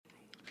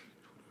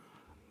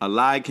A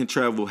lie can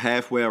travel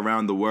halfway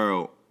around the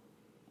world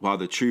while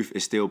the truth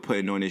is still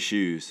putting on its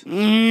shoes.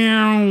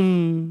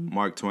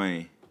 Mark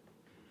Twain.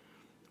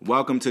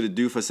 Welcome to the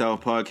Do For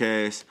Self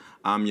podcast.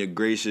 I'm your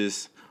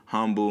gracious,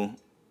 humble,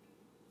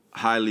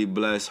 highly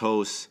blessed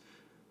host,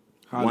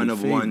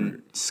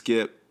 one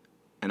Skip.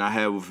 And I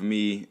have with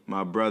me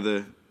my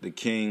brother, the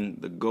king,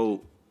 the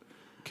GOAT,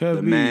 Kev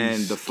the Bees.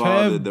 man, the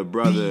father, the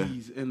brother.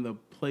 Bees in the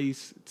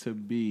place to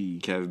be.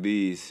 Kev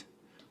Bees,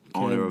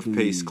 owner of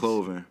Pace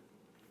Clothing.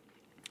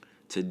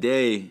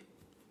 Today,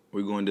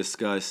 we're going to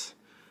discuss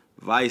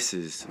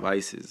vices. Not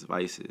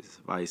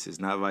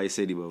Vice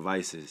City, but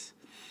vices.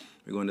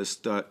 We're going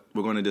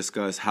to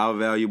discuss how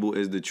valuable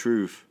is the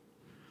truth.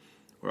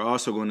 We're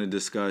also going to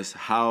discuss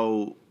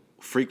how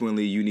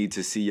frequently you need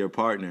to see your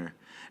partner.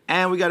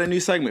 And we got a new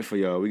segment for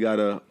y'all. We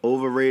got a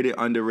overrated,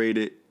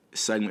 underrated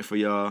segment for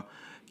y'all.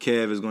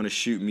 Kev is going to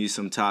shoot me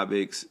some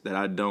topics that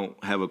I don't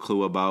have a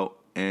clue about,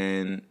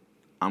 and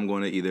I'm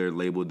going to either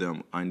label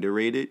them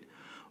underrated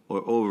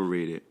or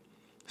overrated.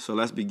 So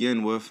let's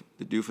begin with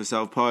the Do For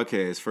Self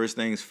podcast. First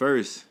things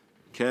first.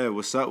 Kev,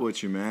 what's up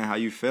with you, man? How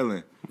you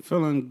feeling? I'm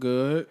feeling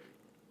good.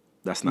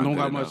 That's not good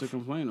enough. Don't got much to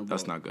complain about.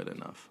 That's not good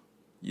enough.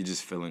 You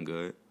just feeling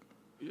good.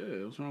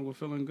 Yeah, what's wrong with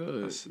feeling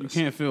good? That's, you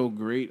can't feel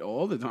great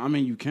all the time. I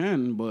mean, you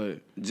can,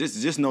 but...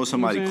 Just know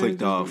somebody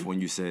clicked off when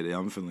you said it.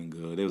 I'm feeling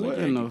good. They was what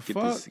like, in hey, the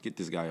fuck? Get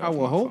this guy off I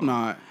would hope phone.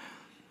 not.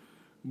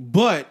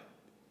 But,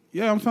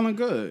 yeah, I'm feeling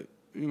good.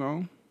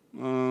 You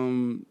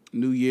know,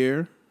 new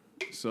year,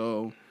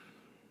 so...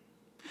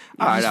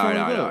 All right.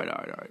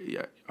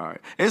 Yeah, all right.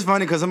 It's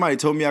funny because somebody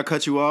told me I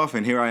cut you off,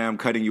 and here I am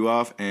cutting you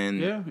off, and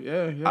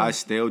yeah. I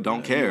still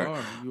don't care.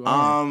 You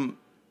are.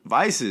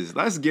 Vices.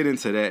 Let's get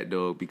into that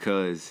though,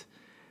 because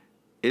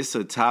it's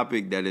a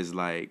topic that is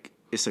like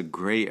it's a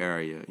gray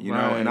area, you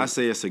know. And I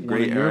say it's a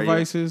gray area. Your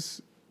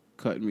vices,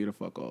 cutting me the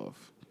fuck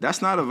off.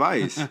 That's not a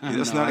vice.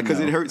 That's not because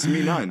it hurts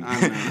me none.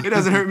 It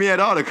doesn't hurt me at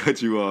all to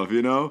cut you off,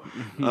 you know.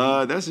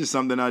 That's just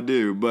something I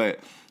do, but.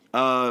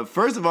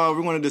 First of all,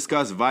 we're going to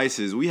discuss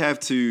vices. We have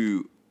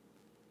to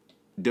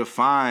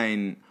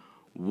define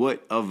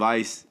what a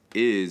vice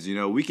is. You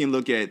know, we can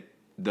look at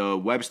the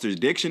Webster's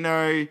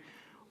Dictionary,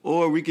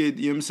 or we could,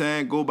 you know what I'm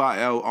saying, go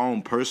by our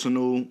own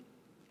personal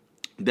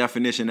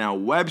definition. Now,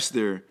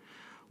 Webster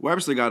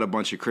got a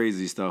bunch of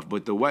crazy stuff,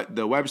 but the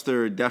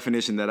Webster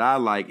definition that I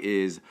like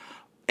is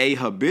a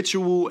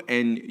habitual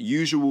and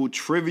usual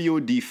trivial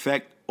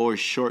defect or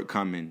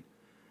shortcoming.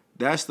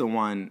 That's the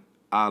one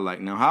I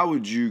like. Now, how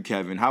would you,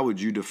 Kevin,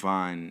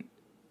 define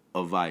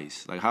a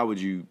vice? Like, how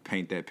would you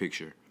paint that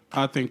picture?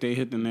 I think they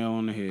hit the nail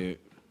on the head.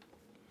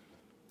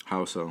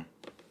 How so?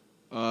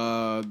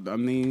 I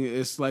mean,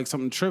 it's like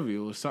something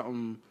trivial. It's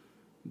something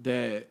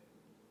that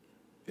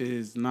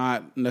is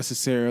not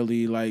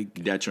necessarily like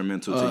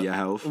detrimental to your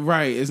health.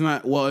 Right. It's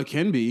not. Well, it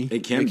can be.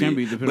 It can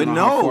be depending on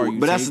how far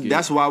you take it.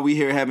 That's why we're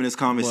here having this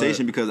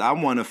conversation, because I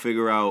want to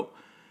figure out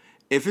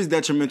if it's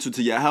detrimental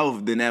to your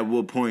health, then at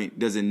what point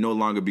does it no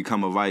longer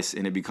become a vice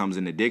and it becomes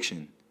an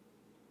addiction?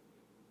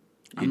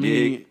 I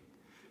mean,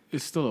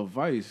 it's still a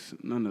vice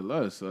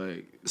nonetheless.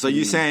 Like, so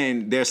you're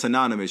saying they're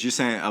synonymous. You're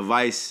saying a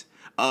vice,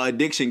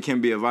 addiction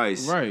can be a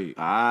vice. Right.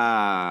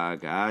 Ah,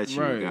 got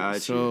you. Right. Got you.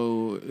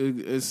 So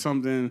it's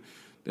something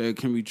that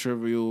can be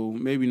trivial,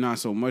 maybe not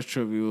so much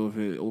trivial if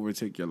it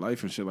overtake your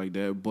life and shit like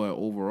that, but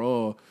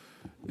overall,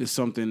 it's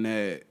something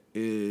that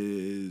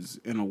is,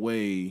 in a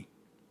way,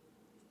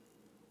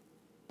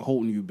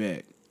 holding you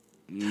back.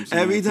 You know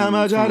Every time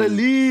I try to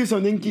leave,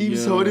 something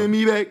keeps holding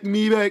me back.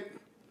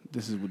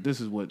 This is what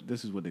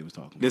they was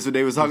talking about. This what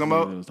they was talking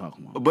about? What they was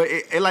talking about. But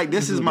it like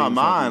this is my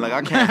mind. Like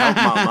I can't help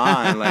my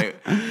mind. Like,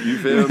 you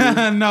feel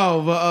me?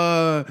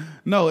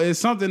 No, it's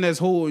something that's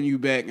holding you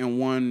back in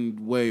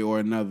one way or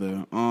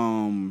another.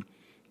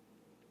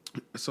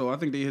 So I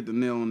think they hit the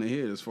nail on the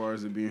head as far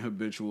as it being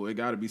habitual. It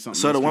got to be something.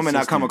 So the women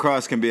I come consistent.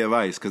 across can be a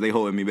vice because they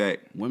holding me back.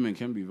 Women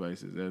can be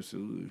vices,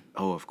 absolutely.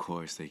 Oh, of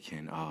course they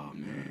can. Oh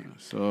man. Yeah,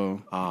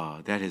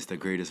 so. That is the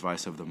greatest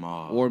vice of them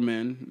all. Or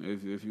men,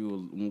 if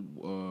you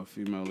a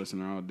female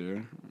listener out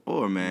there.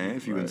 Or man,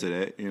 if you into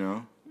that, you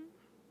know.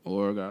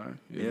 Or a guy.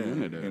 Yeah,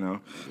 into that. you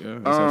know. Yeah,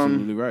 that's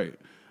absolutely right.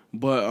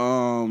 But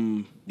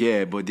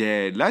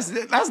Dad,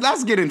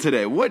 let's get into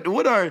that.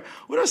 What are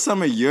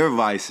some of your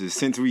vices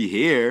since we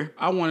here?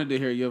 I wanted to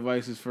hear your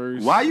vices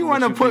first. Why you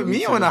want to put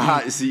me on a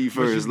hot seat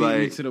first?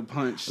 Like to the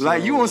punch.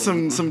 Like you want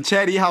some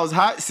chatty house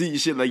hot seat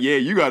shit? Like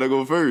you gotta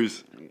go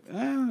first.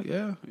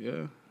 Yeah.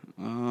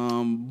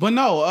 But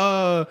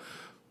no,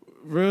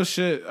 real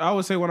shit. I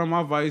would say one of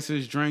my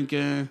vices: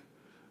 drinking,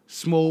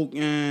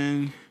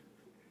 smoking,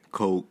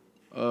 coke.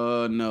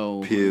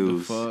 No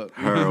pills,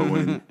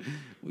 heroin.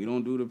 We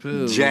don't do the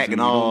pills. Jacking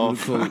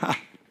off.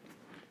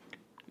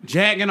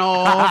 Jacking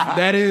off.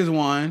 That is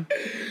one.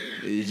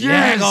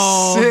 Jack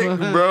off. Sick,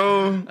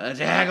 bro. A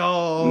jack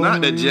off. Not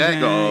the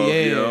jack off,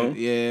 yo.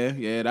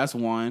 Yeah, that's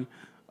one.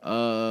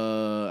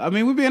 I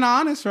mean, we're being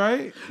honest,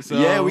 right? So,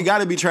 yeah, we got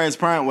to be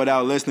transparent with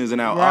our listeners and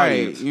our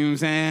audience. You know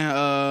what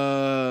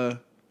I'm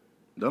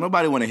saying? Don't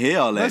nobody want to hear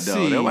all that, Let's though.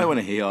 see. Nobody want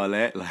to hear all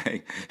that.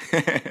 Like,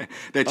 that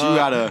you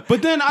gotta.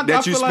 But then I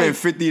that you feel spend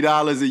like,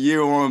 $50 a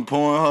year on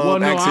Pornhub, well,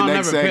 no, I'll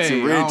never XNXX,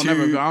 pay. and I don't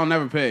RedTube.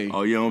 never pay.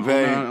 Oh, you don't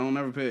pay? I don't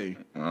never pay.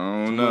 I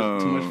don't know.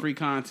 Too much free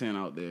content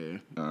out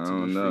there. I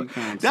don't know.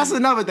 That's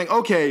another thing.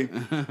 Okay,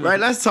 right.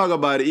 Let's talk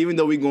about it. Even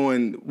though we're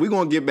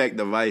gonna get back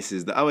to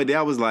Vices. The other day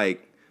I was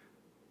like,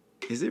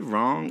 is it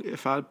wrong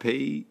if I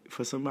pay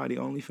for somebody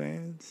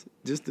OnlyFans?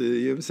 Just to,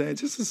 you know what I'm saying?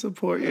 Just to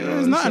support, you know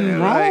There's what I'm nothing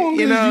saying? wrong.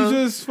 Like, You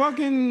just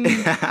fucking.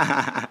 There's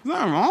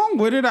nothing wrong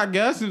with it, I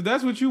guess, if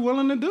that's what you're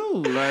willing to do.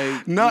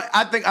 Like, no,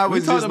 I think I we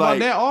was talked just about like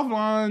that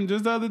offline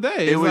just the other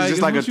day. it was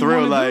just like a it's what you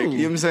thrill, wanna like do. you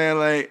know what I'm saying?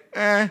 Like,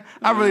 I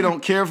really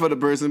don't care for the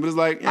person, but it's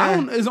like, Is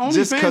OnlyFans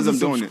just because I'm a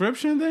doing it.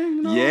 subscription thing?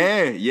 You know?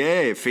 Yeah,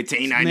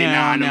 $15.99 a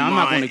Now, month. I'm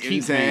not going to you know keep what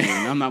I'm saying?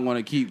 paying. I'm not going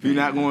to keep. You're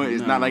not paying. going.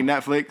 It's No. not like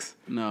Netflix.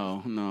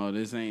 No,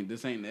 this ain't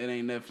it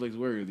ain't Netflix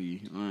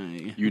worthy.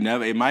 You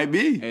never. It might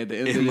be. At the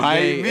end it of the might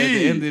day, be. at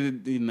the end of the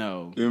day,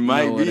 no. It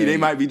might No, be. They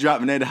ain't. might be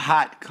dropping that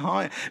hot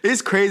content.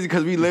 It's crazy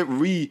because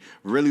we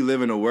really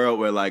live in a world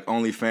where like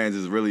OnlyFans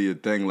is really a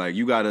thing. Like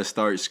you gotta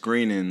start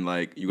screening.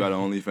 Like you got an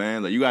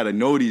OnlyFans. Like you gotta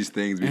know these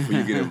things before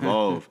you get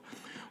involved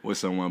with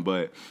someone.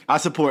 But I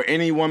support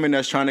any woman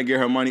that's trying to get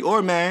her money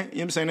or man. You know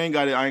what I'm saying? I ain't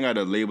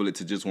gotta label it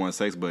to just one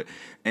sex. But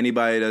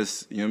anybody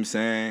that's, you know what I'm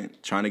saying,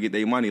 trying to get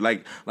their money.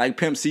 Like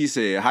Pimp C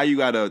said, how you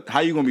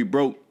gonna be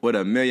broke with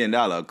 $1 million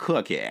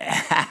cookie?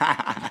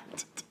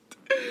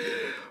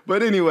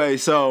 But anyway,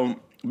 so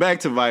back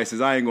to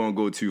Vices. I ain't gonna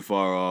go too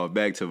far off.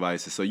 Back to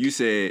Vices. So you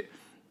said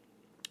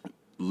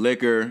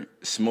liquor,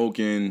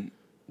 smoking,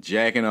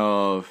 jacking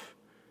off.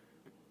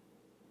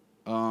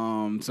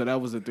 So that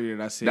was the three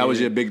that I said. That was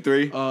your big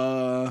three?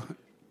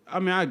 I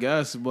mean, I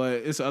guess, but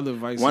it's other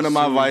vices. One of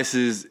my too.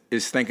 vices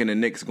is thinking the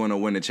Knicks going to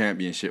win the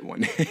championship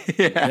one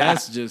day.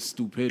 That's just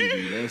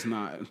stupidity. That's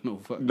not no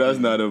fuck. That's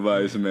not a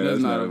vice, man. That's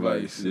not a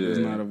vice. Yeah. That's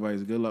not a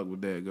vice. Good luck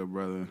with that, good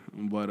brother.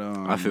 But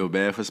I feel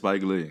bad for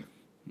Spike Lee.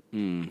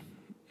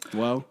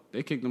 well,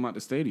 they kicked him out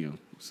the stadium.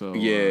 So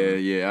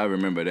Yeah, I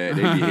remember that.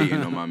 They be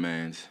hating on my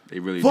mans. They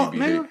really fuck, be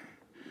nigga. hating.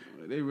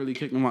 They really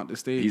kicked him out the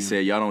stadium. He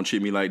said, y'all don't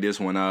treat me like this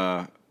when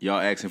y'all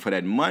asking for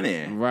that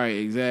money. Right,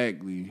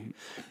 exactly.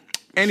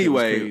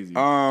 Anyway, crazy.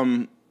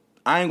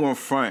 I ain't gonna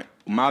front.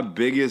 My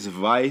biggest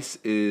vice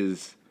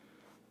is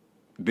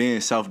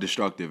being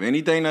self-destructive.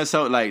 Anything that's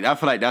I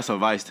feel like that's a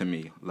vice to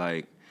me.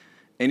 Like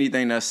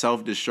anything that's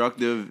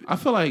self-destructive. I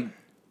feel like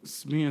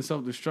being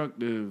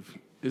self-destructive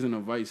isn't a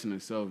vice in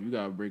itself. You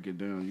gotta break it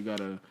down. You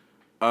gotta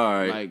All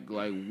right.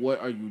 like what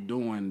are you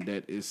doing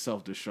that is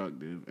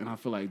self-destructive? And I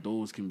feel like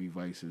those can be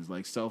vices,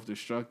 like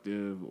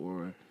self-destructive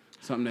or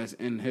something that's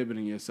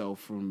inhibiting yourself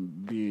from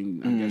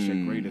being, I guess,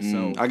 your greater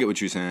self. I get what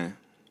you're saying.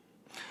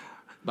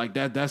 Like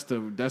that's the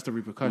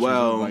repercussions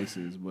Well, of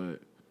vices. But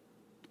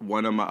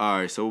all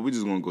right, so we're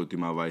just gonna go through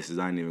my vices.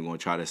 I ain't even gonna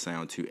try to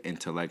sound too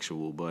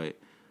intellectual, but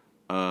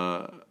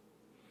I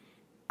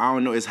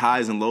don't know. It's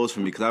highs and lows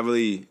for me because all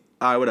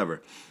right,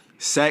 whatever.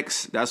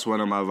 Sex, that's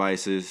one of my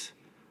vices.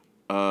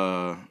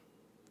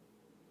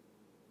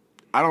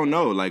 I don't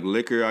know, like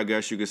liquor, I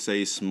guess you could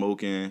say,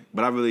 smoking.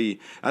 But that's what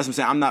I'm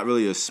saying. I'm not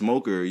really a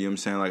smoker, you know what I'm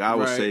saying? Like I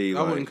would say,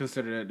 I wouldn't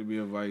consider that to be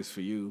a vice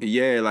for you.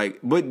 Yeah,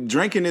 but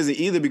drinking isn't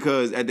either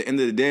because at the end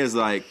of the day, it's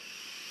like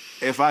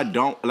if I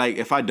don't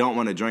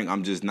want to drink,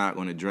 I'm just not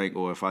going to drink,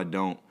 or if I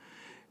don't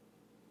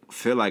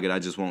feel like it, I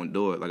just won't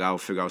do it. Like I'll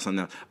figure out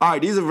something else. All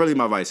right, these are really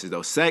my vices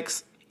though.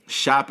 Sex,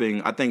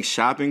 shopping. I think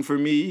shopping for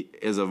me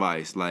is a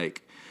vice,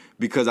 like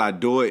because I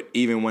do it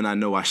even when I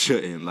know I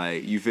shouldn't.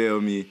 Like you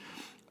feel me?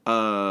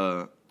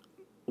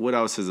 What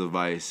else is a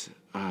vice?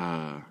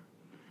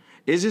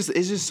 It's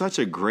just such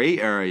a gray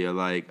area.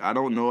 Like I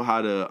don't know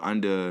how to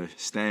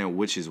understand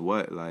which is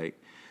what.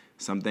 Like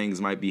some things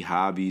might be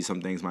hobbies,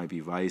 some things might be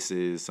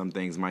vices, some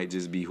things might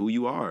just be who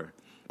you are.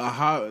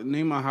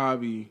 Name a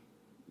hobby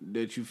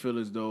that you feel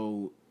as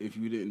though if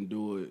you didn't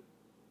do it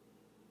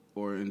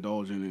or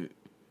indulge in it,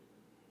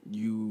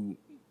 you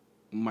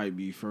might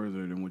be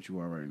further than what you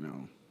are right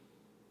now.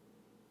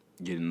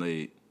 Getting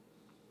laid.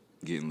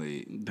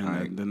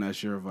 Then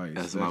that's your vice.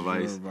 That's my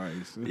vice. Your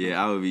vice.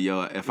 Yeah, I would be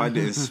if I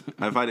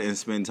didn't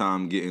spend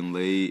time getting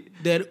laid.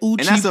 That Uchi And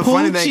that's the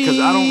funny thing because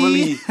I don't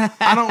really.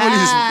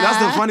 That's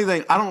the funny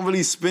thing. I don't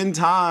really spend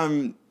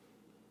time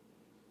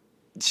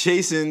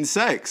chasing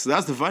sex.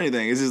 That's the funny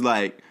thing. It's just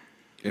like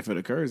if it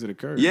occurs, it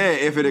occurs. yeah,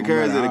 if it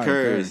occurs, No it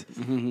matter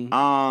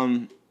how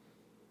occurs.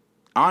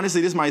 Honestly,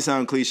 this might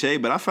sound cliche,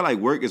 but I feel like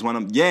work is one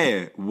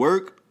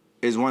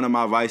of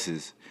my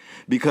vices.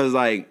 Because,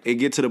 like, it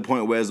get to the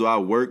point where as though I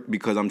work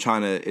because I'm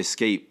trying to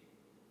escape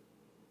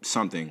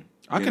something.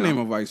 I can name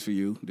a vice for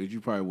you that you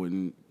probably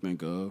wouldn't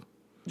think of.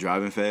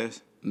 Driving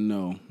fast?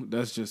 No,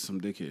 that's just some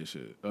dickhead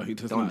shit.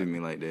 Don't do me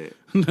like that.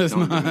 That's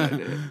Don't not. do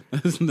me like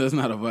that. That's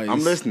not a vice.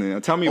 I'm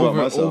listening. Tell me about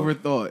myself.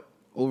 Overthought,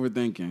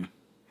 overthinking.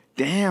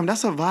 Damn,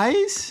 that's a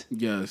vice?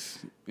 Yes,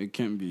 it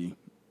can be.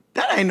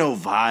 That ain't no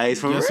vice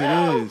for Yes, real.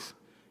 it is.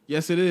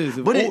 Yes, it is.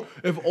 If, But if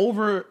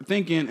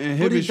overthinking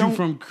inhibits you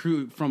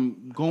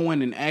from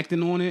going and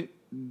acting on it,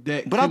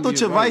 that. But I thought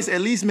your vice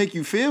at least make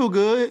you feel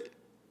good.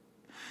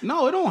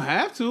 No, it don't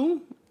have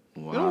to.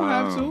 Wow. It don't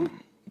have to.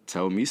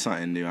 Tell me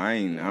something new. I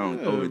don't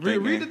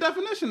overthink Read the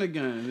definition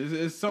again.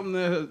 It's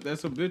something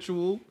that's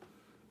habitual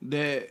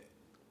that,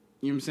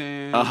 you know what I'm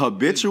saying? A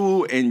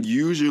habitual and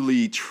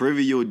usually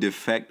trivial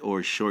defect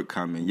or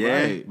shortcoming.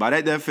 Yeah. Right. By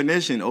that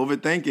definition,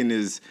 overthinking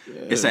is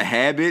it's a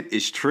habit,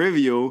 it's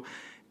trivial,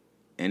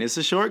 and it's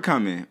a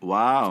shortcoming.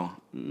 Wow.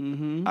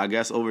 Mm-hmm. I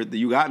guess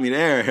you got me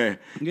there.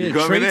 Yeah, you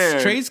got me there.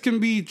 Traits can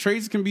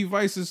be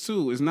vices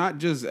too. It's not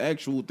just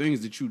actual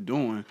things that you're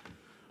doing.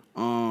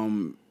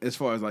 As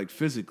far as like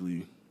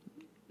physically.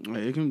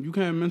 Like you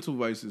can have mental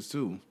vices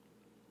too.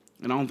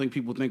 And I don't think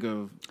people think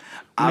of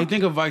when they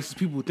think of vices,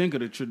 people think of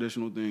the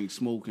traditional things,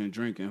 smoking,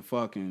 drinking,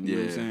 fucking, you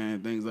know what I'm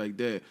saying, things like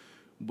that.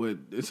 But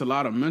it's a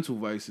lot of mental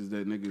vices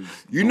that niggas.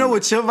 You know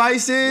what your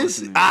vice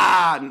is?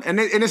 And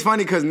it's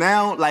funny because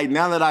now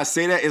that I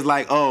say that, it's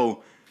like,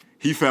 oh,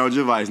 he found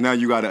your vice. Now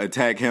you got to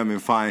attack him and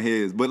find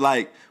his. But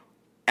like,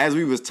 as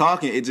we was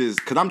talking, it just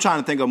because I'm trying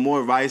to think of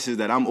more vices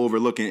that I'm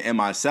overlooking in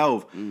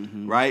myself,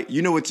 right?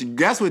 You know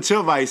that's what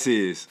your vice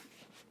is.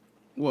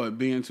 What,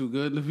 being too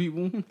good to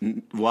people?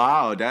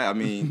 Wow,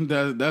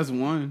 that's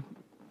one.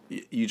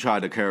 You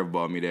tried to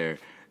curveball me there.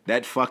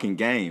 That fucking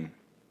game.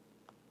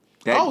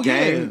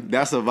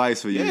 That's a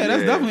vice for you. Yeah,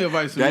 that's definitely a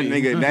vice for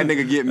me. That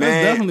nigga get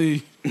mad.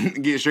 Definitely.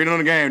 Get straight on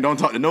the game. Don't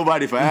talk to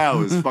nobody for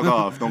hours. Fuck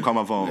off. Don't call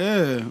my phone.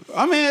 Yeah.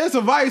 I mean, it's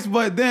a vice,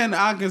 but then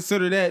I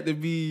consider that to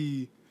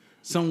be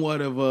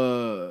somewhat of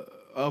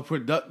a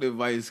productive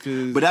vice.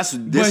 But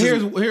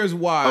here's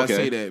why I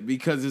say that.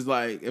 Because it's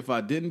like, if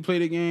I didn't play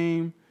the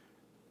game,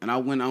 and I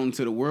went out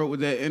into the world with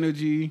that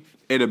energy,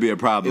 it'll be a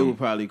problem. It would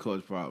probably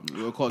cause problems.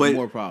 It would cause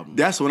more problems.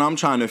 That's what I'm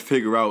trying to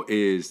figure out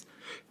is...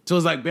 So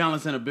it's like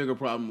balancing a bigger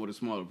problem with a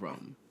smaller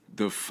problem.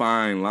 The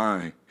fine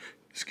line.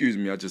 Excuse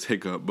me, I just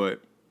hiccup,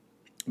 but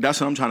that's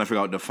what I'm trying to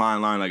figure out, the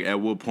fine line. Like, at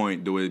what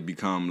point do it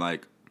become,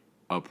 like,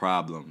 a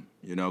problem?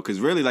 You know? Because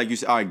really, like you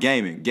said, all right,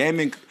 gaming.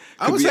 Gaming...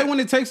 I would say when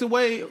it takes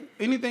away...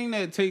 Anything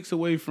that takes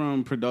away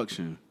from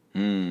production...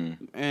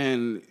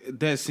 And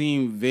that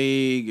seemed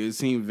vague, it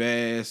seemed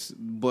vast,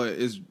 but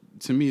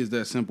to me it's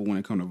that simple when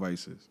it comes to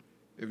vices.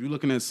 If you're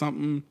looking at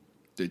something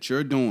that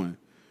you're doing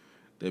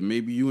that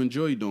maybe you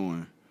enjoy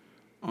doing,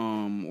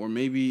 or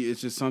maybe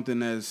it's just something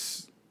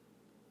that's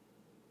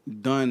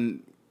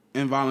done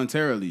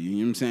involuntarily, you know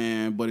what I'm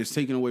saying, but it's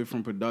taken away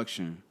from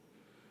production,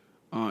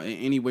 in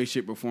any way,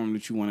 shape, or form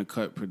that you want to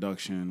cut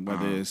production,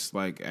 whether it's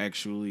like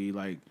actually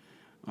like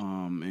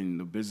and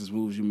the business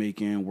moves you're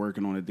making,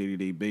 working on a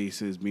day-to-day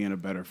basis, being a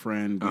better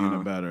friend, being a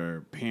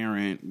better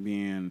parent,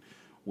 being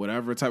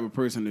whatever type of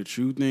person that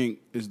you think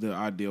is the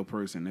ideal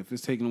person. If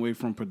it's taken away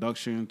from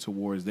production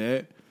towards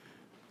that,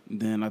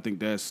 then I think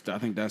that's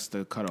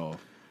the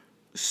cutoff.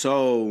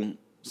 So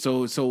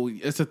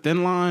it's a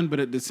thin line, but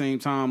at the same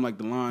time, like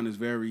the line is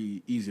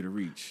very easy to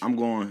reach. I'm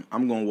going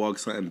to walk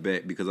something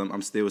back because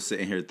I'm still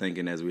sitting here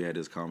thinking as we had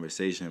this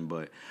conversation,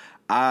 but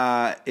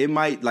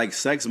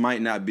sex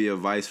might not be a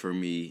vice for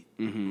me,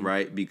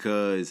 right?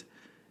 Because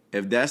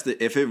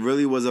if it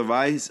really was a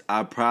vice,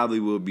 I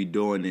probably would be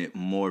doing it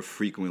more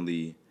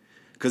frequently.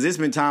 Because it's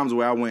been times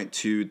where I went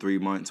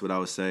 2-3 months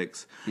without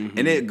sex,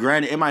 and it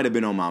might have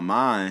been on my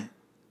mind,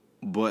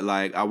 but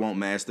like I won't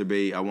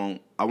masturbate, I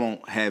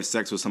won't have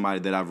sex with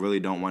somebody that I really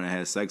don't want to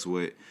have sex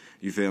with.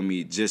 You feel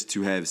me? Just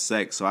to have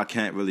sex, so I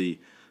can't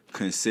really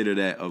consider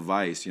that a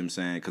vice, you know what I'm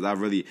saying? Because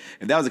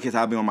if that was the case,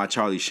 I'd be on my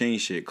Charlie Sheen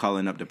shit,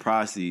 calling up the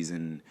prostitutes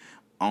and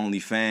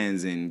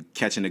OnlyFans and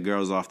catching the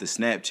girls off the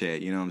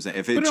Snapchat, you know what I'm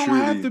saying? But it don't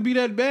have to be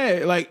that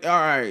bad. Like, all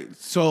right,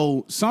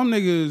 so some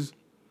niggas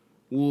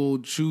will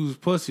choose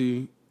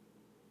pussy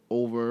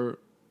over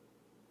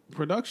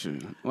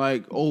production,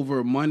 like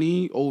over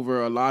money,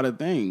 over a lot of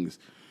things.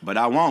 But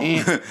I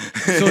won't.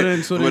 So then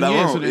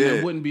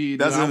it wouldn't be.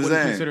 That's what I'm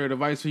saying. Consider it a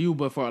vice for you,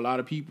 but for a lot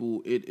of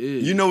people, it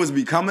is. You know, it's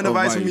becoming a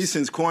vice for me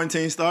since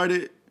quarantine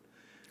started.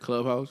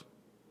 Clubhouse.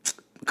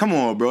 Come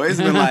on, bro. It's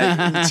been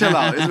like chill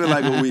out. It's been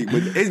like a week,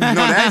 but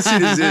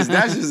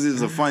that shit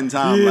is a fun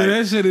time. Yeah, like,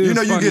 that shit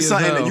is. You get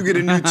something, you get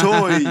a new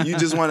toy, you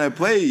just want to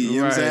play.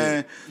 You know what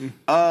I'm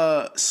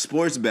saying?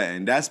 Sports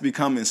betting, that's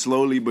becoming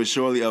slowly but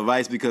surely a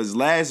vice because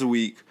last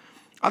week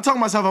I told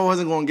myself I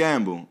wasn't going to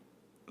gamble.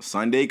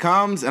 Sunday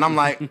comes and I'm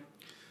like,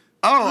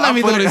 let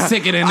me throw this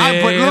ticket in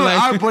there.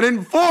 I put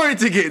in 4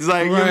 tickets,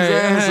 like you know what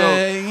I'm saying.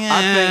 So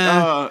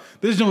I think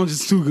this joint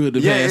is too good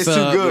to pass up. It's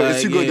too good.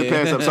 It's too good to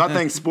pass up. So I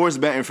think sports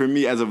betting for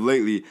me as of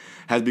lately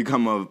has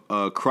become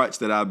a crutch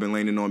that I've been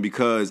leaning on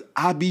because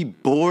I be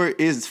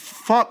bored as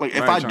fuck. Like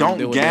if I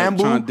don't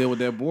gamble, trying to deal with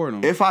that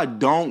boredom. If I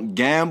don't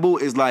gamble,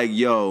 it's like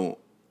yo,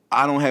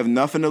 I don't have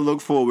nothing to look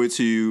forward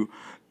to.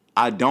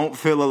 I don't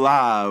feel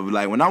alive.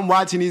 Like when I'm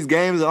watching these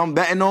games that I'm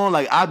betting on,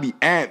 like I be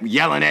amped,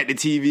 yelling at the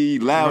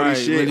TV, loud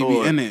as shit.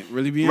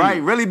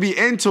 Really be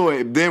into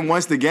it. Then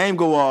once the game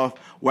go off,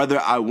 whether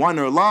I won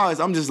or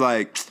lost, I'm just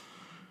like,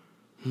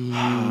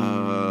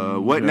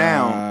 What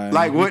now?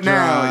 Like, what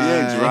now?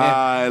 Yeah,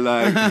 dry.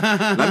 Like,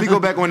 let me go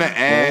back on the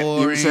ad. You know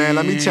what I'm saying?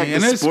 Let me check the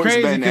and it's sports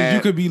crazy betting ad.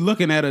 you could be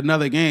looking at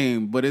another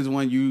game, but it's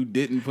one you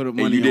didn't put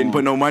money on. And you didn't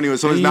put no money on,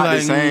 so And it's you not like,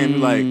 the same.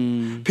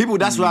 Like, people,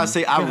 that's why I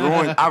say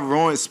I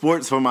ruined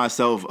sports for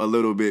myself a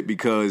little bit,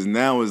 because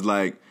now it's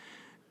like,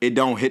 it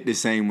don't hit the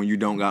same when you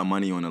don't got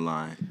money on the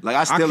line. Like,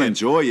 I still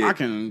enjoy it. I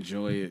can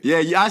enjoy it.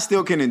 Yeah, I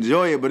still can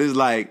enjoy it, but it's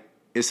like,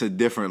 it's a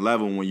different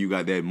level when you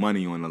got that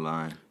money on the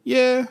line.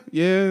 Yeah,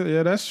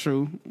 that's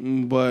true.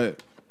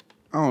 But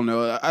I don't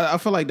know. I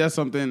feel like that's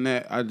something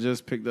that I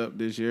just picked up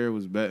this year,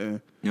 was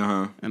betting.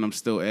 Uh-huh. And I'm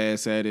still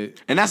ass at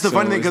it. And that's the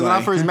funny thing, because when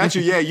I first met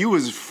you, you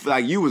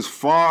was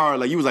far,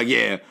 like, you was like,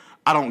 yeah,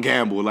 I don't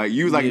gamble. Like,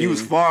 you was like, you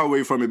was far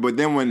away from it. But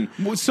then when...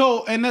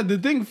 So, and the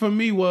thing for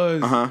me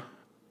was,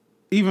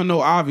 even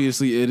though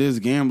obviously it is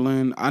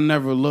gambling, I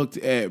never looked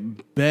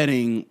at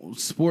betting,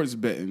 sports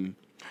betting,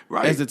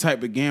 as the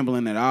type of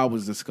gambling that I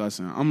was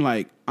discussing. I'm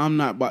like, I'm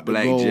not about to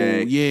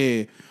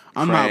Blackjack,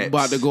 I'm not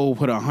about to go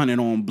put 100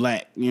 on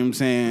black. You know what I'm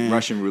saying?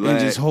 Russian roulette.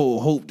 And just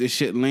hope this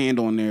shit land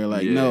on there.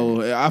 Like,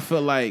 no, I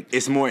feel like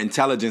it's more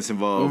intelligence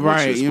involved.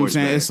 Right, you know what I'm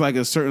saying? It's like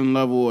a certain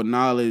level of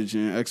knowledge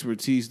and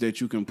expertise that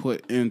you can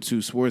put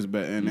into sports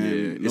betting.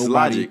 And it's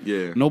logic,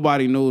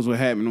 nobody knows what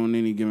happened on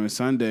any given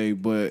Sunday,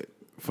 but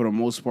for the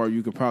most part,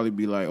 you could probably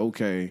be like,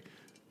 okay,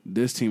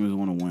 this team is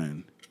going to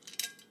win,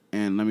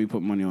 and let me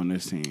put money on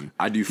this team.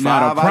 I do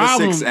 5 out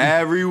of 6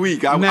 every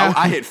week.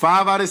 I hit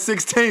 5 out of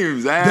 6 teams every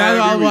week. That's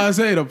what I was about to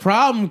say. The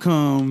problem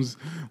comes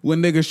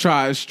when niggas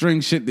try to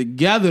string shit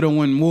together to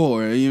win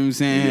more. You know what I'm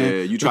saying?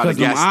 Yeah, you try to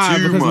guess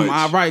too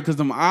much. Because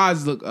them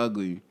odds look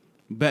ugly.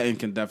 Betting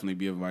can definitely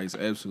be a vice.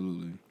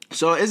 Absolutely.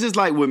 So it's just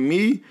like with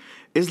me,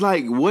 it's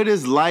like, what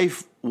is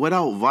life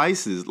without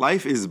vices?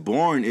 Life is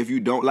boring if you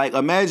don't. Like,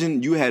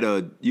 imagine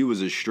you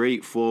was a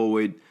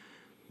straightforward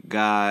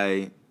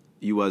guy.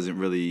 You wasn't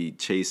really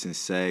chasing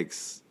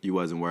sex. You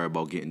wasn't worried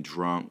about getting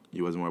drunk.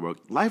 You wasn't worried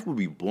about... Life would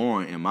be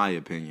boring, in my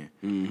opinion.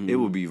 Mm-hmm. It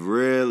would be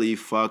really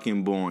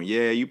fucking boring.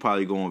 Yeah, you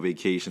probably go on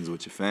vacations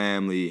with your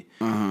family.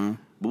 Uh-huh.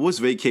 But what's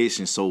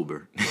vacation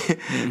sober?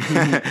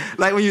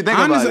 Like, when you think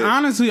about it...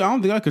 Honestly, I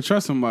don't think I could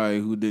trust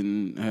somebody who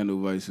didn't have no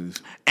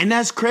vices. And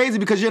that's crazy,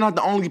 because you're not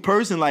the only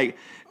person. Like,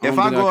 if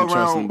I go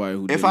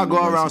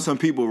around some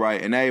people,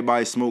 right, and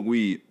everybody smoke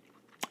weed,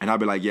 and I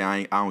be like, yeah,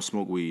 I don't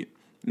smoke weed.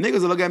 Niggas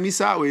will look at me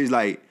sideways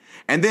like...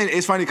 And then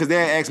it's funny because they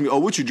ask me, oh,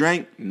 what you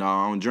drank? No,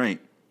 I don't drink.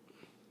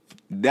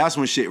 That's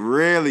when shit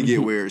really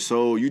get weird.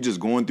 So you just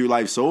going through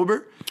life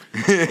sober?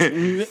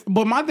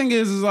 But my thing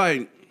is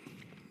like,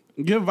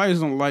 your vice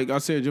don't, like I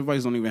said, your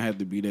vice don't even have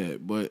to be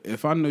that. But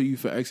if I know you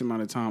for X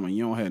amount of time and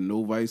you don't have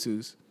no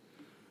vices,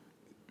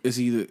 it's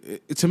either,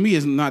 to me,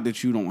 it's not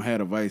that you don't have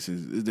the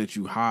vices, it's that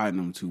you hide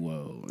them too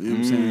well. You know what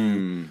I'm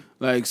saying?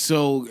 Like,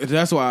 so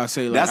that's why I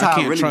say, like, I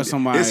can't trust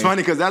somebody. It's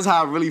funny because that's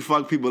how I really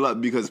fuck people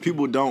up, because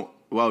people don't,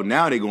 well,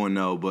 now they gonna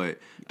know, but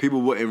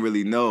people wouldn't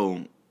really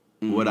know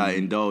what I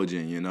indulge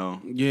in, you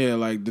know? Yeah,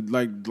 like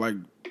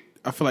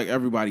I feel like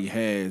everybody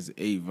has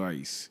a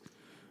vice,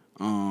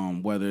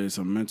 whether it's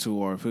a mental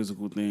or a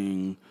physical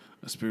thing,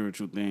 a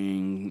spiritual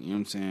thing, you know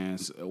what I'm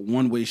saying?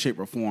 One way, shape,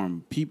 or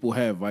form, people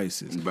have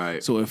vices.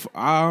 Right. So if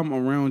I'm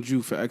around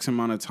you for X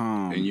amount of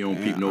time and you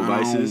don't peep no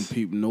vices? I don't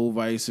peep no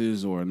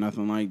vices or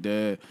nothing like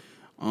that,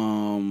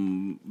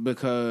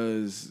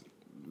 because...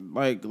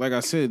 Like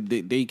I said,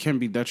 they can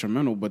be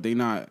detrimental, but they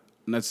not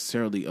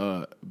necessarily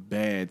a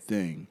bad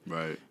thing.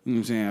 Right. You know what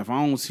I'm saying? If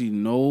I don't see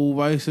no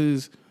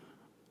vices,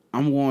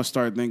 I'm going to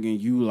start thinking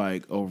you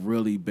like a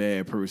really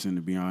bad person,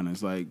 to be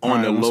honest. Like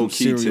on the low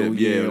key tip,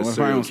 or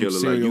serial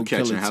killer, like you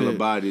catching hella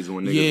bodies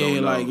when niggas don't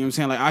know. Like, you know what I'm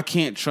saying? Like, I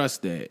can't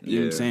trust that. You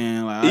know what I'm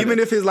saying? Like, even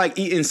if it's like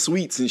eating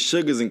sweets and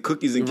sugars and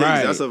cookies and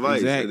cakes, that's a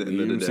vice. Exactly. At the end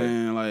you know of the what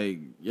I'm day. saying? Like,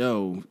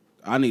 yo,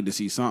 I need to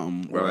see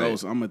something, or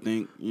else I'm gonna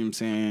think, you know what I'm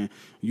saying,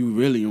 you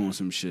really on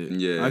some shit.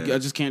 Yeah. I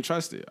just can't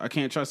trust it. I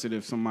can't trust it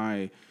if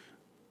somebody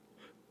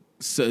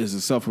is a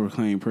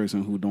self-proclaimed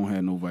person who don't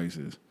have no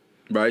vices.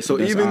 Right. So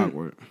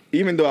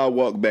even though I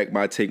walk back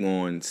my take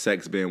on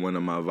sex being one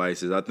of my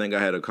vices, I think I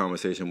had a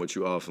conversation with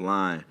you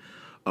offline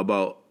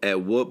about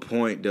at what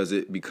point does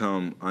it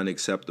become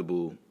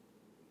unacceptable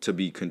to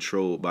be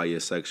controlled by your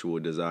sexual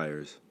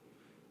desires?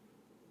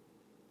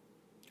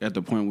 At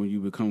the point when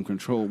you become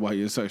controlled by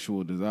your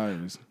sexual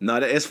desires. No,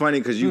 it's funny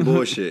because you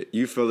bullshit.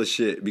 You full of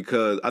shit.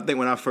 Because I think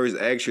when I first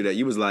asked you that,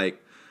 you was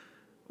like,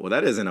 well,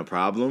 that isn't a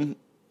problem.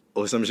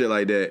 Or some shit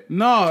like that.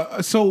 No,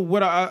 so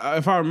what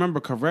if I remember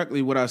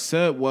correctly, what I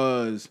said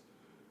was,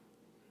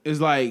 is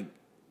like,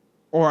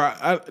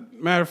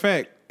 matter of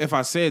fact, if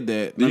I said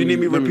that. Do you need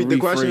me to repeat the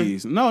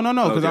question? No,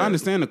 because I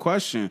understand the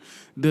question.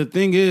 The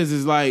thing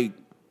is like,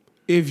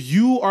 if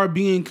you are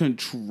being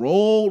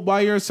controlled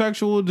by your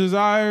sexual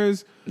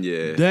desires,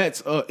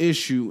 that's a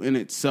issue in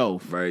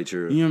itself. Very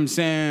true. You know what I'm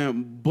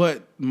saying?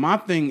 But my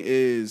thing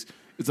is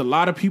a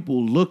lot of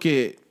people look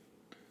at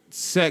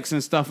sex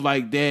and stuff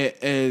like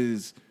that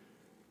as,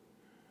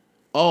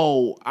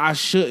 oh, I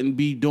shouldn't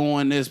be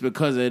doing this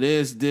because of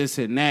this,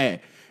 and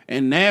that.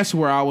 And that's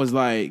where I was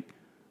like,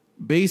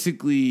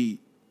 basically,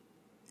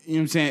 you know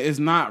what I'm saying, it's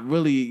not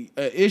really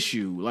an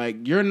issue.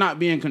 Like, you're not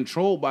being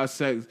controlled by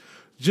sex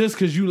just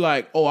because you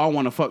like, oh, I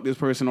want to fuck this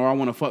person or I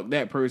want to fuck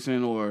that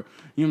person, or,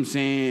 you know what I'm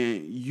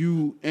saying,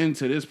 you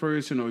into this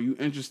person or you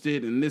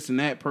interested in this and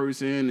that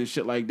person and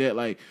shit like that.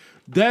 Like,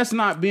 that's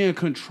not being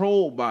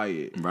controlled by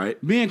it.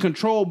 Right. Being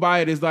controlled by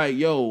it is like,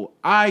 yo,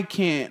 I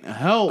can't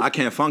help. I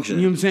can't function.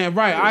 You know what I'm saying?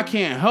 Right. Yeah. I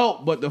can't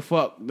help but to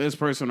fuck this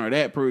person or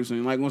that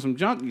person. Like, on some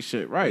junkie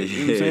shit. Right. You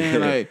know what I'm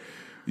saying? Like,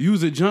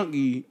 use a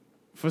junkie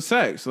for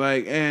sex.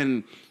 Like,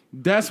 and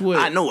that's what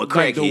I know a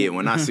crackhead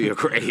when I see a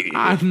crackhead.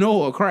 I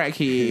know a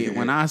crackhead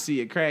when I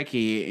see a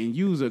crackhead and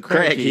use a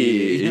crackhead.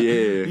 Yeah.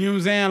 You know what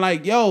I'm saying?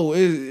 Like, yo,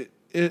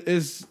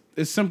 it's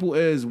as simple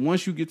as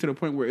once you get to the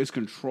point where it's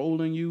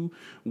controlling you,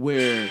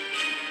 where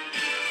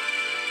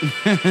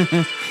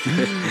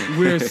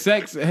where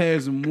sex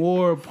has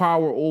more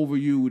power over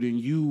you than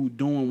you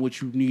doing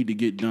what you need to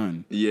get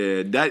done.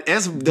 Yeah,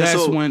 that's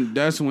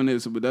when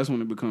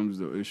it becomes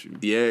the issue.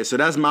 Yeah, so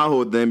that's my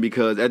whole thing,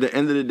 because at the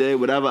end of the day,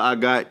 whatever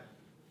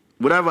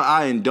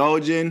I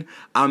indulge in,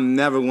 I'm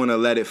never gonna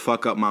let it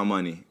fuck up my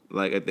money.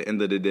 Like, at the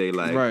end of the day,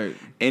 like, right.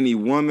 Any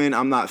woman,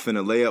 I'm not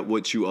finna lay up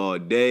with you all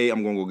day.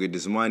 I'm gonna go get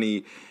this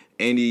money.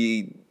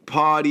 Any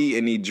party,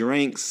 any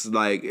drinks,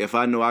 like, if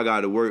I know I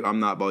gotta work, I'm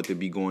not about to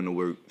be going to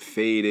work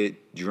faded,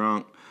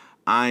 drunk.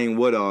 I ain't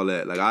with all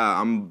that. Like,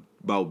 I'm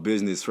about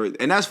business first.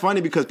 And that's funny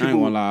because people... I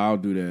ain't gonna lie, I'll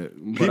do that.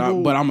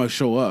 But I'm gonna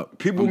show up.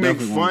 People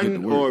make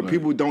fun or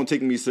people don't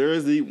take me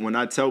seriously when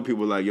I tell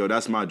people, like, yo,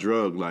 that's my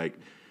drug. Like,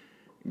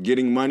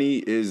 getting money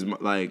is,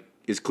 like,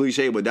 it's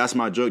cliche, but that's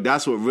my drug.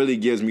 That's what really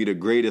gives me the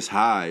greatest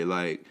high.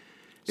 Like,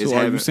 so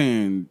are you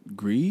saying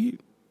greed?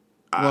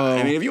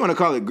 I mean, if you want to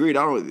call it greed,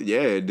 I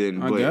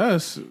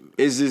guess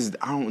it's just,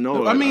 I don't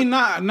know. I mean,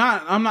 I'm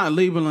not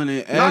labeling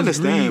it as I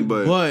understand,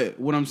 greed, but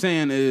what I'm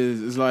saying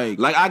is like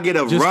I get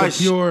a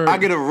rush. I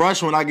get a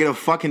rush when I get a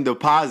fucking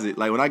deposit.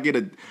 Like, when I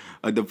get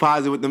a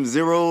deposit with them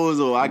zeros,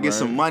 or I get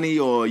some money,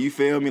 or, you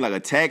feel me, like a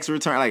tax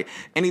return. Like,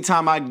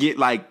 anytime I get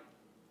like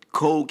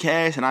cold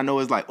cash and I know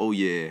it's like, oh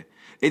yeah.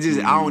 It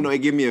just, I don't know, it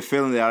give me a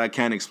feeling that I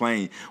can't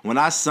explain. When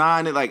I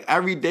sign it, like,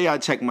 every day I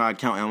check my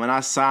account, and when I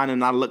sign it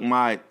and I look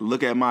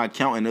at my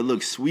account and it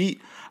looks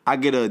sweet, I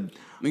get a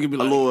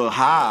little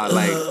high,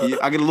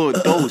 like, I get a little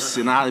dose,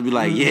 and I'll be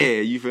like, yeah,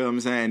 you feel what I'm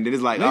saying? Then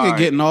it's like, nigga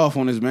getting off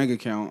on his bank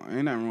account,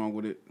 ain't nothing wrong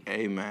with it.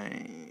 Hey,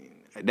 man,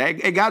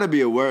 it gotta be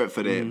a word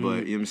for that, but, you know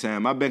what I'm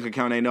saying? My bank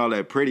account ain't all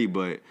that pretty,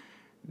 but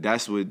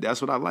that's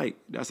what I like.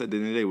 That's at the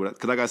end of the day,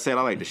 because like I said,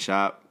 I like to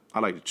shop. I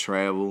like to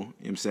travel. You know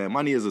what I'm saying?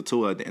 Money is a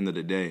tool at the end of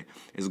the day.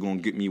 It's going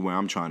to get me where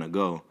I'm trying to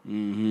go.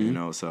 You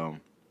know, so.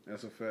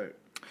 That's a fact.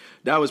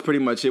 That was pretty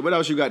much it. What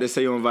else you got to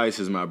say on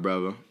vices, my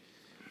brother?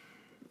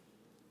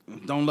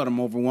 Don't let them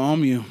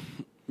overwhelm you.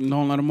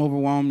 Don't let them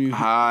overwhelm you.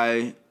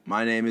 Hi,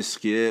 my name is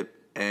Skip,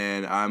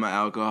 and I'm an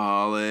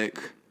alcoholic.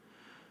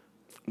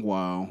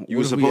 Wow. You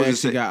were supposed to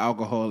say got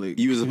alcoholic.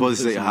 You were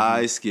supposed to say,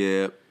 hi,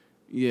 Skip.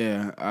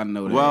 Yeah, I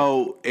know that.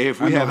 Well,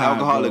 if we have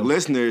alcoholic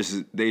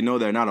listeners, they know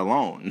they're not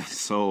alone.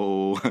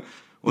 So,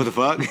 what the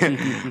fuck?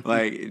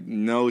 Like,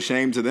 no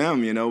shame to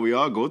them. You know, we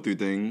all go through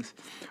things.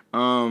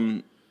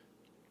 But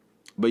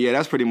yeah,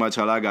 that's pretty much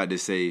all I got to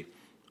say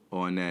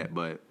on that.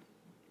 But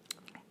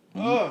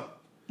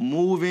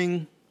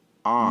moving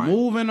on.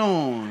 Moving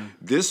on.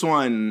 This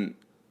one,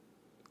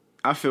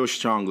 I feel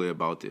strongly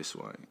about this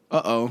one.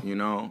 Uh-oh. You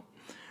know,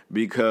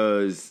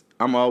 because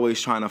I'm always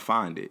trying to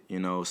find it, you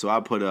know, so I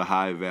put a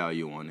high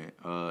value on it.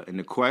 And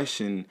the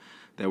question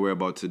that we're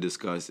about to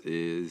discuss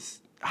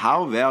is,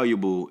 how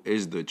valuable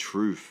is the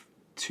truth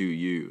to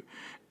you?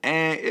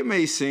 And it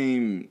may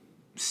seem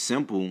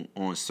simple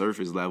on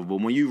surface level, but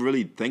when you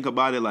really think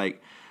about it,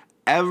 like,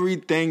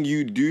 everything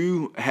you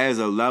do has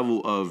a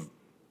level of,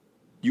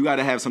 you got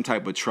to have some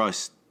type of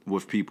trust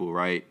with people,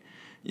 right?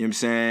 You know what I'm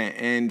saying?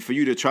 And for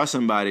you to trust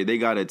somebody, they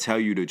got to tell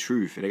you the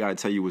truth. They got to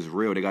tell you what's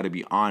real. They got to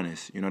be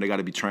honest. You know, they got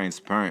to be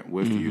transparent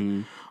with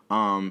you.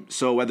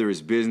 So whether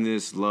it's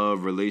business,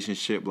 love,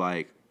 relationship,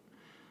 like,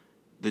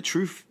 the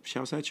truth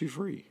shall set you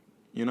free.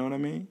 You know what I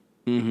mean?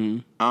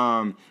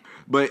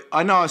 But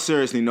I know,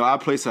 seriously, no, I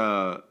place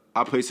a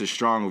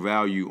strong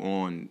value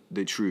on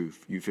the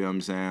truth. You feel what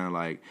I'm saying?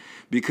 Like,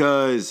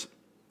 because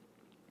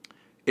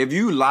if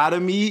you lie to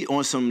me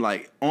on some,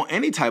 like, on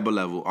any type of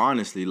level,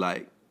 honestly,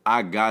 like,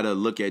 I gotta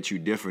look at you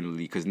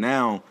differently, because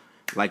now,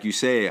 like you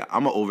said,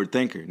 I'm an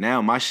overthinker.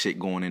 Now my shit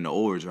going into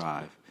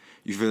overdrive.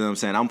 You feel what I'm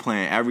saying? I'm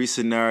playing every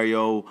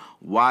scenario,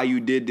 why you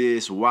did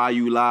this, why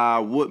you lie,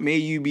 what may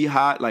you be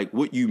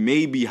what you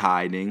may be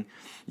hiding.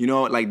 You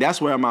know, like,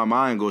 that's where my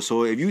mind goes.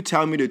 So if you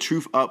tell me the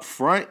truth up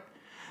front,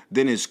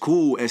 then it's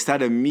cool.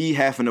 Instead of me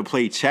having to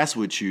play chess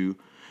with you,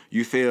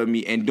 you feel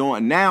me? And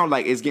now,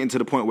 like, it's getting to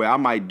the point where I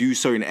might do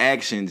certain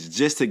actions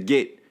just to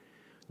get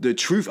the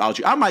truth out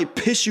you. I might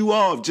piss you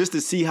off just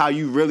to see how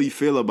you really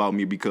feel about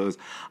me, because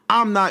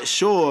I'm not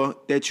sure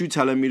that you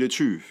telling me the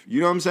truth. You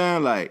know what I'm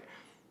saying? Like,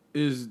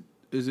 is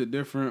it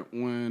different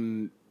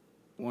when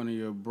one of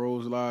your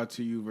bros lied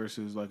to you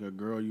versus, like, a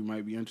girl you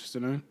might be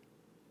interested in?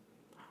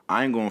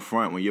 I ain't going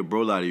front. When your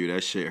bro lied to you,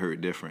 that shit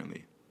hurt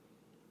differently.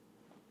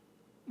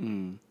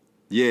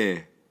 Yeah.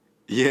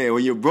 Yeah,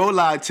 when your bro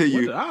lied to What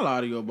you. did I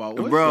lie to you about?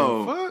 What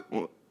bro, the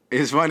fuck?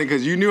 it's funny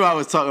because you knew I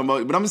was talking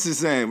about, but I'm just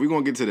saying, we're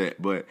going to get to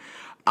that. But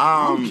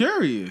I'm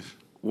curious.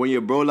 when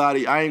your bro lied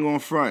to you, I ain't going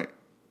to front.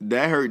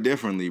 That hurt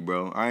differently,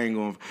 bro. I ain't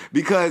going to,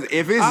 because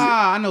if it's,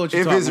 I know what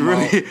you're talking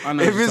about.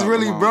 If it's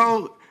really,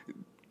 bro,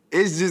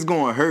 it's just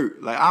going to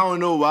hurt. Like, I don't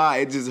know why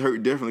it just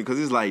hurt differently, because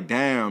it's like,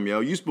 damn,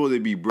 yo, you supposed to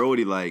be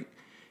Brody, like,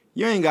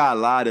 you ain't gotta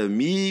lie to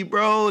me,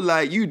 bro.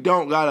 Like, you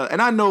don't gotta.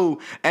 And I know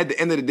at the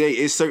end of the day,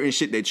 it's certain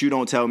shit that you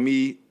don't tell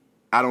me,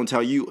 I don't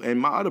tell you,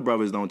 and my other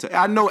brothers don't tell.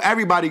 I know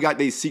everybody got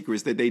their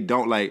secrets that they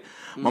don't like.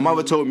 My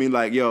mother told me,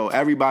 like, yo,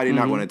 everybody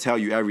not gonna tell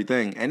you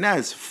everything, and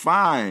that's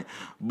fine.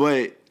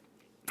 But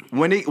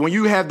when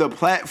you have the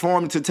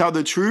platform to tell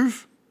the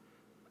truth,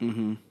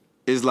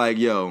 it's like,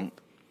 yo,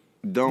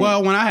 don't.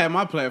 Well, when I had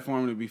my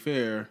platform, to be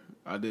fair,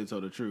 I did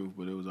tell the truth,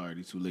 but it was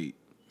already too late.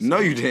 So. No,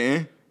 you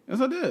didn't. Yes,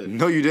 I did.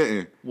 No, you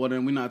didn't. Well,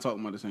 then we're not talking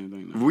about the same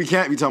thing now. We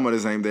can't be talking about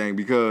the same thing,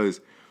 because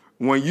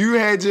when you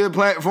had your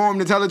platform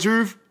to tell the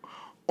truth,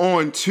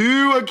 on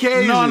 2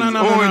 occasions. No.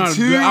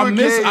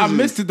 Occasions. I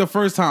missed it the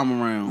first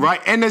time around.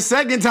 Right, and the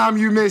second time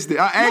you missed it,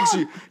 I asked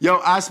you,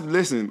 yo,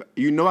 listen,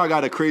 you know I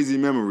got a crazy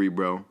memory,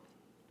 bro.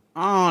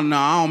 Oh, no,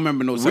 I don't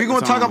remember no second We're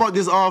going to time. talk about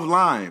this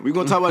offline. We're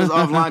going to talk about this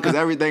offline because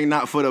everything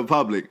not for the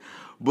public.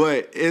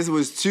 But it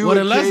was 2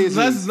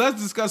 occasions.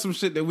 Let's discuss some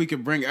shit that we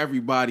can bring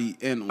everybody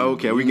in on.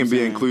 Okay, we can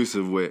be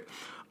inclusive with.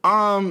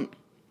 Now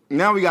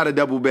we got to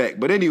double back.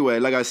 But anyway,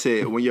 like I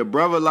said, when your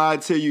brother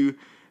lied to you,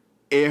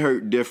 it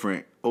hurt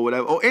different or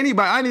whatever. Or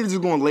anybody, I need to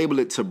just go and label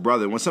it to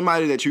brother. When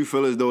somebody that you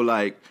feel as though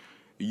like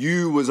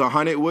you was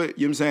 100 with, you know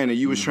what I'm saying, and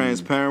you was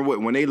transparent with,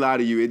 when they lie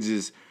to you, it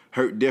just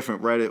hurt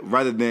different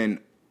rather than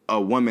a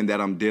woman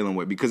that I'm dealing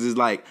with. Because it's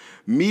like,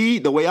 me,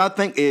 the way I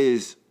think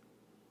is,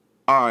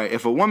 all right,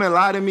 if a woman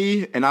lied to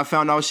me and I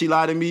found out she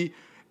lied to me,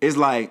 it's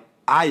like,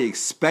 I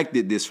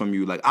expected this from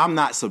you. Like, I'm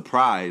not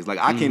surprised. Like,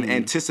 I can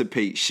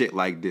anticipate shit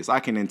like this. I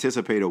can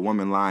anticipate a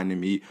woman lying to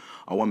me,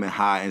 a woman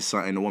hiding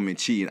something, a woman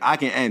cheating. I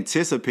can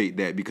anticipate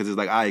that because it's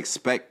like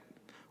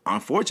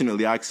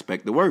unfortunately, I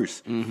expect the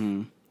worst. You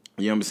know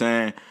what I'm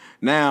saying?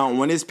 Now,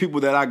 when it's people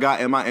that I got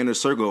in my inner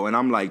circle and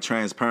I'm like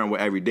transparent with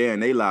every day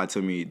and they lie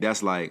to me,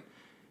 that's like,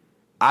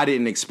 I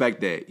didn't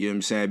expect that. You know what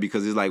I'm saying?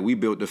 Because it's like we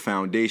built the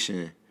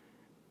foundation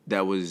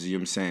that was, you know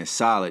what I'm saying,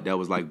 solid, that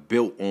was like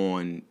built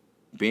on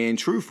being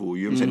truthful.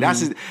 You know what I'm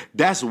saying?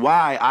 That's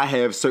why I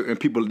have certain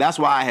people. That's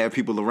why I have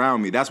people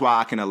around me. That's why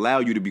I can allow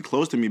you to be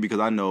close to me, because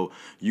I know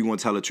you're going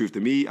to tell the truth to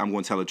me. I'm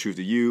going to tell the truth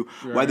to you,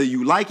 whether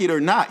you like it or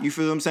not. You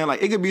feel what I'm saying?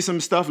 Like, it could be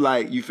some stuff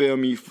like, you feel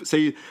me?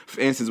 Say,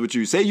 for instance, with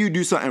you, say you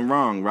do something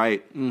wrong,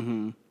 right?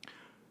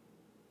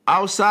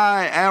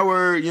 Outside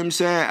our, you know what I'm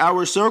saying,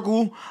 our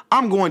circle,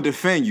 I'm going to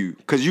defend you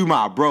because you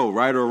my bro,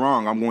 right or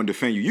wrong, I'm going to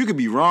defend you. You could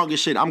be wrong as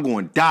shit. I'm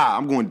going to die.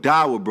 I'm going to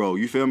die with bro.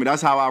 You feel me?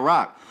 That's how I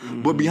rock.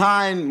 But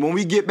when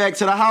we get back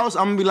to the house,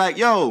 I'm going to be like,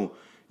 yo,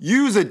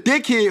 you's a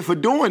dickhead for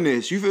doing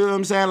this. You feel what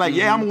I'm saying? Like,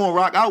 yeah, I'm going to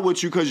rock out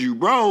with you because you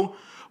bro.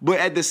 But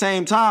at the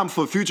same time,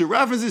 for future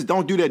references,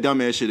 don't do that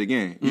dumbass shit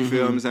again. You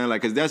feel what I'm saying?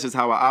 Like, because that's just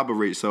how I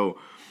operate. So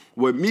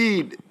with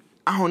me,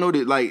 I don't know,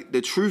 that like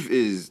the truth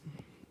is,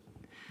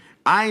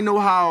 I didn't know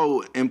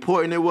how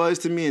important it was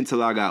to me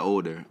until I got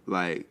older.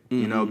 Like,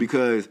 you know,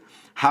 because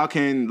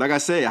like I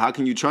said, how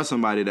can you trust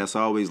somebody that's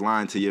always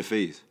lying to your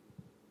face?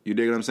 You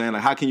dig what I'm saying?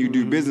 Like, how can you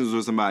do business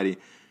with somebody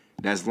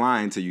that's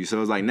lying to you? So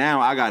it's like,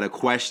 now I got to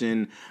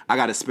question, I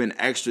got to spend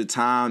extra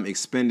time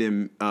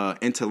expending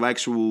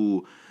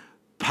intellectual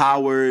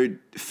power,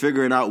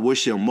 figuring out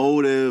what's your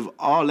motive,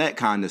 all that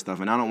kind of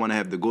stuff. And I don't want to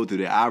have to go through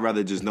that. I'd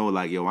rather just know,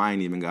 like, yo, I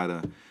ain't even got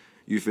to...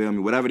 You feel me?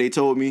 Whatever they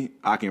told me,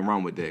 I can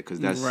run with that because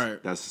that's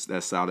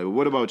solid. But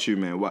what about you,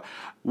 man?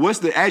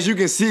 What's as you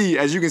can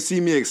see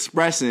me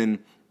expressing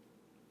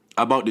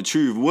about the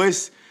truth.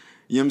 What's,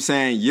 you know what I'm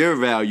saying, your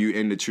value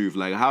in the truth?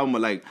 Like, how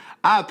much? Like,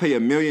 I'd pay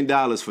 $1 million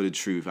for the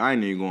truth. I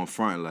ain't even going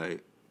front.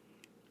 Like,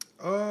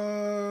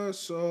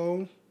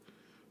 so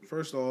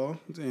first of all,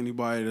 to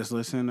anybody that's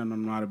listening, and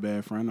I'm not a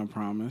bad friend, I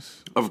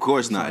promise. Of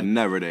course not. Like,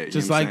 never that.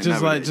 Just like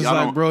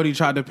Brody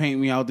tried to paint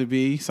me out to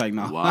be. It's like,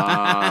 no.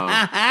 Wow.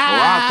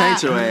 I'll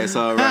paint your ass,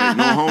 all right.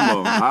 No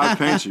homo. I'll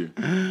paint you.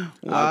 I'll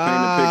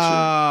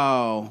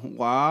paint a picture.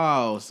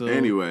 Wow. So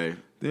anyway.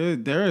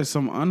 There is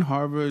some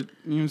unharbored,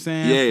 you know what I'm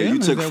saying? Yeah, you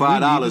took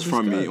 $5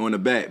 from me on the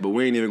back, but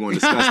we ain't even going to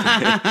discuss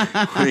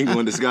that. We ain't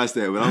going to discuss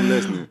that, but I'm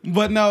listening.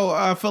 But no,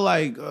 I feel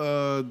like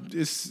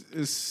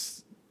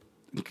it's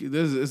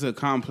a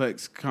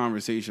complex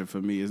conversation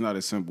for me. It's not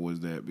as simple as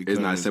that. Because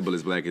it's not as simple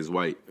as black is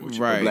white.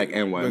 Right. Black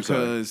and white.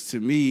 Because to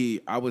me,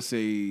 I would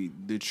say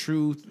the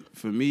truth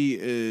for me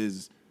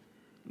is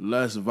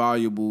less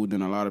valuable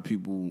than a lot of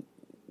people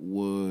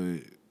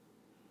would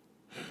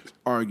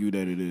argue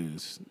that it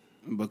is.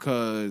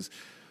 Because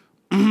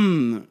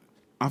I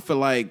feel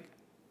like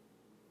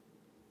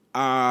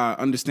I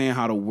understand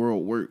how the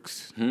world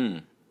works.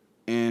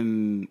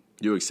 And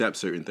you accept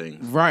certain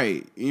things.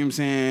 Right. You know what I'm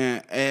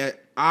saying?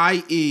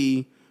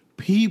 I.e.,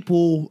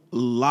 people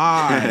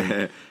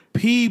lie.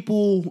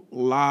 People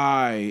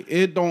lie.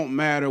 It don't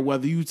matter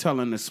whether you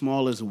telling the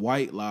smallest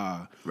white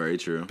lie. Very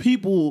true.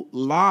 People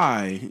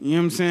lie. You know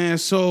what I'm saying?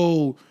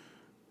 So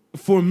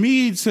for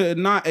me to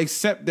not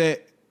accept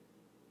that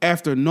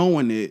after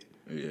knowing it,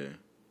 Yeah.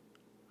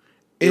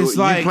 it's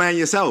you like playing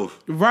yourself.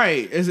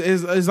 right.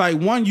 It's like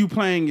one, you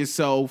playing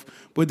yourself,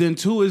 but then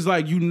two is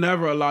like you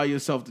never allow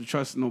yourself to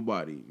trust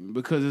nobody,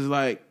 because it's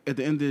like at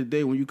the end of the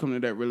day when you come to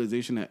that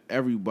realization that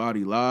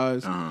everybody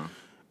lies,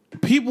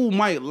 people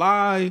might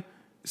lie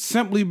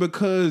simply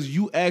because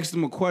you asked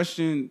them a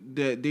question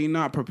that they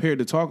not prepared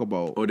to talk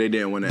about, Or they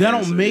didn't want to. that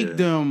don't make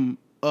them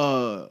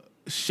a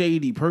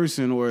shady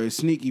person or a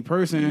sneaky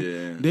person.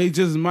 Yeah. They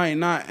just might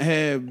not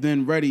have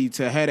been ready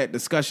to have that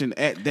discussion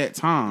at that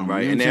time.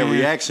 Right, You know and what their I'm saying?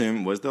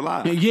 reaction was the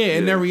lie. Yeah,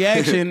 and their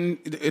reaction,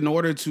 in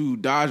order to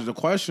dodge the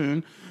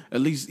question,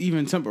 at least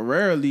even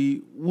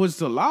temporarily, was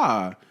to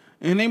lie.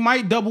 And they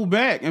might double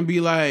back and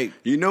be like,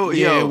 You know,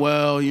 yeah, yo.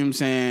 well, you know what I'm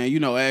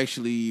saying,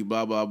 actually,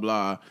 blah, blah,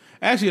 blah.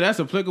 Actually, that's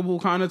applicable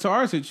kind of to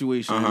our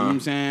situation, you know what I'm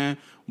saying?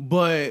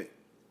 But,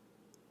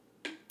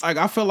 like,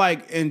 I feel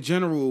like, in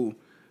general,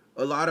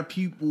 a lot of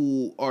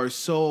people a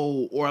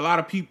lot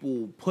of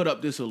people put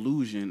up this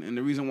illusion. And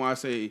the reason why I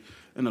say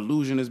an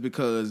illusion is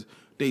because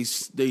they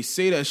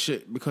say that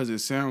shit because it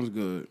sounds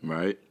good.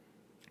 Right.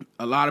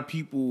 A lot of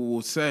people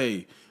will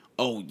say,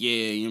 oh, yeah,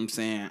 you know what I'm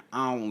saying,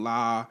 I don't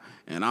lie,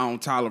 and I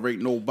don't tolerate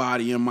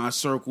nobody in my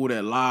circle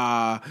that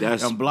lie,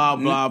 That's and blah,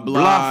 blah,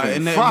 blah. bluffing,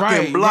 And that,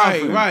 fucking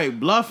bluffing. Right,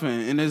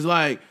 bluffing. And it's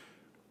like,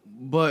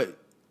 but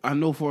I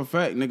know for a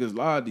fact niggas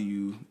lied to you,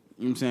 you know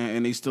what I'm saying,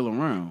 and they still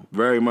around.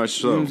 Very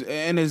much You know so. what I'm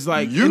saying? And it's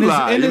like, You and it's,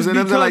 lied. and it's You know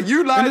what I'm saying? Like,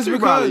 you lied and it's too,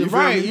 because, brother. You feel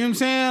right, me? you know what I'm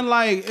saying?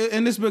 Like,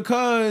 and it's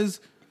because,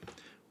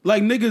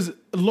 like, niggas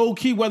low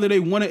key, whether they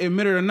want to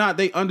admit it or not,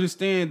 they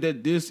understand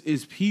that this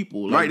is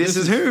people. Like, Right, this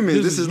is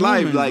humans. This is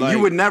life. humans. Like,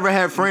 you would never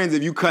have friends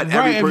if you cut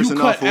every if person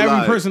you off cut who every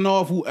lied. person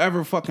off who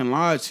ever fucking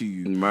lied to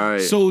you. Right.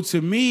 So to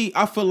me,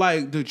 I feel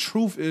like the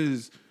truth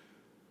is,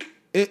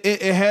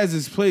 it has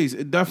its place.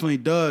 It definitely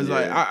does. Yeah.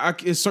 Like I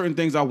it's certain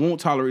things I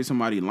won't tolerate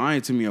somebody lying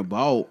to me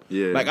about.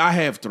 Yeah. Like I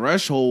have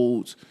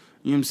thresholds,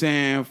 you know what I'm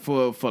saying,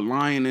 for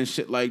lying and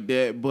shit like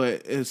that.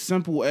 But as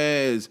simple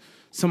as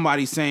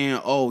somebody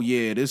saying, oh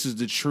yeah, this is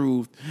the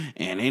truth,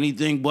 and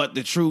anything but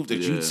the truth that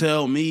you Yeah.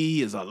 tell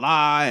me is a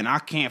lie, and I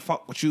can't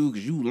fuck with you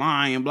because you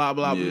lying, blah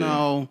blah.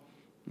 Yeah.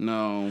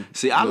 No.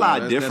 See, I No, lie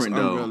that's different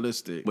though.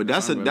 Unrealistic. But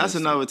that's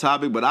unrealistic. another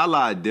topic. But I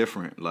lie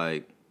different.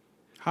 Like,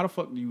 How the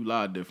fuck do you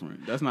lie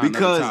different? That's not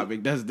Because- another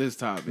topic. That's this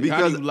topic. How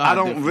because do you lie I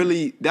don't different?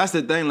 really. That's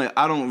the thing. Like,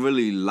 I don't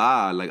really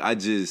lie. Like,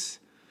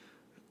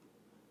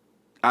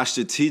 I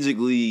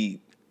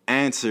strategically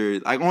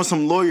answered, like, on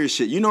some lawyer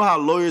shit. You know how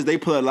lawyers, they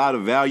put a lot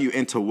of value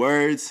into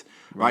words,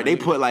 right? They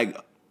put like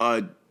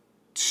a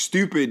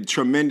stupid,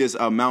 tremendous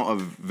amount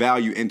of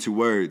value into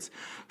words.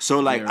 So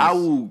like, I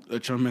There's will. a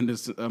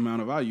tremendous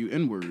amount of value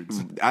in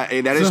words. That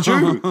is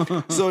true.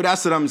 So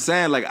that's what I'm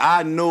saying. Like,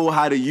 I know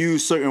how to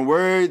use certain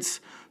words.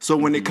 So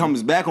when it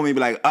comes back on me, be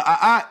like,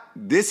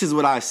 this is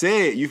what I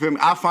said. You feel me?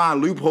 I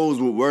find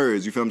loopholes with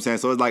words. You feel what I'm saying?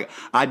 So it's like,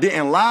 I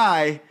didn't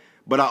lie,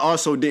 but I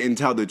also didn't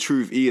tell the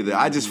truth either.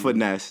 I just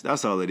finesse.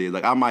 That's all it is.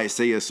 Like, I might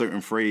say a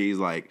certain phrase.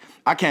 Like,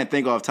 I can't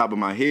think off the top of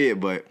my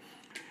head, but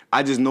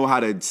I just know how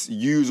to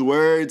use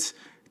words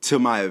to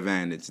my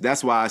advantage.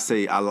 That's why I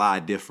say I lie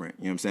different.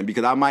 You know what I'm saying?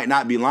 Because I might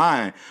not be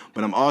lying,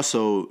 but I'm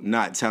also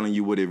not telling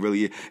you what it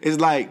really is. It's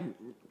like,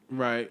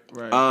 Right.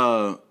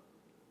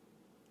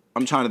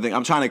 I'm trying to think.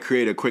 I'm trying to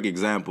create a quick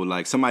example.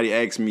 Like, somebody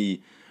asks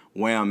me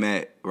where I'm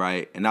at,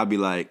 right? And I'll be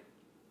like,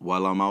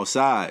 well, I'm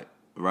outside,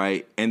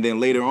 right? And then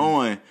later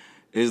on,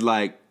 it's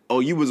like, oh,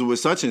 you was with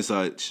such and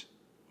such.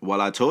 Well,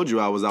 I told you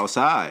I was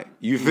outside.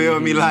 You feel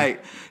me?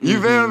 Like,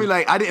 you feel me?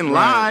 Like, I didn't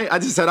lie. I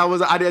just said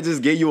I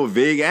just gave you a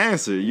vague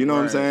answer. You know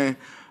what I'm saying?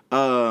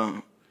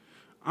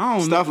 I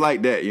don't Stuff know.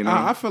 like that, you know?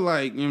 I feel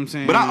like, you know what I'm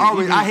saying? But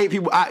I hate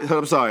people.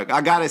 I'm sorry.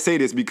 I gotta say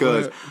this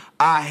because Go ahead.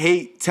 I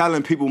hate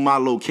telling people my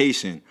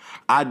location.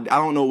 I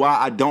don't know why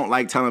I don't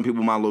like telling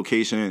people my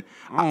location.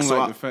 I don't So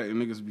like the fact that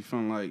niggas be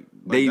feeling like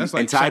They that's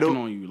like entitled?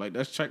 checking on you. Like,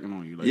 that's checking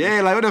on you. Like,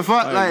 yeah, like, what the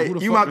fuck? who Like, the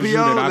you fuck my is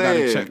PO, that I gotta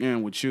man. check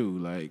in with you.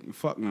 Like,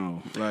 fuck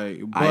no.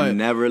 Like, but I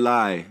never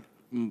lie.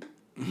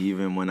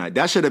 Even when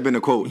that should have been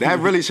a quote. That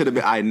really should have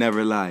been, I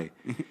never lie.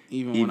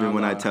 even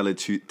when I lie. tell the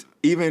truth.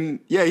 He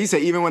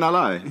said, even when I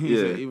lie. He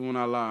Yeah. said, even when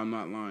I lie, I'm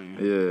not lying.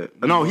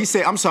 Yeah. No, he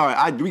said, I'm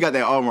sorry. We got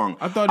that all wrong.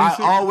 I thought he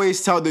said-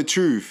 always tell the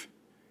truth,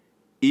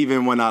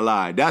 even when I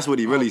lie. That's what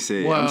he really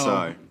said. well, I'm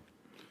sorry.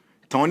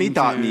 Tony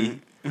taught me.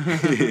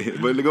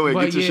 But go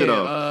ahead, get your shit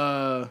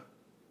off.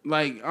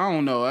 Like, I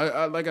don't know.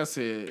 I like I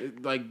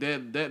said, like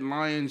that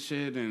lying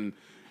shit and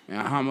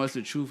how much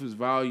the truth is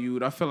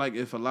valued. I feel like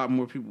if a lot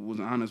more people was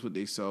honest with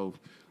themselves,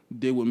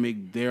 they would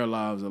make their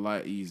lives a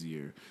lot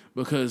easier.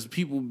 Because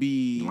people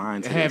be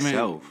Lying to having,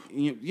 themself.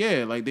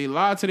 yeah, like they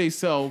lie to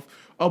themselves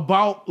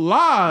about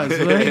lies.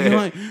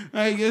 Like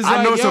it's I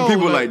like, know some yo,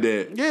 people like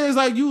that. Yeah, it's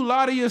like you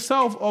lie to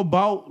yourself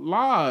about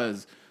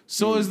lies.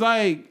 So it's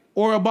like,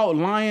 or about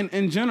lying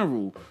in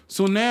general.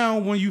 So now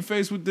when you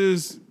faced with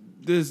this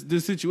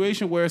this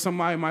situation where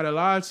somebody might have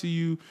lied to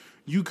you,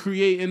 you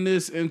creating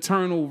this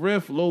internal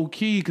rift low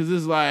key because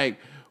it's like,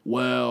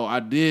 well, I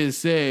did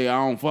say I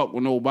don't fuck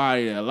with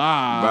nobody that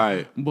lied,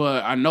 Right.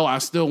 but I know I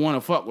still want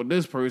to fuck with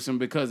this person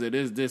because it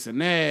is this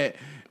and that.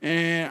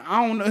 And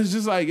I don't know. It's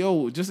just like,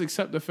 yo, just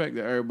accept the fact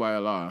that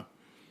everybody lie,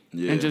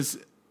 Yeah. and just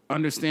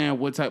understand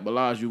what type of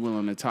lies you're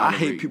willing to tolerate. I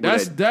hate people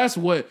That's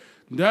what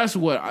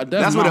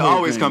it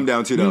always come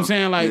down to, You know what I'm though.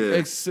 saying? Like,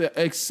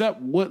 Yeah.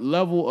 accept what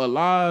level of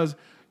lies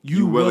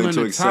you willing willing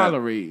to to accept.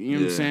 tolerate. You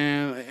know what I'm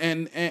Yeah.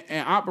 saying?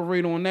 And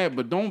operate on that,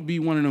 but don't be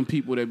one of them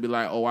people that be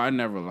like, oh, I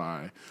never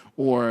lie.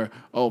 Or,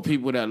 oh,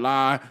 people that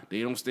lie,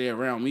 they don't stay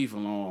around me for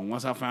long.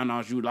 Once I find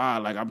out you lie,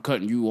 like, I'm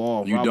cutting you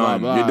off. You blah,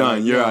 done. blah, blah. You're done.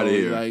 Like, You're yo, outta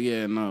here. Like,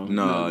 yeah, no.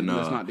 No.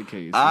 That's not the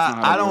case. That's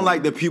not how I it don't works.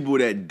 like the people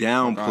that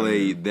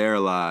downplay their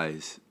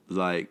lies.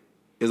 Like,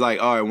 it's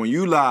like, all right, when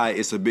you lie,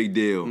 it's a big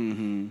deal,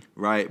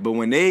 right? But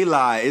when they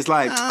lie, it's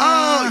like,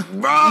 oh,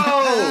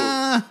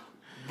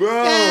 bro,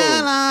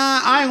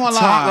 I ain't gonna lie.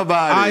 Talk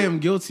about I it. am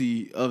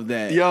guilty of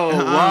that. yo, I'm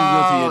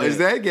wow, guilty of is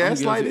that I'm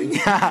guilty. gaslighting?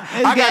 It's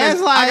I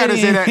gotta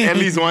say that gaslighting. at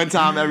least one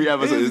time every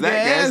episode. Is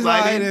that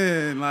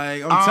gaslighting?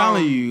 Like, I'm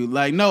telling you,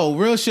 like, no,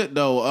 real shit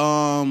though.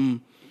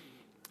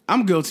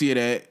 I'm guilty of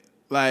that.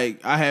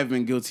 Like, I have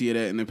been guilty of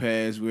that in the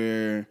past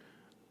where,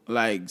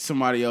 like,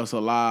 somebody else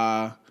will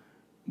lie.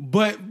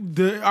 But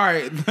all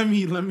right, let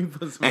me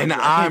put some. And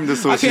I'm the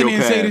sociopath. I can't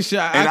even say this shit.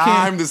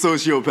 I'm the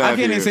sociopath. I can't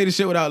here. even say this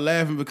shit without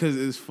laughing because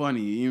it's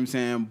funny. You know what I'm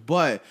saying?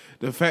 But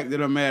the fact of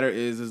the matter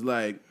is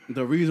like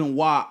the reason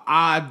why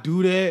I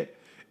do that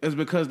is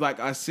because, like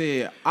I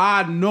said,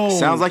 I know.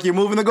 Sounds like you're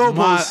moving the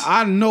goalposts.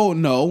 I know.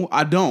 No,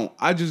 I don't.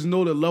 I just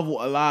know the level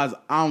of lies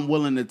I'm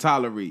willing to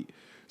tolerate.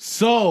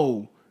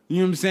 So, you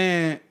know what I'm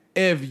saying?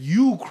 If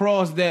you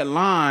cross that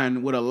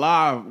line with a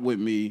lie with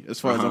me, as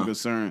far as I'm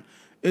concerned,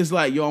 it's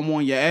like, yo, I'm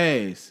on your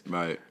ass.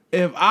 Right.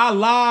 If I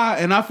lie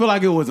and I feel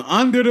like it was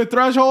under the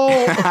threshold,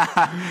 then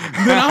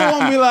I'm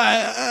gonna be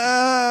like,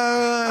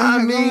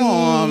 come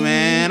on,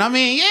 man. I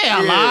mean, yeah,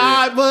 I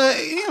lied,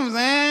 but you know what I'm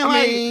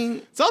saying?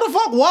 Like, so the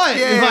fuck what?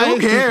 Yeah, like, who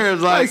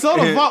cares? Like, so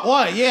the fuck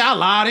what? Yeah, I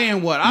lied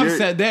and what? I've You're-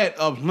 said that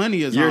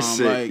plenty of times. You're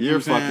sick. Like, you know You're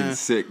what I'm fucking saying?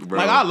 sick, bro.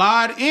 Like, I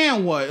lied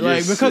and what? You're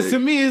Like, because sick. to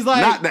me, it's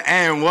like, Not the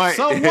and what.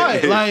 so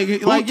what? Like, Who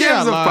yeah, I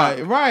gives a lied.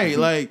 fuck? Right.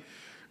 Like,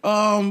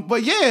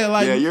 but yeah,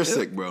 like, Yeah, you're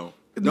sick, bro.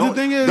 The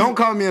thing is, don't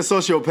call me a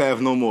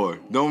sociopath no more.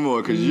 No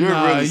more, because you're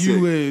really sick.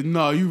 you is.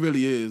 No, you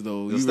really is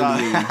though. You Stop.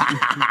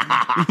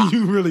 really is.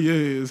 You really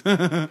is.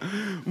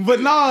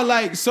 But no,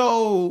 like,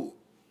 so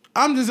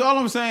all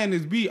I'm saying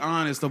is be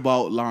honest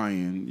about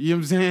lying. You know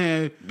what I'm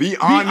saying? Be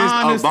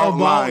honest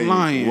about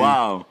lying.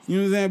 Wow. You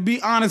know what I'm saying?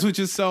 Be honest with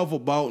yourself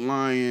about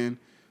lying.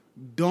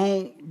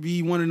 Don't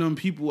be one of them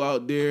people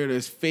out there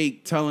that's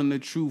fake telling the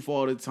truth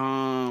all the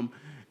time.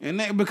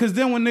 And because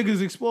then when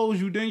niggas expose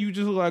you, then you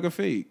just look like a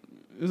fake.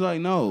 It's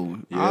like, no.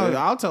 Yeah.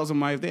 I'll tell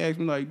somebody if they ask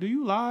me, like, do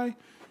you lie?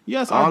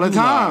 Yes, All I do. the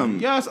time.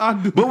 Lie. Yes, I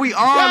do. But we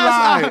all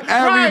lie.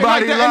 Everybody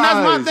like that. And that's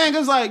my lies. thing.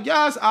 It's like,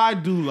 yes, I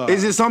do lie.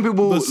 It's just some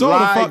people But so the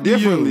lie fuck do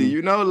differently. you.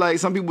 You know, like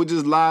some people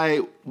just lie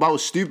about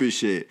stupid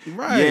shit.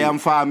 Right. Yeah, I'm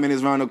 5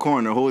 minutes around the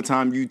corner. The whole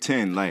time you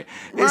 10. Like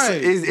it's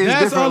Right. it's That's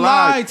different a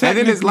lie, lies. And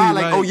then it's lie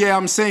like, technically, oh yeah,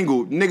 I'm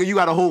single. Nigga, you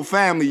got a whole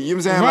family. You know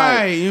what I'm saying? right.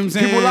 Like, You know what I'm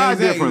saying? people lie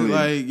Exactly.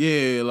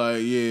 differently.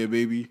 Like, yeah,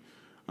 baby.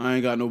 I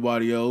ain't got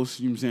nobody else.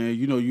 You know what I'm saying?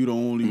 You know you the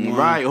only one.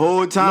 Right,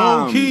 whole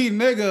time. Low key,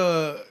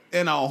 nigga,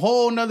 in a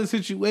whole nother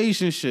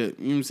situation shit.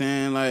 You know what I'm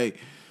saying? Like,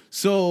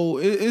 so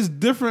it's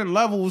different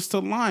levels to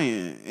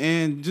lying.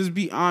 And just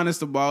be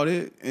honest about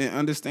it and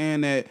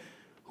understand that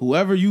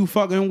whoever you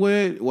fucking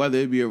with, whether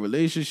it be a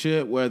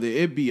relationship, whether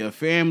it be a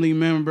family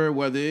member,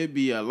 whether it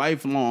be a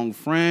lifelong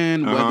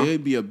friend, whether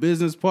it be a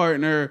business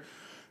partner,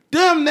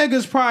 them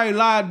niggas probably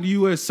lied to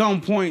you at some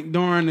point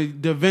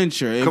during the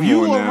venture. If Come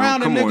you on were now.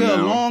 around a Come on nigga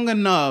now. long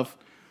enough,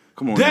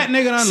 Come on. that now.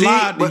 nigga done See,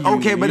 lied to but, you.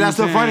 Okay, You but know that's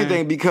what the I'm funny saying?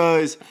 thing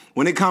because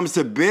when it comes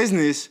to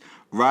business,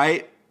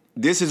 right,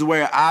 this is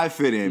where I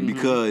fit in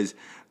because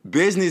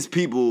business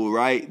people,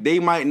 right, they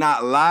might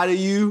not lie to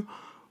you,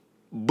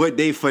 but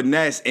they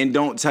finesse and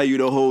don't tell you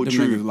the whole Them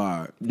truth. niggas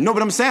lied. No,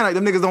 but I'm saying, like,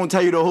 them niggas don't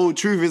tell you the whole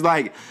truth. It's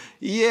like,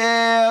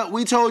 yeah,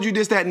 we told you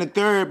this, that, and the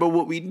third, but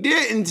what we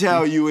didn't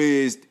tell you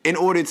is, in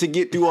order to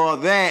get through all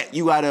that,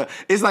 you gotta,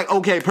 it's like,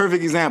 okay,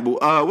 perfect example.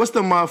 What's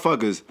the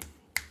motherfuckers?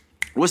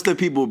 What's the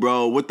people,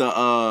 bro, with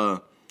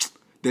the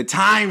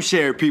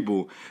timeshare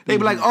people? They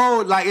be like,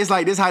 oh, like, it's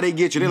like, this how they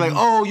get you. They're like,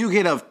 oh, you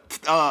get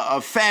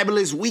a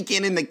fabulous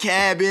weekend in the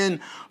cabin,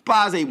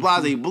 blase,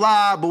 blase,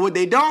 blah. But what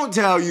they don't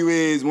tell you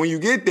is, when you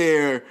get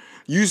there,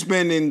 you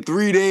spending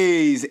 3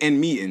 days in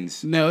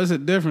meetings. No, there's a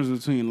difference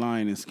between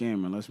lying and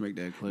scamming. Let's make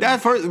that clear.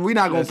 That first, we're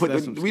not gonna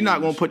That's some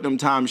scam put them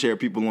timeshare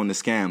people on the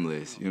scam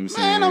list. You know what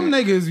I'm Man,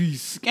 saying? them niggas be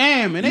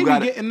scamming. They You be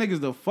got a- getting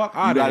niggas the fuck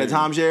out You of got a here.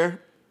 timeshare?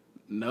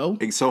 No.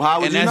 So how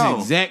would And you that's know?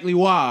 exactly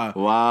why.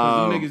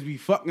 Wow. 'Cause them niggas be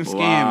fucking scamming.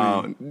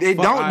 Wow. They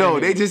Fuck don't outta know.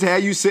 here. They just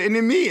had you sitting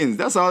in meetings.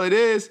 That's all it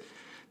is.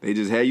 They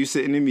just had you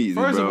sitting in meetings,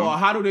 First bro. of all,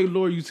 how do they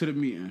lure you to the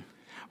meeting?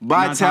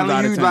 By 9 times out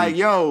telling of you 10. like,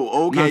 yo,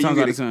 okay, 9 you times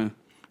get out of 10.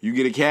 You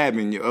get a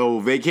cabin,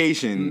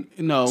 vacation.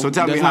 No, so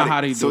tell that's me not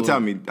how they do So it. tell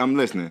me, I'm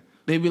listening.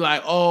 They be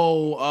like,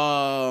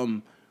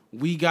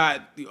 we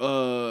got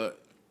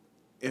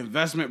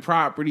investment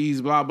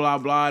properties, blah, blah,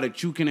 blah,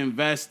 that you can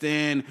invest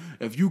in.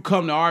 If you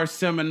come to our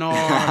seminar,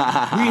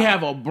 we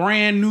have a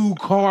brand new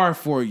car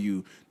for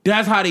you.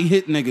 That's how they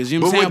hit niggas. You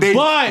know what I'm saying?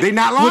 But they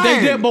not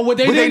lying. What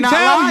they didn't not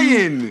tell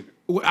lying.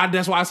 you.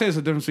 That's why I said it's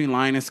a difference between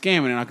lying and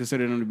scamming, and I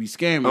consider them to be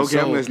scamming. Okay,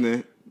 so I'm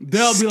listening.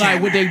 They'll be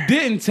like, what they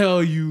didn't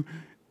tell you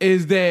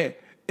is that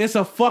it's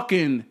a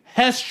fucking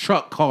Hess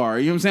truck car.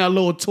 You know what I'm saying? A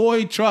little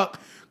toy truck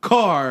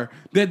car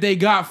that they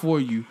got for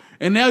you.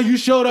 And now you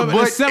showed up at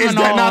a seminar. Is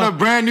that not a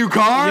brand new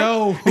car?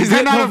 Yo, is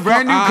that not a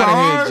brand new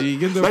car? Here, G.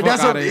 Get the fuck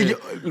out of here.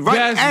 Right,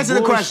 that's answer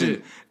bullshit. the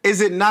question.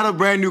 Is it not a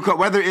brand new car?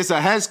 Whether it's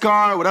a Hess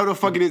car, whatever the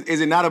fuck it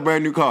is it not a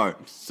brand new car?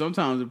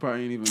 Sometimes it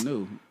probably ain't even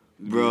new.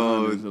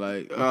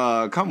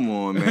 Bro, come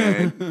on,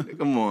 man.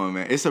 Come on,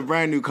 man. It's a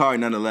brand new car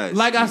nonetheless.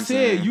 Like I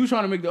said, you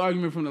trying to make the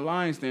argument from the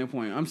lying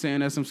standpoint. I'm saying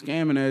that's some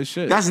scamming ass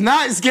shit. That's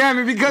not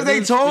scamming because they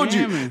told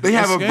you they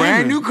have a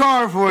brand new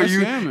car for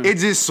you. It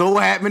just so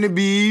happened to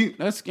be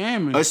that's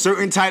scamming. A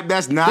certain type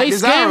that's not they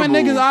desirable.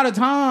 Scamming niggas all the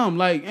time.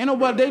 Like, ain't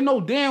nobody, they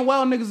know damn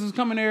well niggas is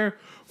coming there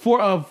for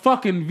a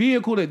fucking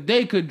vehicle that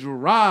they could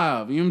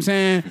drive. You know what I'm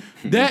saying?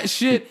 That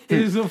shit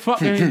is a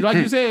fucking, like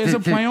you said, it's a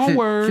play on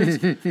words,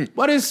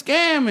 but it's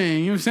scamming.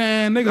 You know what I'm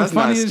saying? Niggas That's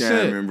funny not as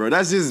scamming, shit. Bro.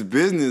 That's just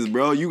business,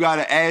 bro. You got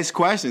to ask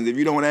questions. If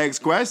you don't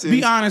ask questions.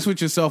 Be honest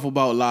with yourself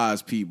about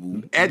lies,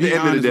 people. At the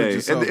end of the day.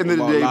 At the end of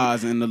the day.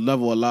 Lies and the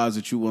level of lies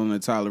that you willing to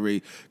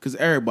tolerate. Because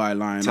everybody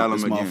lying. Tell Like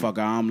this them again.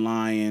 motherfucker, I'm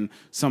lying.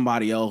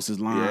 Somebody else is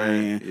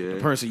lying. Yeah. The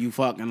person you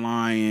fucking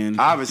lying.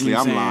 Obviously, You know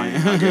I'm what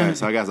lying.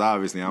 saying? I guess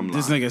obviously I'm lying.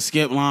 This nigga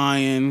Skip lying.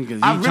 Cause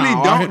I really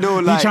don't know.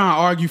 Like, he trying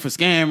to argue for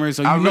scammers,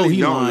 so you know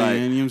he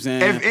lying. You know what I'm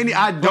saying? If any,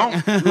 I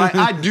don't like.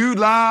 I do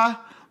lie,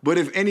 but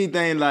if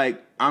anything,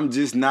 like I'm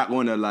just not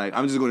going to like.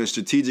 I'm just going to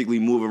strategically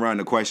move around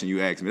the question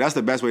you ask me. That's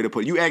the best way to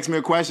put it. You ask me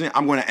a question,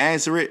 I'm going to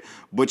answer it,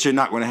 but you're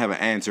not going to have an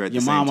answer at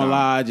the same time. Your mama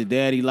lied. Your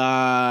daddy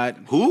lied.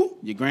 Who?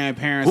 Your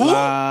grandparents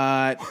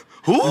lied.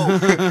 Who? You know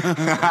what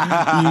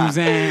I'm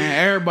saying?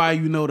 Everybody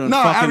you know done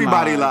fucking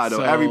everybody lied. lied though.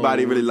 So,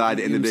 everybody really lied at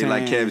the end of the day. you know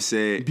what Like I'm Kev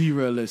said, be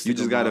realistic. you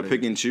just gotta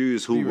pick and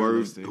choose who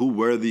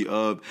worthy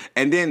of,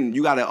 and then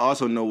you gotta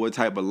also know what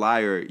type of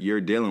liar you're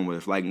dealing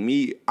with. Like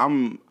me,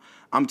 I'm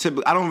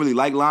typically, I don't really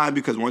like lying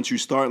because once you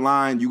start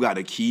lying, you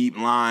gotta keep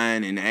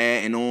lying and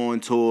adding on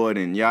to it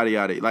and yada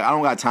yada. Like I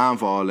don't got time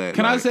for all that.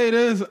 Can I say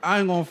this? I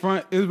ain't gonna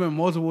front. It's been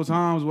multiple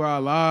times where I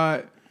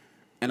lied.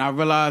 And I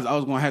realized I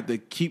was gonna have to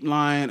keep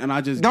lying, and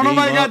I just nobody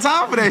gave got up.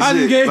 time for that I shit.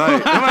 Just gave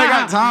like, up. Nobody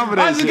got time for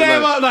that I just shit.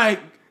 gave up. Like,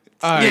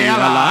 all right, yeah,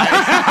 I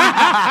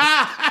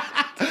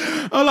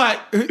lied. I'm like,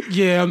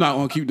 yeah, I'm not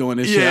gonna keep doing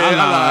this shit. Yeah, I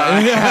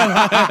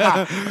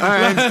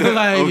lied.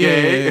 Like,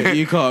 okay. yeah,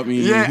 you caught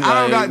me. Yeah,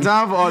 I don't got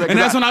time for all that. And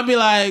that's when I be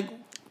like,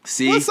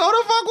 see, what so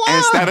the fuck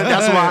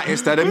was?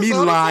 Instead of me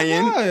so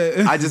lying,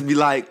 what? I just be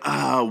like,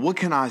 what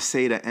can I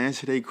say to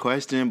answer their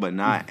question, but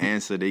not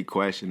answer their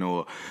question?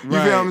 Or you feel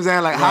what I'm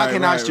saying? Like, how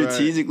can I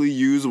strategically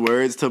use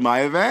words to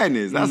my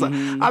advantage? That's like,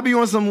 I be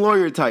on some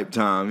lawyer type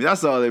time.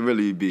 That's all it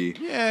really be.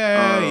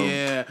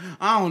 Yeah.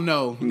 I don't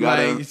know.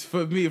 Gotta, like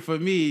for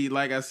me,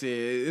 like I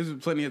said, there's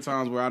plenty of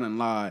times where I done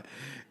lied.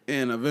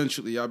 And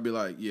eventually I'll be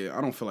like, yeah,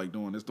 I don't feel like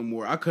doing this no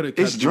more. I could have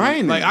kept It's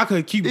draining. Like I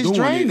could keep doing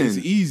draining. it. It's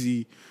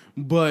easy,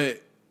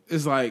 but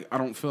it's like I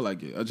don't feel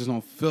like it. I just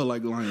don't feel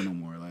like lying no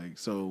more. Like,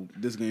 so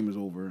this game is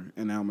over,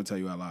 and now I'm gonna tell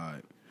you I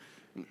lied.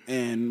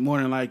 And more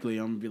than likely,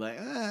 I'm gonna be like,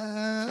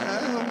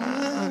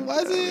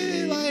 was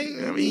it? Like,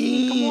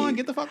 come on,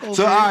 get the fuck over.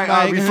 So, it. all right,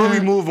 like, before we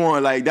move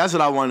on, like, that's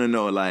what I want to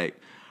know. Like,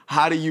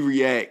 how do you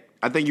react?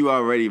 I think you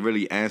already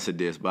really answered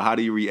this, but how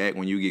do you react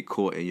when you get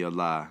caught in your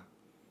lie?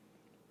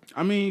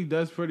 I mean,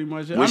 that's pretty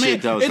much it.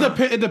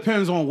 It It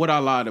depends on what I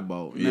lied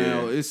about. Yeah.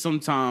 Now, it's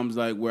sometimes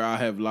like where I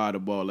have lied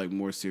about like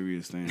more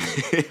serious things.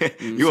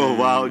 You're a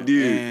wild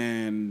dude.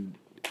 And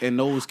in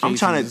those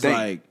cases, I'm trying to think.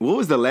 Like, what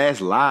was the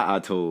last lie I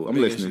told? I'm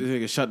listening.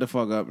 Nigga, shut the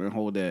fuck up and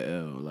hold that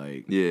L.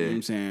 Like, Yeah. you know what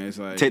I'm saying? It's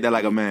like, Take that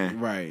like a man.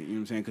 right. You know what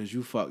I'm saying? Because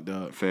you fucked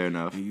up. Fair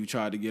enough. And you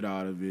tried to get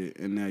out of it,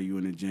 and now you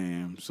in a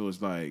jam. So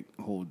it's like,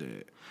 hold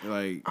that.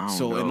 Like, I don't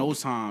so know. in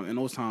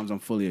those times, I'm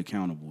fully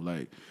accountable.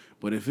 Like,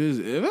 but if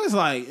it's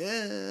like,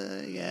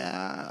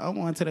 yeah, I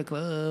went to the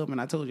club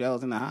and I told you I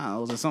was in the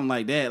house or something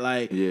like that,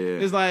 like, Yeah.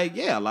 it's like,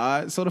 yeah, I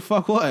lied. So the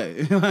fuck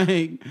what?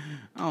 Like,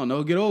 I don't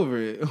know, get over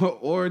it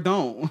or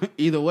don't.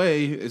 Either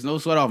way, it's no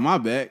sweat off my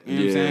back. You know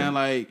what I'm saying?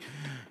 Like,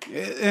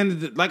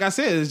 and like I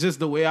said, it's just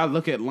the way I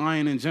look at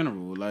lying in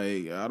general.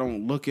 Like, I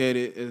don't look at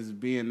it as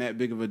being that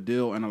big of a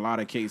deal in a lot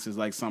of cases,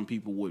 like some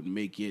people would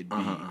make it be.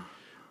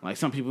 Like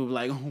some people be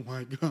like, oh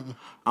my God.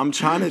 I'm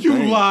trying to You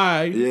think.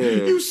 lied. Yeah.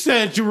 You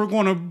said you were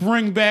going to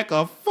bring back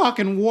a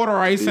fucking water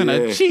ice and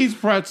a cheese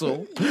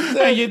pretzel.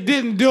 And you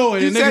didn't do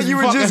it. You And said niggas you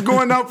were fucking- just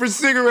going out for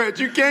cigarettes.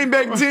 You came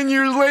back 10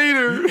 years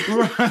later.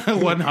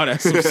 Well, no,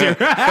 that's so serious.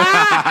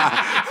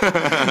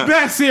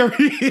 That's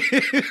serious.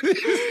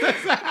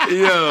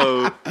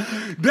 Yo.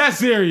 That's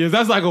serious.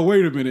 That's like a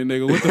wait a minute,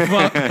 nigga. What the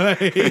fuck?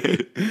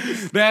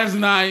 Like, that's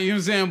not, you know what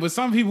I'm saying? But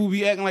some people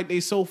be acting like they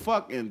so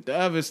fucking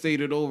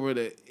devastated over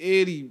the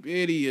itty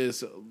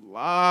bittiest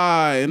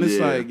lie. And it's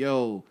like,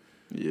 yo,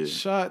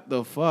 shut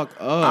the fuck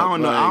up. I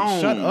don't know.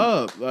 Like, shut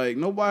up. Like,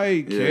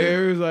 nobody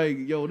cares. Like,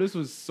 yo, this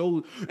was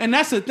so. And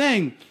that's the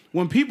thing.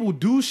 When people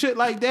do shit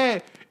like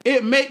that,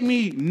 it make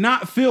me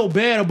not feel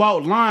bad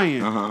about lying.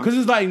 Because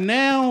it's like,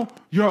 now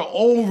you're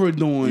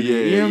overdoing it.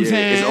 You know what I'm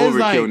saying? It's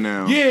overkill like,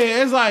 now.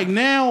 Yeah, it's like,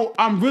 now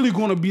I'm really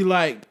going to be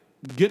like,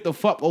 get the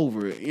fuck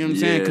over it. You know what I'm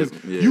saying? Because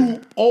you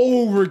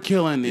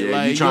overkilling it. Yeah,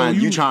 like,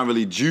 you trying to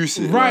really juice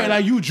it. Right,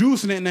 like you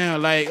juicing it now.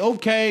 Like,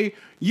 okay,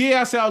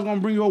 yeah, I said I was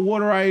gonna bring you a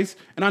water ice,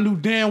 and I knew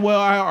damn well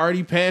I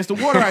already passed the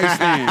water ice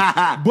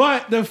stand.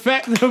 But the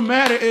fact of the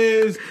matter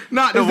is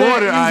Not the is that,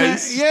 water you know what I'm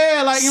ice. saying?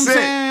 Yeah, like, you know what I'm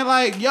Sick. saying?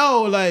 Like,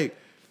 yo, like,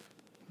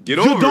 Get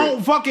over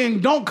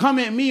don't come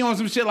at me on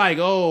some shit like,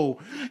 oh,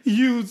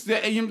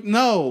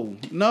 no,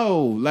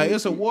 like,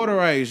 it's a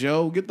water ice,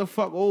 yo. Get the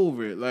fuck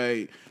over it.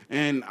 Like,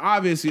 and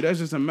obviously that's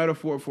just a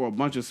metaphor for a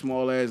bunch of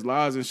small ass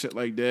lies and shit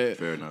like that.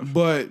 Fair enough.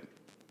 But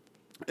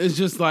it's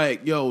just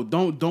like, yo,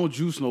 don't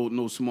juice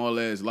no small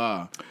ass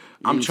lie. You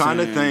know I'm what trying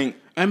to saying? think.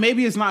 And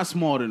maybe it's not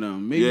small to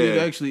them. Maybe it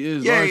actually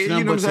is large to them.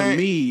 you know But what I'm to saying?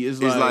 me,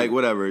 it's like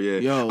whatever. Yeah.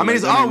 Yo, I mean, like,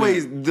 it's that ain't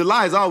always the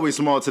lie is always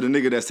small to the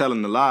nigga that's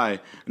telling the lie, and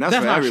that's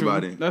for not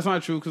everybody. true. That's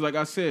not true because, like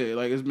I said,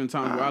 like it's been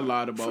times where I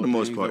lied about for the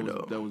most things part,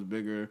 that was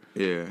bigger.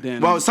 Yeah.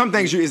 Than, Well, some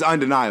things is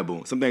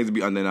undeniable. Some things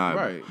be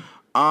undeniable. Right.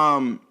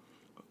 I'm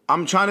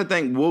trying to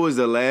think. What was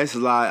the last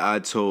lie I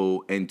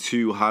told, and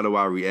two, how do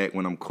I react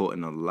when I'm caught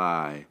in a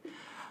lie?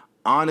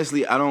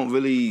 Honestly, I don't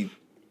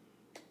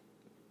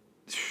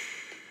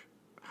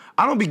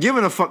be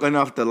giving a fuck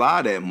enough to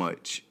lie that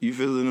much. You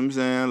feel what I'm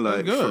saying?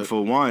 Like,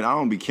 for one, I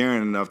don't be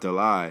caring enough to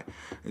lie.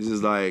 It's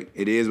just like,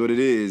 it is what it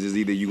is. It's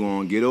either you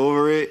gonna get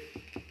over it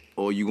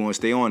or you gonna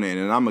stay on it,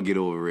 and I'm gonna get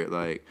over it.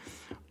 Like,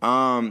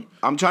 I'm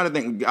trying to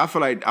think. I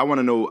feel like I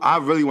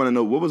really want to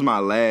know, what was my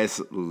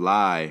last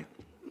lie?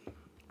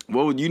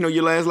 You know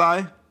your last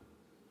lie?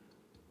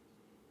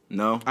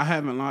 No? I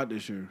haven't lied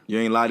this year. You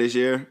ain't lied this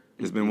year?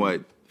 It's been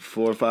what?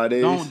 4 or 5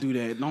 days? Don't do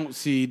that. Don't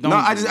see. Don't. No.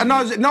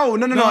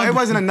 It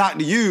wasn't a knock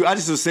to you. I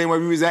just was saying where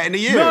we was at in the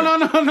year.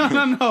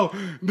 No.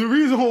 The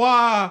reason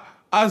why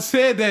I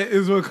said that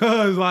is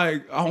because,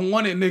 like, I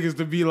wanted niggas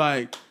to be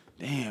like,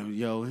 damn,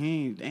 yo,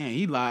 he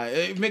lied.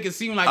 It make it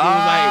seem like it was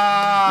like,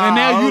 and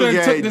now you done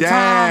took the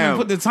time and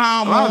put the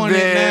time on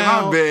it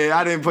now. My bad.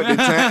 I didn't put the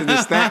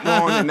stamp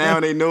on, and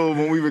now they know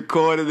when we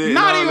recorded it.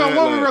 Not even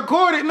when we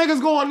recorded,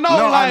 niggas gonna know.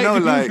 No, like, I know,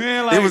 like,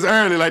 it was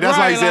early. Like, that's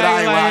why he said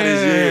I ain't lied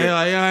this year.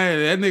 Like,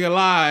 that nigga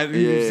lied.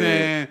 You know what I'm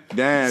saying?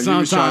 Damn,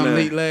 sometime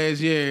late last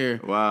year.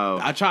 Wow.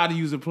 I tried to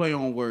use a play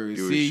on words.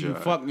 You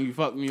fucked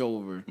me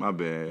over. My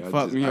bad.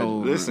 Fuck me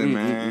over. Listen,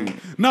 man.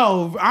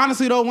 No,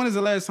 honestly though, when is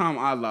the last time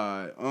I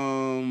lied?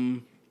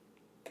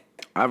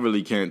 I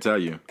really can't tell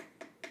you.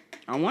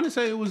 I want to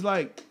say it was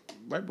like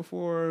right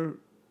before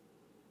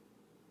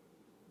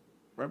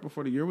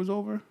the year was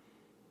over.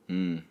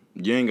 You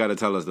ain't got to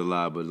tell us the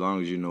lie, but as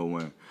long as you know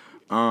when.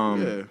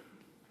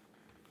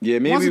 Yeah,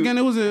 maybe. Once again,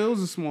 it was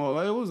a small,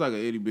 it was like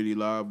an itty bitty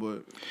lie,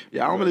 but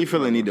yeah, I don't really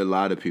feel the need to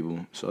lie to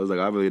people. So it's like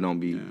I really don't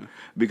be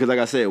because, like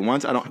I said,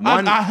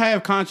 I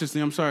have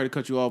consciously. I'm sorry to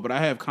cut you off, but I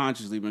have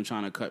consciously been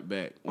trying to cut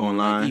back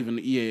online,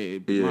 like,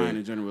 lying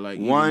in general. Like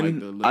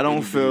I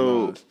don't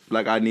feel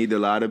like I need to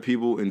lie to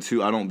people, and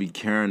two, I don't be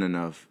caring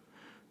enough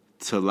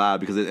to lie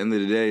because at the end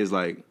of the day, it's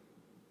like,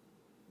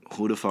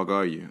 who the fuck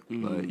are you?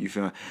 Like, you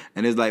feel?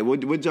 And it's like, what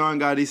John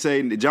Gotti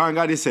say? John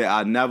Gotti said,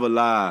 I never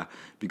lie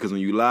because when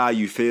you lie,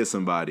 you fear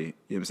somebody. You know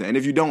what I'm saying? And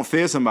if you don't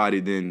fear somebody,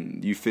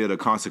 then you fear the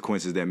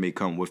consequences that may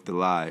come with the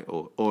lie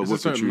or with the truth. There's a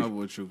certain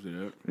level of truth to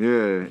that. Yeah, you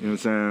know what I'm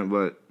saying?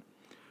 But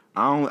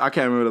I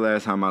can't remember the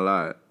last time I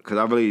lied because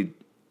I really,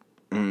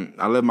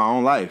 I live my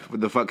own life.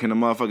 What the fuck can the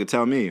motherfucker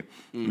tell me?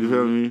 You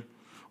feel me?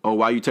 Oh,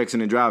 why you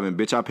texting and driving?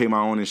 Bitch, I pay my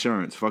own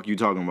insurance. Fuck you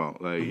talking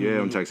about? Like, yeah,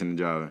 I'm texting and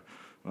driving.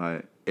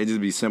 Like, it just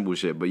be simple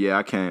shit. But yeah,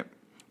 I can't.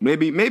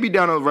 Maybe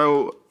down the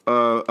road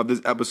of this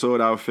episode,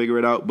 I'll figure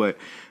it out. But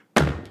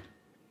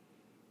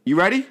you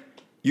ready?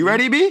 You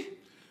ready, B?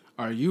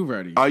 Are you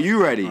ready? Are you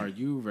ready? Are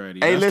you ready?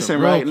 Hey, That's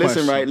listen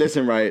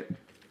right.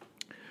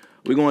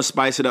 We're going to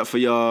spice it up for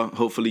y'all.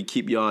 Hopefully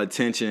keep y'all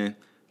attention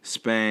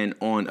span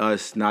on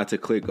us not to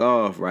click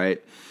off,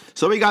 right?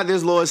 So we got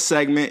this little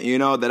segment,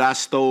 that I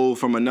stole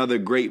from another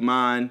great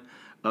mind.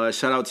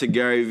 Shout out to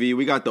Gary V.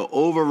 We got the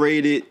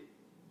overrated,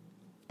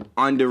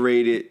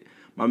 underrated.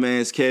 My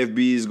man's Kev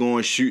B is going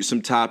to shoot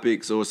some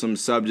topics or some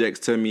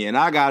subjects to me, and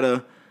I got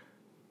to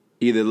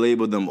either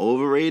label them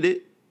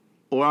overrated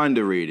or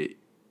underrated.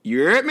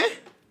 You heard me?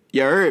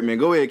 You heard me.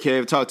 Go ahead,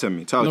 Kev. Talk to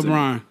me.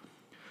 LeBron.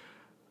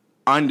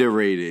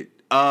 Underrated.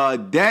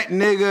 That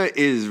nigga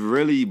is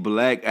really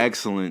black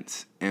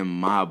excellence in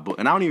my book,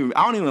 and I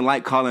don't even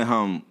like calling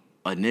him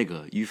a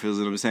nigga. You feel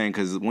what I'm saying?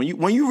 Because when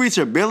you reach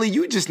a Billy,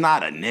 you just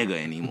not a nigga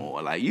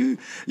anymore. Like you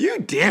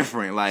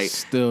different. Like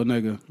still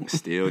nigga.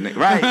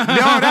 Right?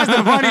 No, that's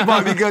the funny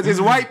part because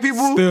it's white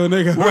people still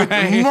nigga with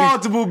right.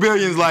 multiple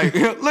billions. Like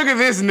look at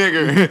this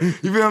nigga.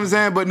 You feel what I'm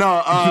saying? But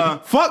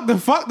no, fuck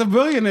the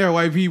billionaire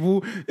white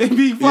people. It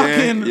be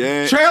fucking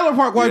trailer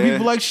park white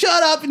people like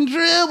shut up and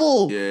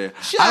dribble. Yeah,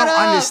 shut I don't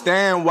up.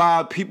 understand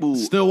why people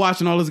still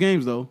watching all his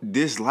games though.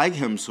 Dislike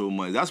him so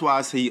much. That's why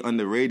I say he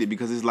underrated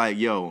because it's like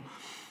yo.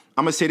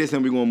 I'm going to say this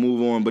and we're going to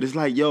move on, but it's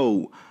like,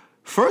 yo,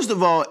 first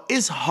of all,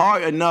 it's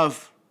hard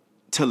enough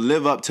to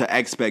live up to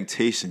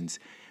expectations.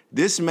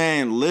 This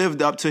man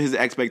lived up to his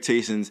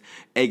expectations,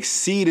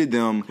 exceeded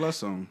them, plus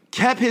some,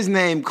 kept his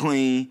name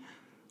clean,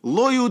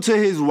 loyal to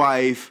his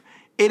wife.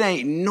 It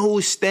ain't no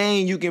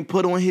stain you can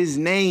put on his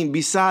name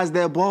besides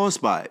that ball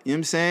spot. You know what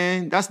I'm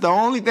saying? That's the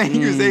only thing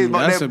you can say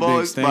about that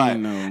ball spot.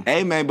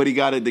 Hey, man, but he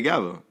got it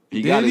together.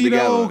 He got it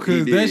together.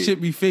 Because that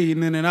shit be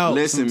fading in and out.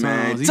 Listen,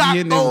 sometimes.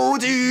 man. Taco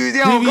Tuesday.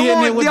 Yo, come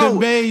on, yo.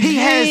 He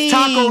has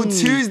Taco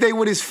Tuesday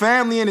with his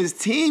family and his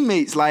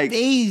teammates. Like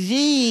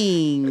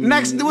Beijing.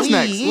 Next, what's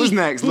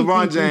next?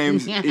 LeBron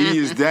James. He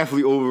is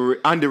definitely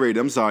underrated.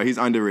 I'm sorry, he's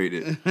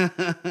underrated.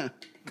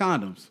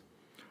 Condoms.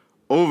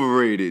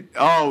 Overrated.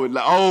 Oh,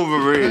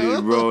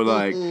 overrated, bro.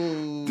 Like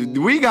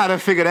we gotta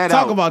figure that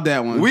out. Talk about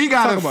that one. We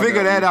gotta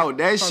figure that out.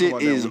 That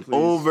shit is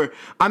over.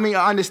 I mean,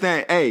 I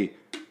understand. Hey.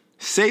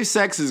 Safe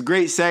sex is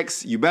great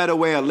sex. You better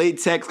wear a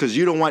latex because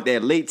you don't want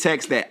that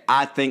latex that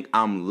I think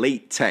I'm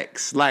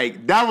latex.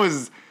 Like, that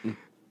was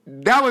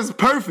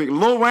perfect.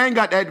 Lil Wayne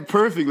got that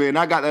perfectly, and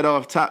I got that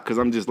off top because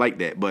I'm just like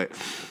that. But,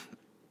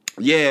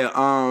 yeah,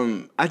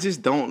 I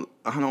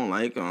don't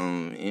like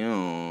you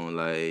know,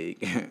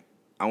 like,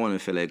 I want to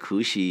feel like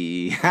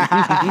cushy.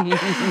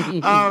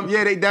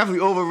 Yeah, they definitely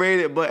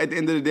overrated, but at the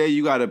end of the day,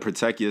 you got to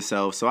protect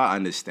yourself, so I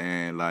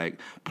understand. Like,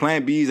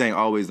 Plan Bs ain't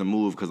always the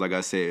move because, like I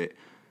said,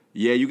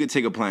 yeah, you could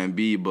take a Plan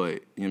B, but, you know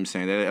what I'm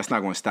saying, that's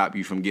not going to stop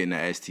you from getting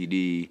an STD.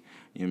 You know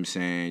what I'm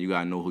saying? You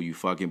got to know who you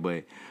fucking. But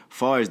as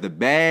far as the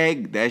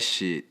bag, that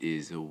shit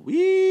is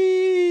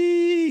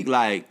weak.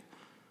 Like,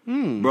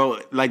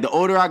 bro, like the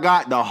older I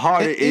got, the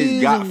harder it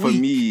got for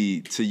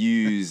me to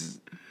use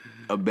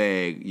a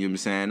bag. You know what I'm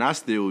saying? I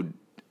still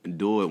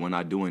do it when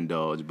I do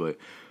indulge, but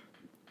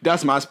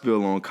that's my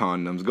spill on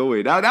condoms. Go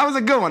ahead. That was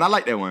a good one. I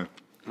like that one.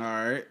 All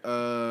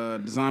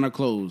right. Designer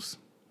clothes.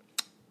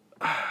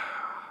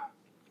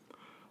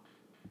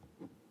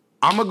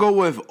 I'm gonna go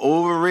with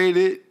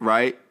overrated,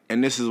 right?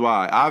 And this is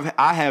why.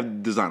 I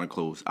have designer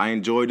clothes. I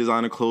enjoy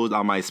designer clothes.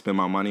 I might spend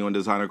my money on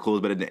designer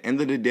clothes, but at the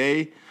end of the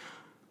day,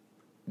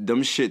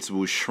 them shits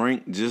will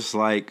shrink just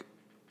like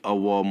a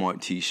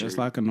Walmart t-shirt. Just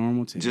like a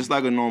normal t-shirt. Just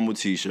like a normal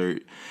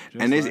t-shirt.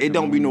 And it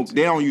don't be no.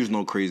 They don't use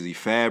no crazy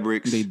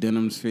fabrics. They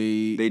denims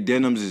fade.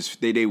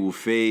 They will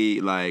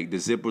fade. Like the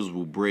zippers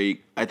will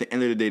break. At the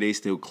end of the day, they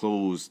still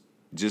close.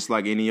 Just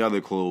like any other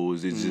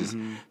clothes, it's just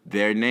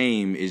their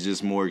name is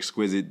just more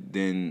exquisite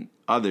than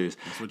others.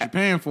 That's what you're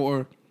paying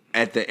for.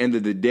 At the end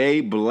of the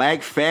day,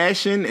 black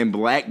fashion and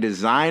black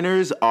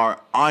designers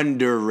are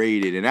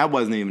underrated, and that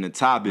wasn't even a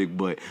topic.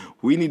 But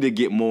we need to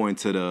get more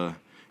into the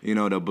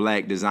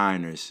black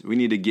designers. We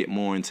need to get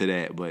more into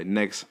that. But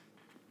next,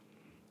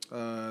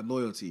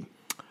 loyalty.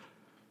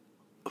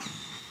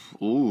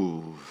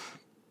 Ooh,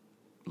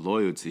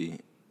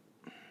 loyalty.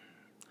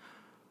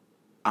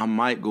 I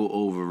might go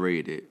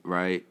overrated,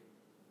 right?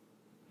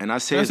 And I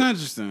say that's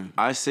interesting.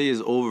 I say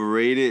it's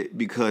overrated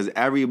because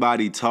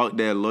everybody talk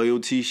that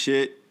loyalty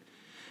shit,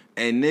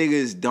 and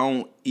niggas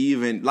don't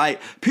even like.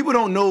 People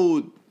don't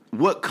know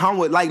what come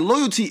with like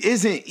loyalty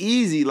isn't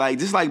easy. Like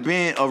just like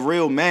being a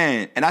real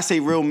man, and I say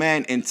real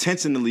man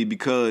intentionally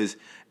because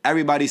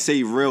everybody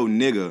say real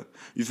nigga.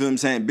 You feel what I'm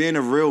saying? Being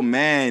a real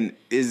man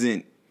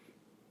isn't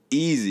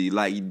easy.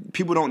 Like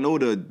people don't know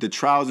the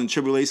trials and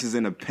tribulations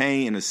and the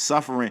pain and the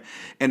suffering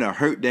and the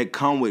hurt that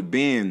come with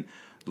being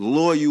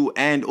loyal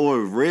and or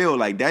real.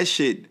 Like that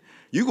shit,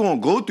 you gonna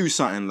go through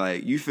something.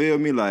 Like you feel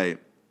me? Like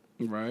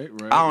right.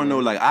 I don't know.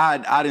 Like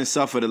I didn't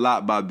suffered a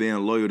lot by being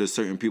loyal to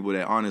certain people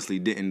that honestly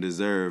didn't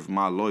deserve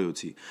my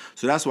loyalty.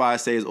 So that's why I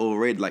say it's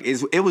overrated. Like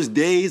it was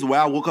days where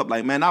I woke up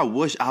like, man, I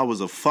wish I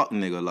was a fuck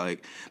nigga.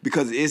 Like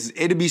because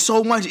it'd be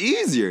so much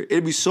easier.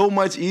 It'd be so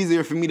much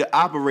easier for me to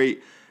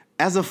operate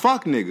as a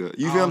fuck nigga.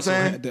 You feel what I'm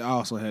saying? I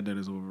also had that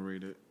as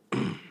overrated.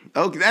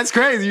 Okay, that's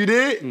crazy. You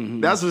did?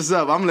 Mm-hmm. That's what's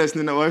up. I'm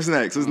listening to what's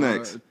next. What's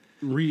next?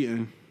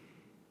 Reading.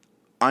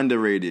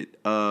 Underrated.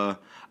 I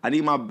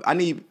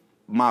need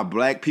my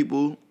black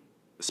people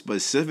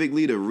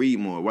specifically to read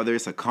more. Whether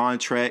it's a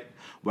contract,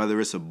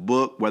 whether it's a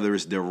book, whether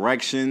it's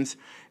directions.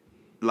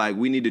 Like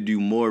we need to do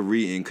more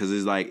reading because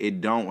it's like it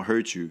don't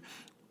hurt you.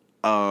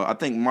 I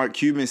think Mark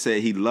Cuban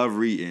said he loved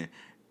reading.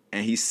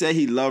 And he said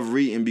he loved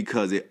reading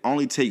because it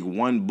only take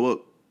one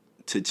book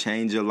to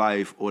change your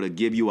life or to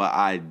give you an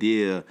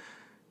idea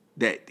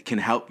that can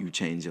help you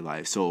change your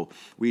life. So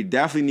we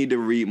definitely need to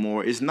read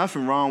more. It's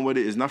nothing wrong with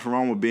it. It's nothing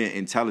wrong with being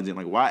intelligent.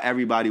 Like, why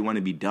everybody want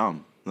to be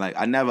dumb? Like,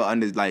 I never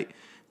like,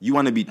 you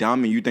want to be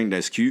dumb and you think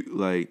that's cute?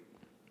 Like,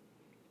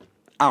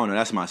 I don't know.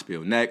 That's my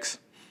spiel. Next.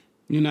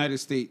 United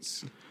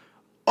States.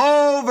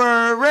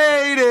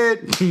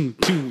 Overrated.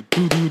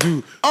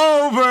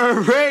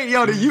 Overrated.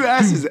 Yo, the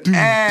U.S. is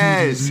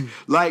ass.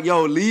 Like,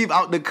 yo, leave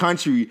out the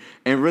country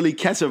and really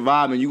catch a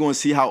vibe, and you're going to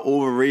see how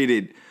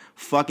overrated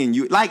fucking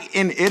you. Like,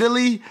 in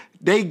Italy,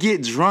 they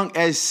get drunk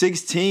at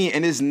 16,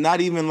 and it's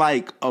not even,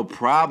 like, a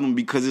problem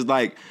because it's,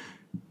 like,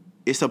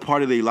 it's a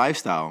part of their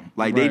lifestyle.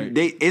 Like, right.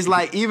 they it's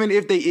like, even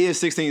if they is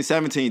 16,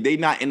 17, they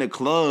not in the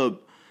club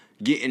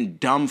getting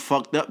dumb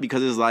fucked up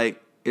because it's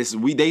like,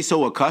 they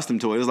so accustomed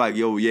to it. It's like,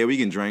 yo, yeah, we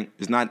can drink.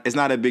 It's not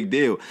a big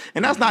deal.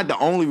 And that's not the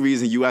only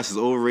reason U.S. is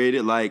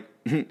overrated. Like,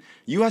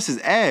 U.S. is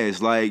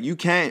ass. Like, you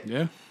can't.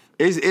 Yeah.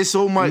 It's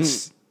so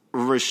much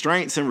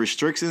restraints and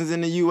restrictions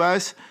in the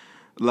U.S.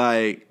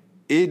 Like,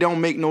 it don't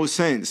make no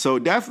sense. So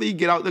definitely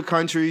get out the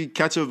country,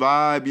 catch a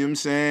vibe, you know what I'm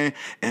saying?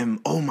 And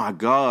oh my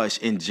gosh,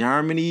 in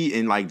Germany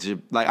and like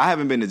I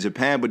haven't been to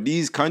Japan, but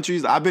these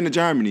countries, I've been to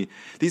Germany.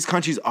 These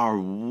countries are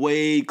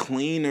way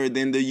cleaner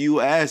than the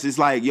US. It's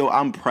like, yo,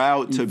 I'm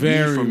proud to be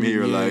from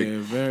here. Yeah, like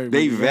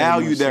they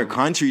value their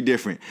country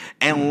different.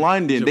 And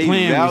London, Japan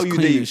they value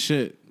their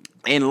shit.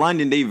 In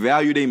London, they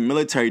value their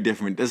military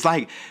different. It's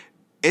like,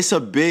 it's a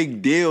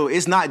big deal.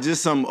 It's not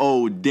just some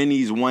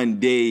Denny's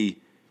one day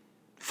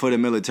for the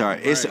military.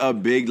 Right. It's a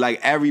big, like,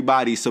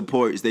 everybody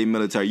supports their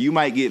military. You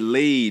might get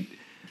laid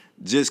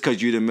just because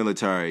you're the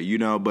military, you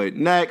know. But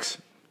next,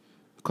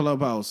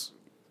 Clubhouse.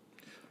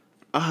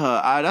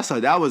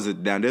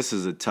 This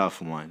is a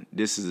tough one.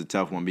 This is a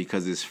tough one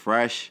because it's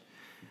fresh.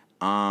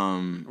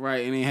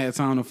 Right, and he had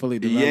time to fully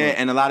develop. Yeah,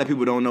 and a lot of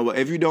people don't know.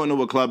 If you don't know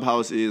what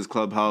Clubhouse is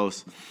an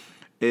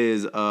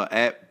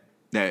app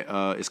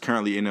that is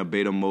currently in a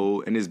beta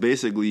mode, and it's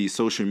basically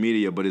social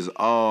media, but it's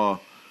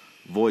all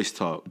voice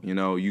talk. You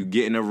know, you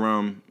get in a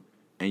room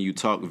and you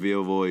talk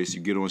via voice.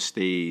 You get on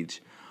stage.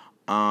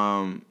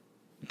 Damn,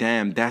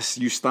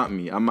 you stumped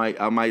me. I might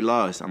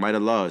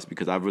have lost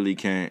because I really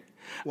can't.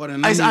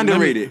 It's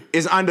underrated.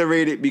 It's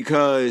underrated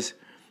because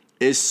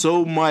it's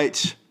so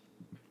much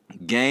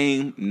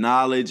game,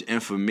 knowledge,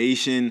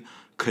 information,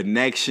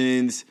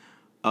 connections.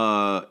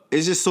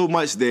 It's just so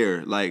much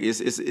there. Like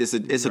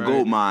it's a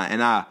gold mine,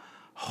 and I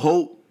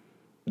hope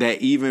that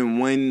even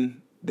when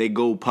they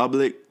go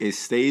public, it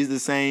stays the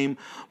same,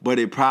 but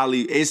it's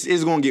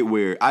gonna get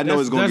weird. I know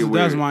it's gonna get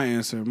weird. That's my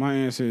answer. My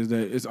answer is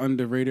that it's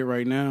underrated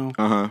right now.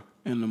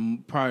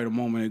 And probably the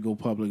moment it go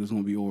public, it's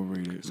gonna be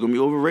overrated. It's gonna be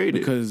overrated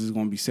because it's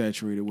gonna be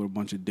saturated with a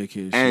bunch of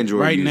dickhead shit.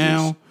 Android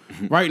users.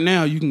 Right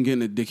now, you can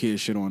get into dickhead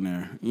shit on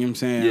there. You know what I'm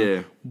saying?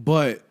 Yeah.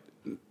 But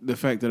the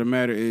fact of the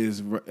matter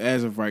is,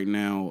 as of right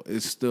now,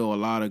 it's still a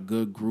lot of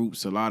good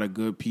groups, a lot of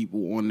good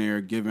people on there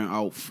giving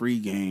out free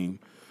game.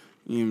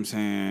 You know what I'm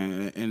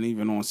saying? And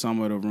even on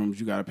some of the rooms,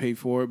 you got to pay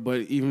for it.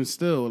 But even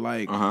still,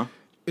 like,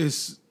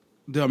 it's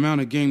the amount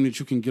of game that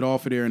you can get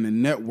off of there and the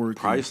networking.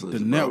 Priceless,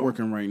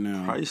 networking right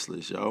now.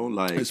 Priceless, yo.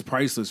 Like, it's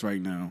priceless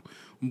right now.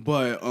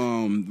 But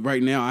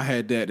right now, I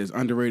had that as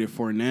underrated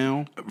for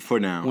now.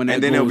 And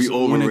then it'll be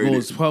overrated. When it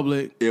goes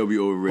public, it'll be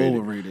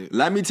overrated.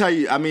 Let me tell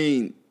you, I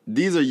mean,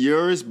 these are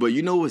yours, but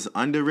you know what's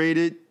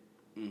underrated?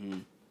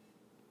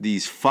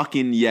 These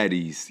fucking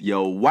Yetis.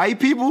 Yo,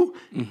 white people...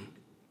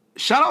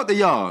 Shout out to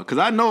y'all, because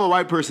I know a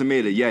white person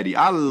made a Yeti.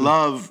 I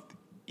love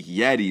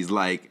Yetis.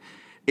 Like,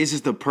 it's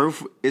just the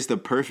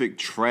perfect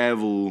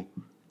travel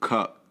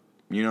cup.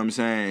 You know what I'm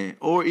saying?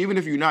 Or even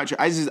if you're not,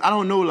 I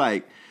don't know,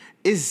 like,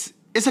 it's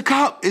a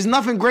cup. It's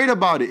nothing great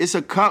about it. It's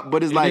a cup,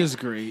 but it is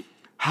great.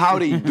 How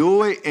they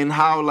do it and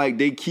how, like,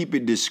 they keep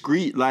it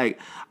discreet. Like,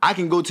 I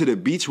can go to the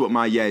beach with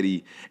my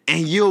Yeti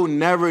and you'll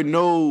never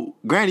know.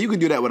 Granted, you can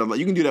do that with a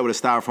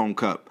styrofoam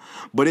cup,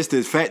 but it's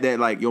the fact that,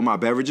 like, yo, my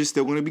beverage is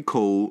still going to be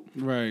cold,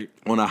 right,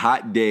 on a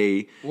hot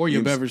day, or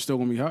your beverage still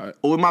going to be hot,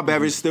 or my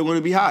beverage is still going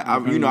to be hot. I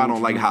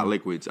don't like hot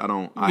liquids. I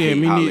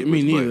hate hot liquids.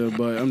 Me neither.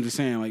 But I'm just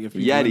saying, like, if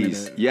you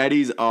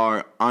Yetis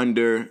are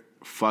under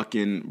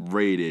fucking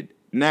rated.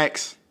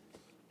 Next,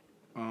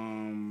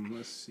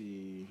 let's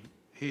see,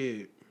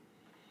 head.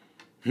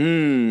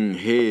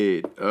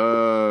 Head.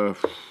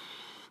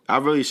 I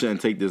really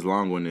shouldn't take this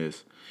long on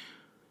this.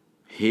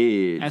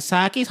 Head.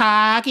 Saki.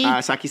 Faki.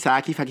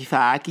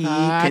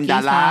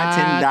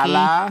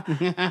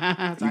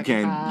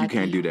 $10. You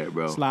can't do that,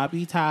 bro.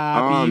 Sloppy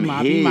toppy,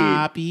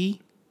 moppy.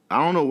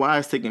 I don't know why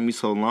it's taking me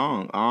so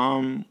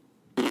long.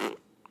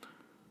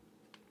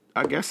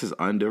 I guess it's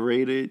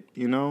underrated,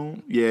 you know?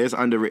 Yeah, it's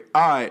underrated.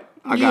 All right,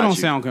 I got you. You don't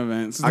sound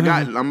convinced.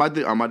 I'm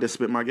about to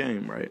spit my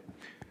game, right?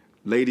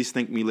 Ladies,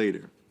 thank me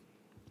later.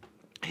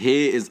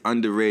 Head is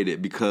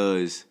underrated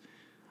because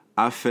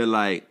I feel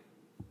like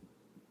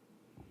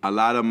a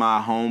lot of my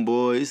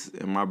homeboys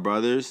and my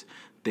brothers,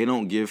 they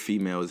don't give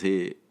females head.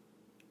 You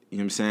know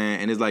what I'm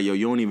saying? And it's like, yo,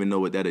 you don't even know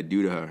what that'll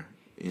do to her.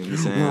 You know what I'm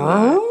saying?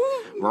 Like,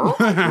 you know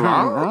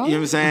what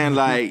I'm saying?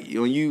 Like,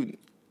 when you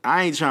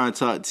I ain't trying to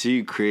talk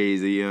too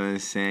crazy, you know what I'm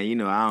saying? You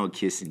know, I don't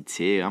kiss and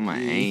tell. I'm an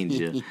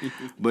angel.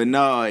 But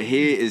no, head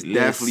is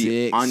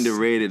definitely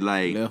underrated.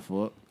 Like,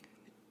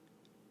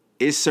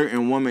 it's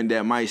certain women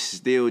that might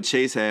still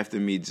chase after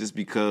me just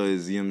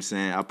because, you know what I'm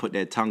saying, I put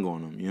that tongue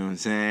on them. You know what I'm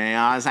saying? You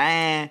know what I'm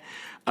saying?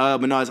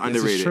 But no, it's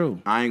underrated. This is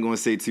true. I ain't going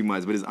to say too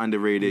much, but it's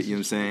underrated. You know what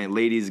I'm saying?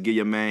 Ladies, give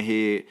your man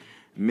head.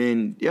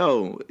 Men,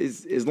 yo,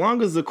 as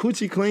long as the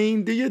coochie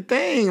clean, do your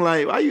thing.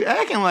 Like, why you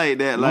acting like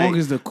that? As long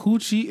as the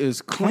coochie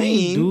is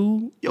clean,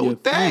 do your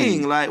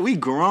thing. Like, we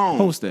grown.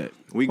 Post that.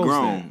 We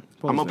grown.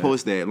 I'm going to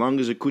post that. As long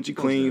as your coochie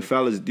clean,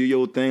 fellas, do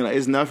your thing. Like,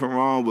 it's nothing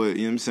wrong with,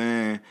 you know what I'm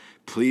saying,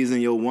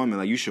 pleasing your woman.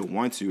 Like, you should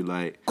want to.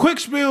 Like, quick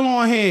spiel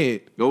on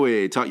head. Go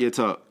ahead. Talk your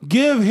talk.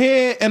 Give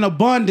head in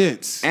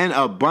abundance. And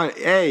abundance.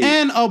 Hey.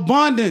 And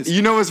abundance.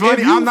 You know what's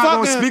funny? I'm not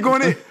going to speak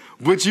on it,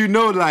 but you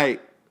know,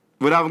 like,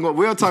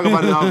 we'll talk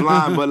about it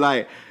offline, but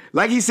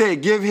like he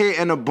said, give head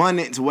in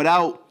abundance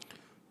without...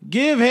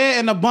 Give head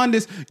in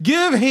abundance.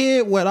 Give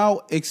head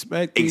without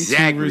expecting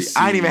to receive.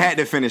 I ain't even had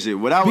to finish it.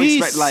 Without Be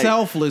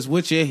selfless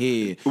with your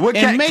head.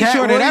 And make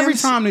sure that every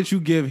time that you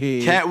give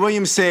head... Cat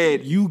Williams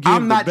said,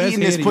 I'm not eating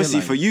this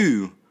pussy for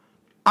you.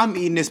 I'm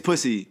eating this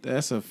pussy...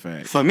 That's a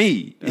fact. ...for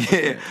me.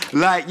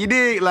 Like, you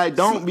dig? Like,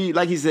 don't be...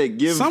 Like he said,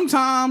 give...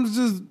 Sometimes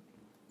just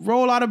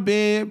roll out of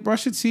bed,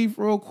 brush your teeth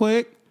real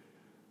quick.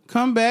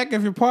 Come back.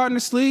 If your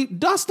partner sleep,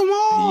 dust them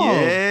off.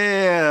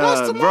 Yeah,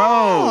 dust them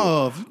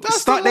off.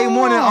 Start their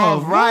morning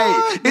off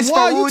right. It's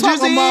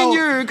Folgers in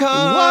your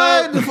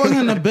car. What the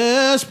fucking the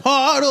best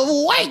part of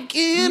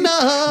waking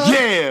up?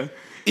 Yeah,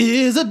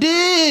 is a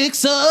dick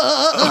suck.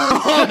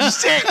 Oh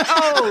shit!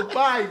 Oh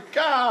my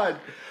god!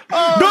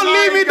 Oh, don't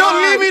leave me!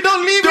 Don't leave me!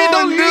 Don't leave me!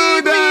 Don't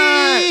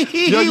leave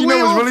me! Yo, you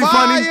know what's really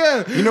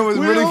funny? You know what's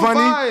really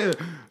funny?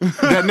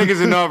 That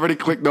niggas had already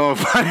clicked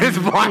off on this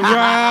part.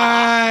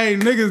 Right.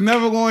 Niggas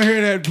never gonna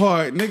hear that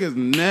part. Niggas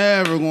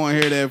never gonna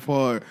hear that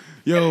part.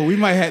 Yo, we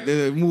might have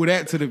to move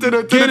that to the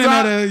beginning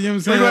of the, you know what I'm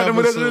saying? We have to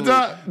move that to the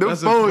top.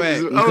 That's a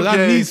fact. Because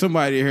I need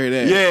somebody to hear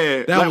that.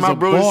 Yeah. That like was my a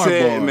bro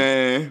said, bar.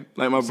 man.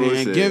 Like my bro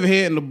said. Give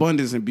head in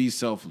abundance and be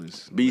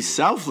selfless. Be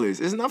selfless.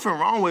 There's nothing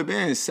wrong with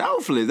being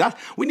selfless.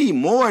 We need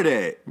more of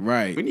that.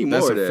 Right. We need more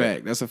of that. That's a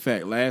fact. That's a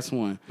fact. Last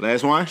one.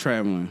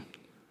 Traveling.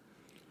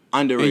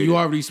 Underrated.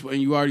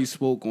 And you already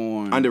spoke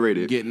on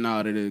underrated getting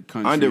out of the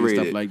country and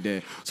stuff like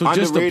that. So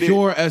underrated, just the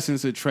pure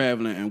essence of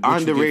traveling and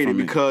what underrated you get from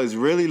because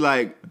really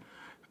like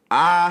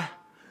well,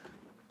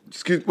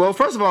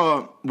 first of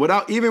all,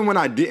 even when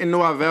I didn't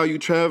know I valued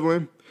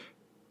traveling.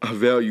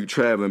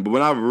 But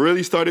when I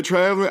really started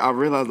traveling, I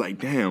realized like,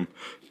 damn,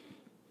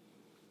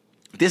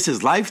 this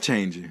is life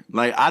changing.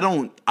 Like I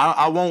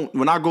won't,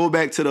 when I go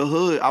back to the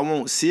hood, I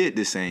won't see it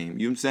the same.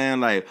 You know what I'm saying?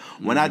 Like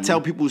when I tell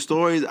people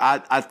stories,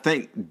 I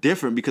think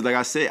different because like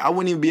I said, I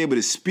wouldn't even be able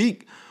to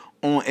speak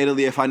on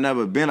Italy if I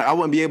never been. Like, I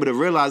wouldn't be able to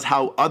realize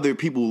how other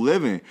people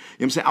living. You know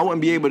what I'm saying? I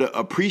wouldn't be able to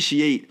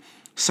appreciate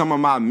some of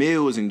my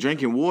meals and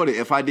drinking water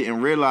if I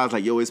didn't realize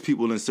like, yo, it's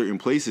people in certain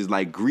places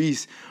like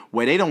Greece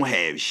where they don't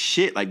have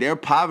shit. Like their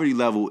poverty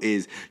level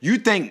is, you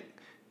think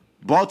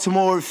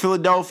Baltimore,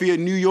 Philadelphia,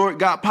 New York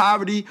got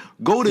poverty?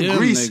 Go to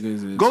Greece.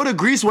 Go to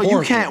Greece where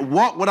you can't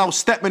walk without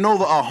stepping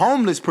over a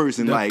homeless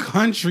person. The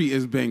country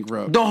is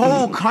bankrupt. The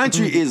whole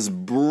country is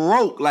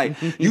broke. Like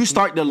you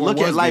start to look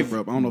at life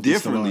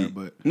differently.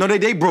 But no,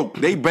 they broke.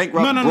 They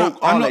bankrupt. No. Broke,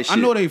 all that shit. I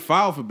know they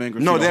filed for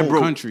bankruptcy. No, they're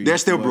broke. Country, they're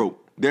still broke.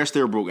 That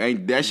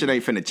shit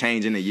ain't finna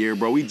change in a year,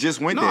 bro. We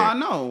just went there. No, I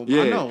know.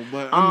 Yeah. I know.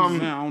 But I'm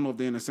saying, I don't know if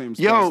they're in the same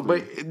space. Yo,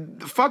 but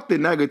fuck the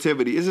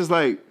negativity. It's just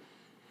like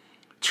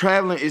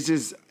traveling is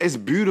just, it's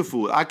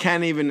beautiful. I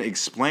can't even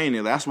explain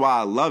it. That's why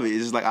I love it.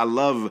 It's just like I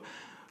love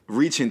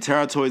reaching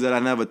territories that I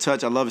never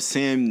touched. I love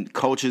seeing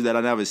cultures that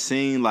I never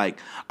seen. Like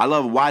I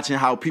love watching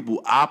how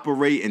people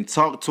operate and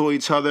talk to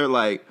each other.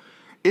 Like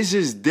it's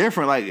just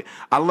different. Like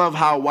I love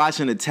how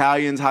watching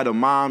Italians, how the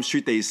moms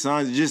treat their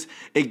sons.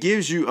 It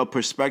gives you a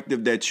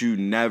perspective that you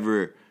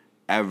never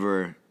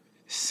ever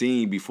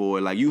seen before.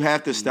 Like you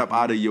have to step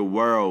out of your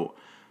world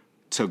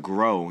to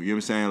grow. You know what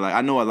I'm saying? Like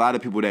I know a lot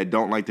of people that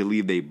don't like to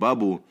leave their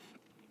bubble,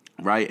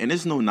 right? And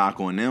it's no knock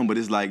on them, but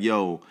it's like,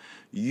 yo,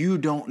 you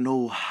don't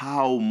know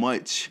how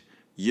much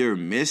you're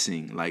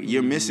missing. Like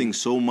you're missing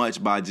so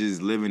much by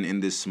just living in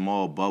this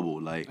small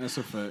bubble. Like that's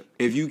a fact.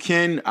 If you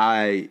can,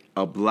 I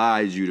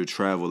oblige you to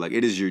travel. Like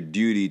it is your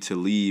duty to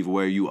leave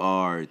where you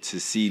are to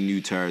see new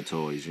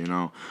territories, you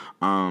know?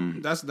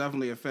 That's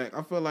definitely a fact.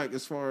 I feel like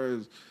as far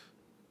as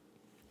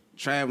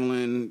traveling,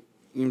 you know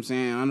what I'm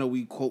saying? I know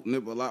we quote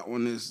Nip a lot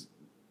on this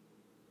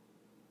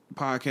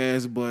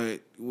podcast,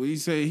 but what he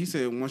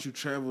said once you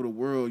travel the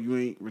world, you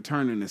ain't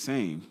returning the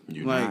same.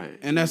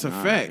 And that's a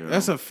fact. Yo.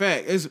 That's a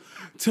fact.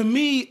 To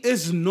me,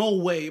 it's no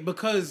way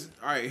because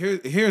all right,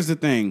 here's the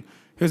thing.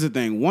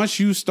 Once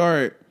you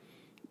start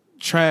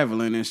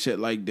traveling and shit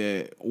like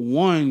that,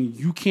 one,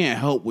 you can't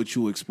help what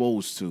you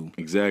exposed to.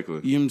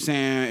 Exactly. You know what I'm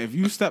saying? If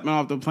you stepping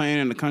off the plane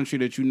in a country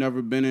that you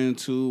never been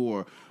into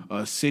or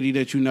a city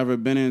that you never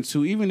been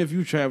into, even if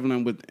you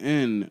traveling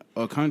within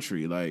a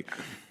country, like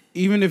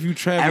even if you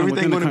travel,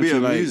 everything going to be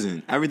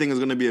amusing. Everything is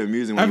going to be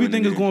amusing.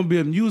 Everything is going to be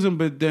amusing,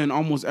 but then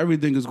almost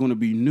everything is going to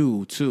be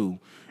new too.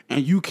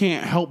 And you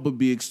can't help but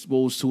be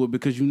exposed to it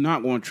because you're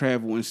not going to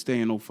travel and stay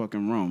in no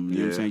fucking room. You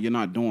know what I'm saying? You're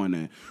not doing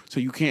that. So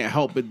you can't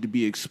help but to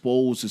be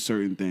exposed to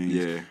certain things.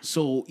 Yeah.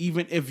 So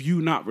even if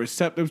you're not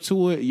receptive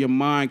to it, your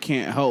mind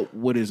can't help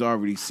what is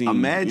already seen.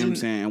 Imagine, you know what I'm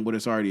saying? And what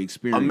it's already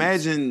experienced.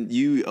 Imagine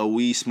you a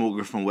weed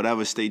smoker from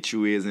whatever state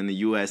you is in the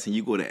U.S. and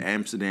you go to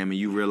Amsterdam and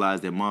you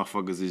realize that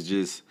motherfuckers is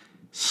just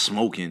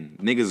smoking.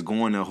 Niggas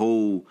going to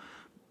whole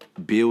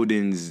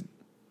buildings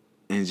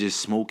and just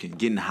smoking,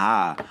 getting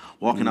high,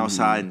 walking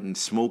outside and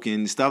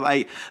smoking, stuff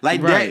like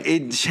right. That.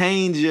 It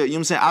changed you know what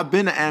I'm saying? I've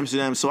been to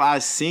Amsterdam, so I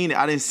seen it.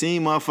 I didn't see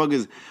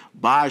motherfuckers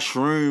buy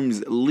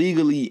shrooms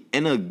legally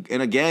in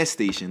a gas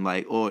station,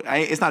 like, or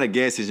it's not a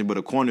gas station, but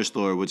a corner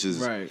store, which is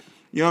right.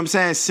 You know what I'm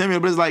saying? Similar,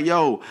 but it's like,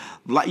 yo,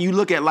 like you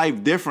look at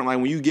life different. Like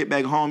when you get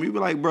back home, you be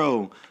like,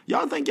 bro,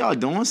 y'all think y'all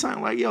doing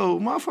something? Like, yo,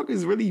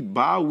 motherfuckers really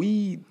buy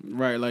weed,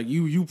 right? Like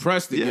you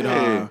pressed to get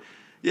high.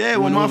 Yeah,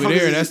 when over motherfuckers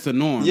there, that's the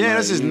norm. Yeah,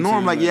 that's just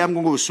norm. Like, yeah, I'm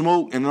gonna go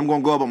smoke and I'm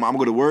gonna go up. I'm gonna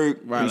go to work.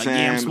 Right, you know like,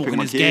 yeah, I'm smoking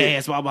this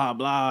gas, blah blah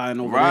blah, and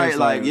over right, there,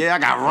 like, yeah, I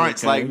got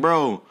runts. Okay. Like,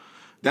 bro,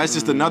 that's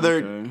just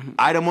another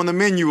item on the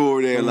menu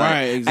over there. Like,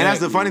 right, exactly. And that's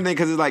the funny thing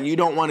because it's like you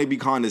don't want to be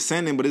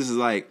condescending, but this is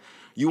like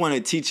you want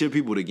to teach your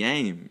people the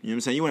game. You know what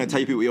I'm saying? You want to tell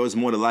your people, yo, it's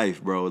more to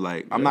life, bro.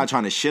 Like, I'm not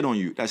trying to shit on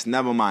you. That's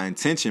never my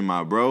intention,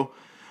 my bro.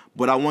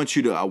 But I want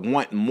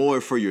want more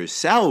for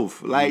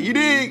yourself. Like, you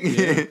dig?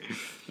 Yeah.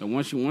 And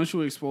once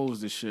you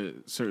expose to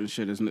shit, certain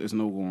shit, it's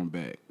no going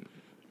back.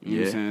 You know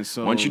what I'm saying?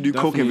 So once you do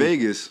coke in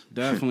Vegas,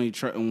 definitely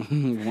try. I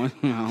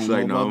don't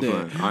know about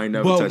that. I ain't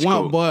never touched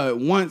coke. But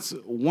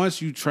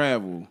once you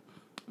travel, you know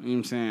what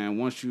I'm saying?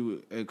 Once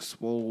you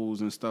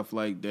expose and stuff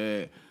like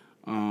that,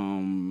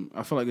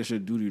 I feel like it's your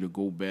duty to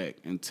go back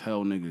and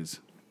tell niggas,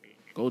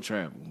 go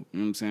travel. You know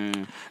what I'm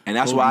saying? And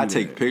that's why I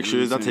take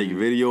pictures. You know I take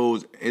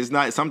videos. It's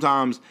not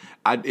sometimes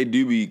it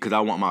do be because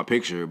I want my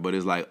picture, but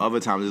it's like other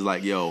times it's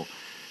like, yo,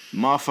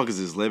 motherfuckers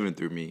is living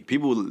through me.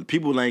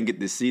 People ain't get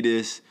to see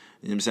this.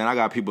 You know what I'm saying? I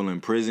got people in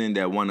prison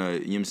that want to, you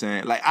know what I'm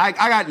saying? Like, I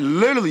got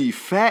literally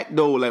fact,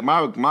 though. Like,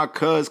 my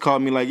cuz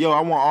called me like, yo, I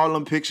want all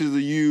them pictures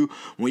of you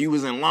when you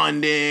was in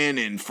London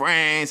and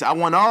France. I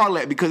want all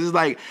that because it's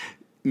like,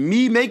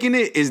 me making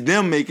it is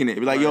them making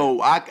it. Like, yo,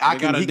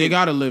 they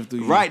gotta live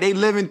through you. Right, they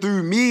living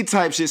through me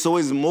type shit. So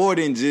it's more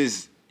than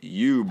just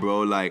you,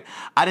 bro. Like,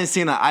 I done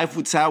seen an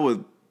Eiffel Tower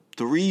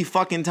 3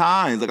 fucking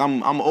times. Like,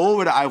 I'm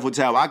over the Eiffel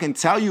Tower. I can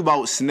tell you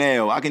about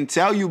snail. I can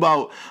tell you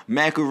about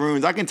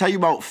macaroons. I can tell you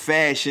about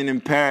fashion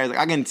in Paris. Like,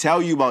 I can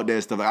tell you about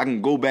that stuff. Like, I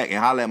can go back and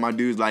holler at my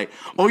dudes like,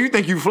 oh, you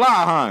think you fly,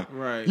 huh?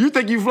 Right. You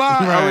think you fly?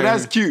 Right. Oh,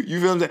 that's cute. You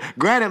feel what I'm saying?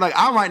 Granted, like,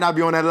 I might not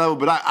be on that level,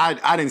 but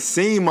I didn't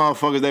see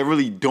motherfuckers that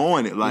really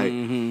doing it. Like,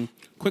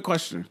 Quick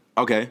question.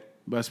 Okay.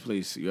 Best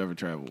place you ever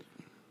traveled?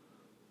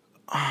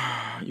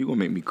 You gonna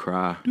make me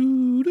cry.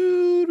 You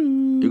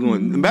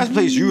going the best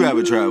place you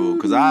ever traveled?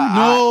 Cause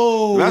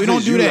we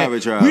don't do that.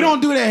 We don't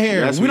do that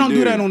here. Yes, we don't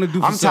do that on the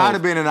do. I'm tired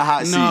of being in the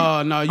hot seat.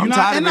 No, you're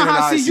not in the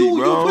hot seat. You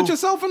put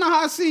yourself in the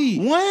hot seat.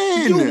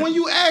 When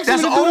you ask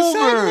that's me to over. Do the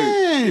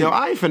segment. Yo,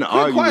 I ain't finna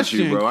argue with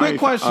you, bro. Quick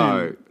question.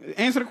 Right.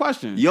 Answer the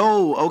question.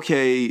 Yo,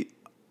 okay.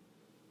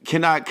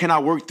 Can I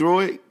work through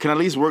it? Can I at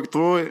least work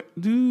through it?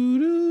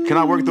 Can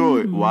I work through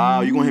it?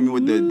 Wow, you gonna hit me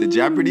with the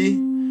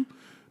Jeopardy?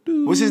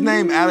 What's his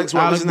name? Alex.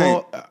 What's his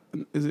name?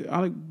 Is it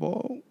Alec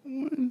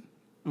Baldwin?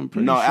 I'm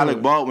pretty sure.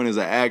 Alec Baldwin is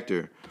an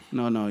actor.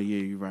 No, yeah,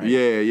 you're right.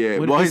 Yeah.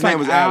 Well, his name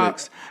was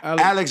Alex.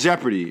 Alex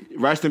Jeopardy.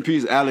 Rest in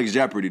peace, Alex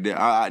Jeopardy.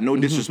 No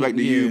disrespect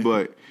to you,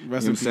 but you know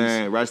what I'm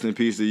saying? Rest in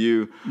peace to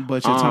you.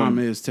 But your time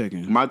is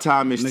ticking. My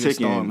time is ticking.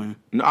 Stalling.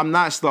 No, I'm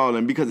not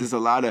stalling because it's a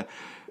lot of...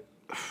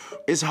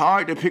 It's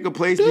hard to pick a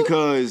place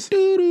because...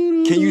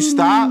 Can you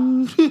stop?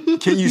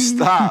 Can you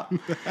stop?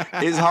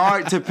 It's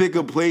hard to pick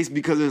a place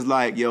because it's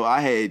like, yo,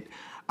 I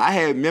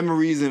had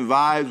memories and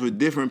vibes with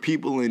different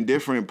people in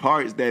different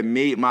parts that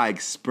made my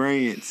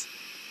experience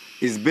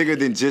is bigger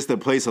than just a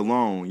place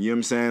alone. You know what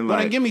I'm saying?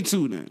 Like, give me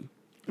 2 then.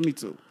 Give me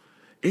 2.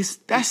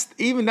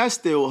 That's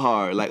still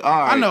hard. Like, all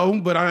right. I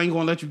know, but I ain't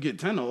gonna let you get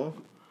 10 off.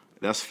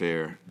 That's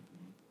fair.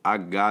 I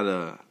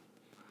gotta,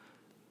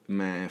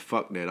 man,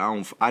 fuck that.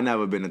 I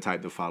never been the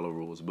type to follow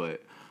rules,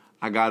 but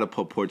I gotta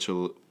put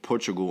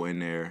Portugal in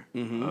there.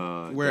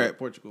 Mm-hmm. Where at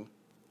Portugal?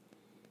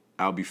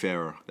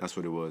 Albufeira. That's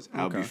what it was.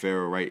 Okay.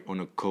 Albufeira, right on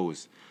the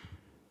coast.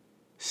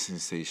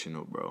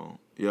 Sensational, bro.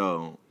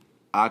 Yo,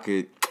 I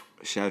could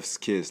chef's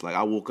kiss. Like,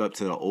 I woke up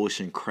to the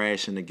ocean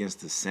crashing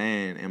against the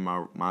sand in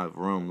my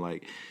room.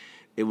 Like,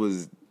 it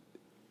was.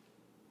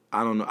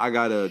 I don't know. I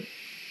gotta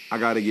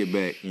get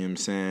back. You know what I'm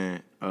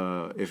saying?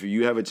 If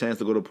you have a chance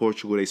to go to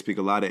Portugal, they speak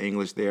a lot of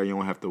English there. You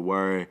don't have to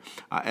worry.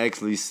 I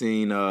actually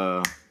seen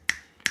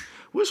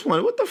which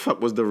one? What the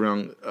fuck was the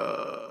wrong?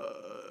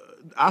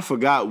 I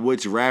forgot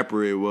which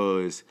rapper it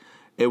was.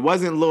 It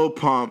wasn't Lil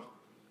Pump.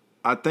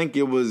 I think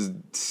it was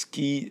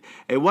Ski.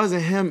 It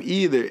wasn't him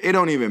either. It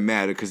don't even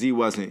matter because he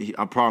wasn't.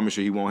 I promise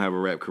you he won't have a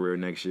rap career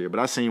next year. But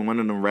I seen one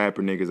of them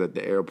rapper niggas at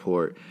the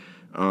airport.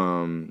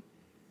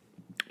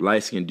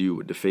 light skinned dude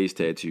with the face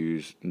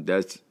tattoos.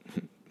 That's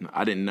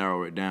I didn't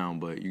narrow it down,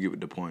 but you get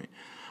the point.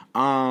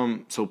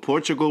 So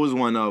Portugal is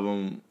one of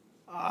them.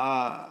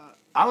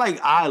 I like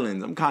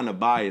islands. I'm kind of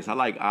biased. I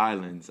like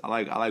islands. I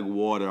like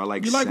water. I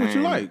like you sand. like what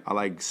you like. I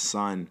like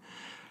sun.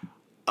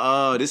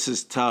 This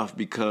is tough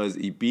because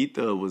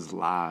Ibiza was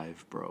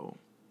live, bro.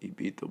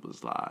 Ibiza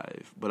was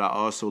live. But I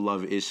also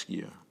love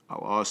Ischia.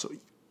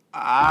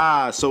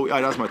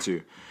 That's my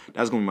two.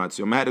 That's going to be my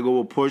two. I'm going to have to go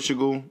with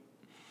Portugal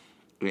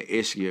and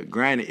Ischia.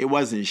 Granted, it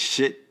wasn't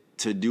shit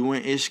to do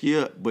in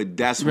Ischia, but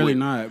that's really what,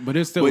 not. But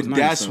it still was nice.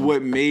 But that's though.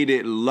 what made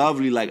it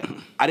lovely. Like,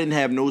 I didn't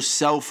have no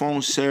cell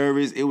phone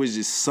service. It was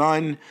just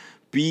sun,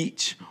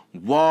 beach,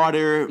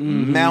 water,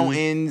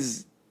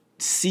 mountains,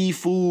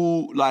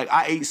 seafood. Like,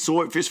 I ate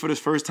swordfish for the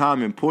first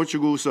time in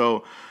Portugal,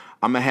 so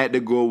I'm going to have to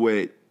go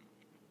with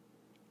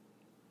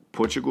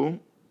Portugal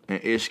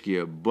and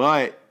Ischia.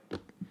 But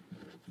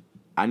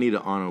I need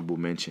an honorable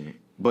mention.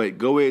 But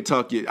go ahead,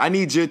 talk. I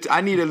need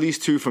at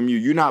least two from you.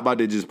 You're not about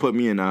to just put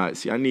me in the hot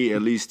seat. I need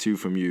at least two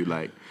from you.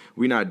 Like,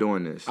 we're not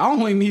doing this. I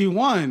only need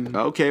one.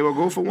 Okay, we'll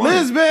go for one.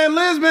 Lisbon.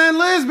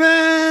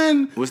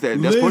 What's that?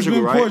 That's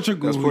Portugal, right?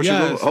 Portugal. That's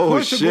Portugal. Yes. Oh,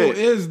 Portugal shit.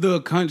 is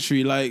the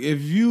country. Like,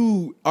 if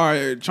you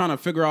are trying to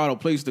figure out a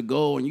place to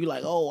go and you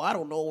like, oh, I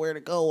don't know where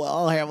to go.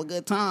 I'll have a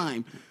good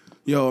time.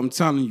 Yo, I'm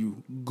telling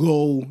you,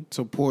 go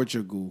to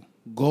Portugal.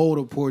 Go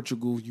to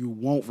Portugal. You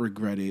won't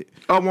regret it.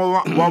 Oh,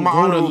 well, my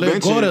honorable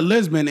mention. Go to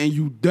Lisbon, and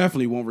you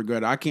definitely won't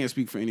regret it. I can't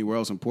speak for anywhere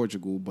else in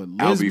Portugal, but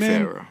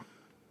Lisbon,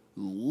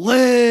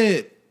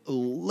 lit.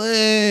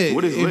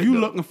 What is lit? If you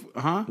looking for,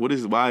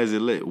 Why is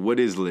it lit? What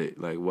is lit?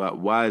 Like,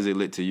 why is it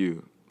lit to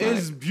you?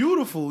 It's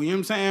beautiful. You know what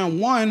I'm saying?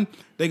 One,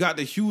 they got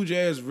the huge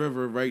ass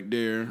river right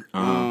there.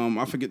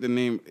 I forget the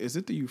name. Is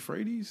it the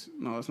Euphrates?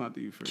 No, it's not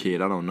the Euphrates.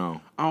 Kid, I don't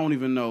know. I don't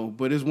even know,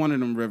 but it's one of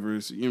them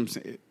rivers. You know what I'm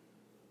saying?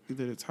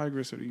 Either the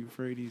Tigris or the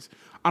Euphrates.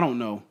 I don't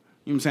know. You know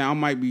what I'm saying? I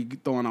might be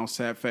throwing out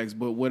sad facts,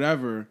 but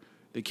whatever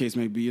the case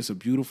may be, it's a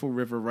beautiful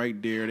river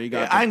right there. They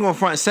got. I ain't gonna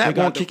front. Sat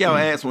gonna kick our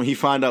ass when he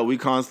find out we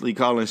constantly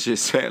calling shit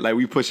Sat, like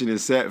we pushing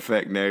his Sat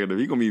fact narrative.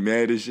 He gonna be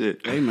mad as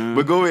shit. Hey man,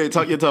 but go ahead,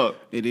 talk your talk.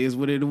 It is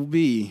what it'll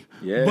be.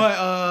 Yeah.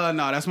 But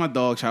no, that's my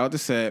dog. Shout out to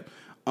Sat.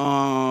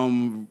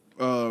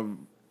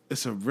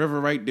 It's a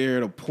river right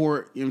there, the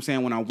port. You know what I'm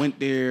saying? When I went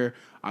there,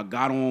 I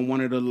got on one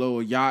of the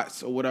little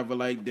yachts or whatever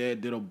like that.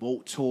 Did a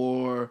boat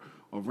tour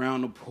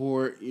around the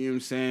port, you know what I'm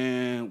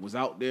saying? Was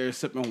out there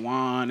sipping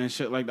wine and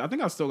shit like that. I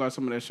think I still got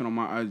some of that shit on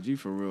my IG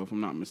for real, if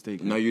I'm not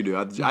mistaken. No, you do.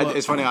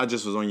 It's funny, I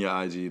just was on your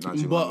IG not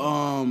too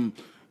long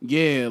ago.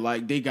 Yeah,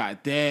 like they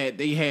got that.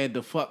 They had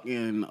the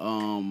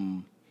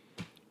fucking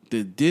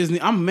the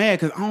Disney. I'm mad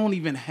because I don't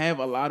even have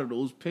a lot of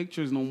those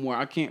pictures no more.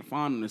 I can't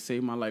find them to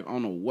save my life. I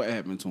don't know what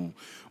happened to them.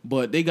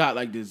 But they got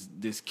like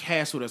this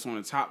castle that's on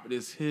the top of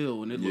this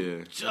hill, and it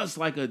looked just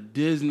like a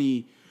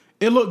Disney.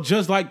 It looked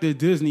just like the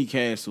Disney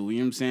castle, you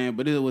know what I'm saying?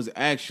 But it was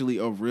actually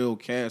a real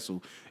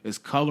castle. It's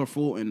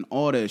colorful and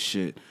all that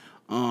shit.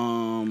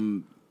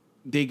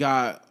 They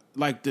got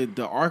like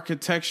the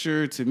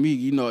architecture. To me,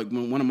 you know, like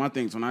one of my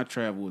things when I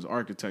travel is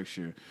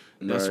architecture.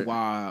 That's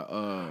why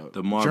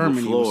the marble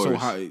Germany floors. was so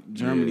high.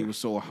 Germany was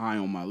so high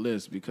on my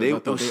list because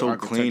it was so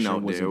clean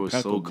out there. It was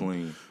so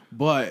clean.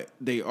 But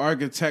the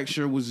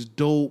architecture was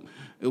dope.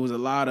 It was a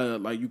lot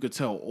of, like, you could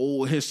tell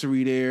old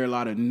history there, a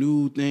lot of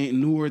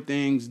newer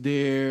things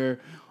there.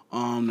 The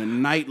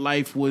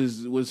nightlife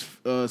was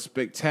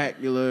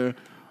spectacular.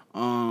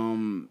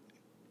 And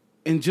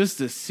just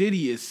the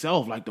city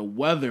itself, like the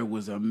weather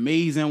was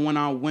amazing when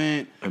I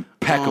went.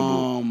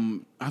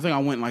 Impeccable. I think I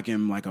went like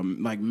in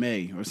like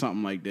May or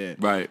something like that.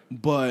 Right.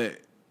 But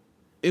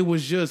it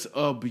was just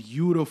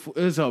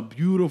it's a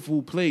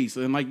beautiful place.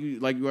 And like you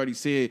already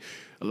said,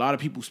 a lot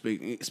of people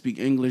speak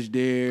English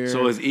there.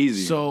 So it's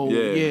easy. So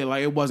yeah,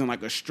 like it wasn't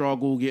like a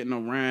struggle getting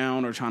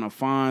around or trying to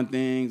find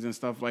things and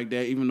stuff like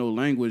that, even though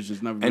language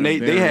is never been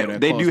and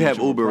they do have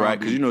Uber, right?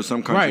 Because you know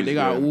some countries. Right, they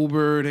got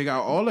Uber, they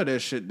got all of that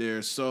shit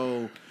there.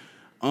 So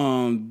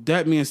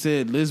that being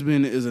said,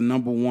 Lisbon is a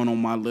number one on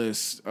my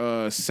list.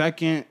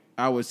 Second,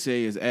 I would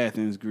say, is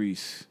Athens,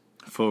 Greece.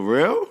 For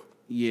real?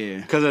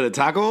 Yeah. Because of the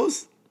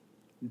tacos?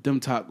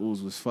 Them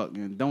tacos was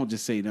fucking. Don't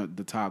just say the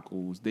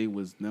tacos. They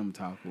was them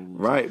tacos.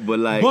 Right, but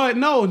like. But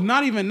no,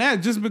 not even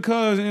that. Just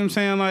because, you know what I'm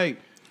saying? Like.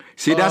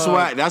 See, that's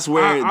why. That's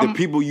where the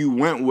people you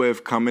went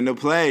with come into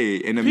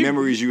play and the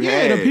memories you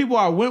had. Yeah, the people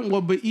I went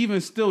with, but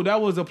even still,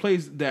 that was a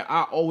place that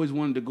I always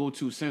wanted to go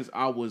to since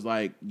I was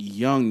like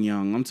young.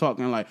 I'm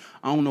talking like,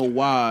 I don't know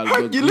why.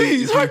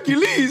 Hercules.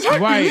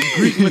 Right,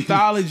 Greek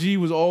mythology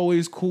was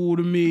always cool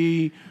to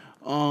me.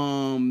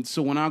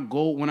 So when I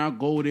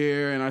go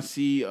there and I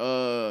see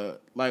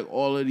like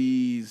all of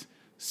these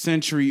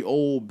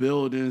century-old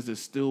buildings that's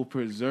still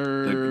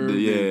preserved.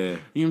 Yeah. You know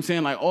what I'm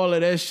saying? Like, all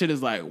of that shit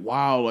is like,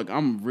 wow, like,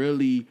 I'm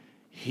really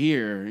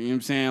here. You know what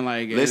I'm saying?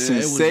 Like, listen, it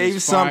was save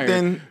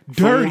something.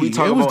 Dirty.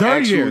 It was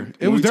dirty there.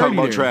 When we talk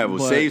about travel,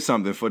 save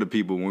something for the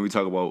people when we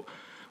talk about,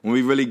 when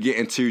we really get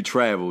into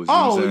travels. You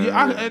know what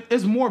I'm saying?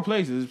 It's more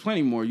places. There's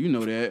plenty more. You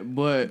know that.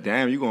 But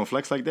damn, you gonna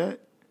flex like that?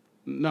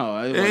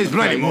 No, There's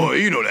plenty more.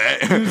 You know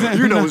that.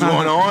 You know what's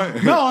going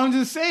on. No, I'm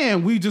just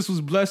saying we just was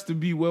blessed to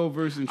be well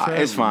versed in travel.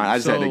 It's fine. I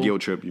just had to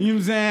guilt trip you. You know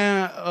what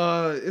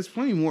I'm saying? It's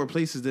plenty more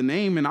places to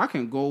name, and I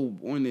can go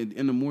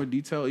into more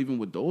detail even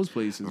with those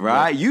places.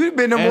 Right? You've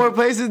been to more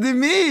places than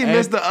me,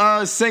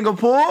 Mr.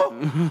 Singapore,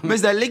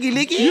 Mr. Licky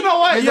Licky. You know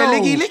what? Mr.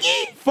 Licky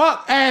Licky.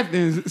 Fuck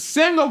Athens.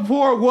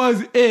 Singapore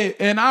was it,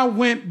 and I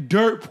went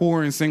dirt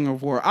poor in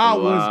Singapore.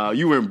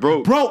 You went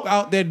broke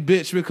out that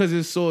bitch because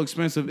it's so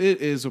expensive. It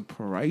is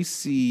pricey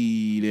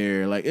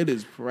there. Like, it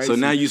is pricey. So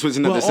now you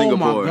switching up to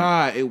Singapore. Oh my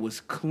God, it was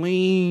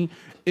clean.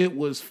 It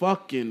was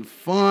fucking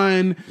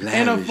fun. Lavish.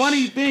 And the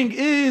funny thing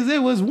is,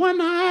 it was one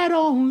night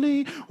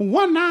only.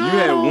 One night. You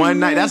had only. one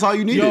night. That's all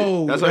you needed.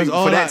 Yo, that's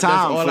all for that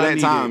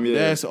time. Yeah.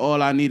 That's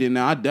all I needed.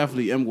 Now I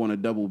definitely am going to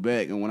double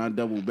back, and when I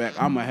double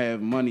back, I'm gonna have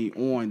money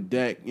on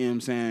deck. You know what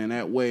I'm saying?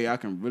 That way I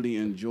can really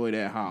enjoy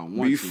that how I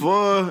want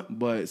to.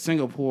 But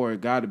Singapore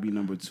got to be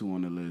number 2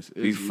 on the list.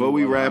 Before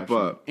we wrap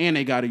up, and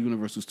they got a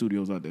Universal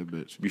Studios out there,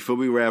 bitch. Before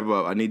we wrap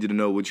up, I need you to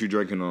know what you're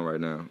drinking on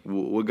right now.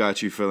 What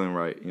got you feeling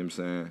right? You know what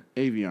I'm saying?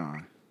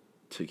 Avion.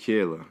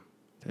 Tequila.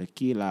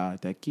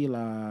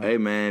 Tequila. Hey,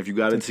 man, if you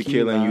got a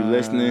tequila and you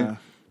listening,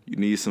 you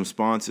need some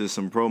sponsors,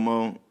 some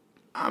promo.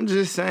 I'm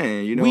just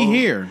saying, you know. We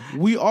here.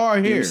 We are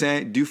here. You know what I'm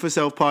saying?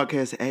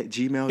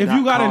 DoForSelfPodcast@gmail.com. If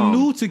you got a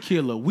new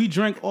tequila, we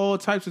drink all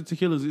types of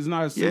tequilas. It's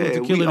not a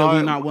single tequila that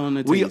we're not willing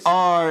to taste. We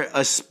are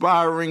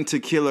aspiring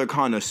tequila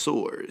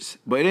connoisseurs.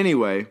 But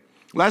anyway,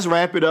 let's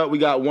wrap it up. We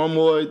got one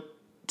more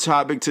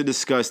topic to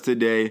discuss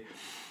today.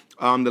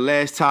 The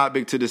last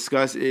topic to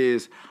discuss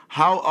is,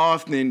 how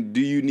often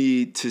do you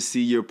need to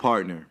see your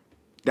partner?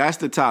 That's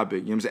the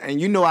topic. You know what I'm saying? And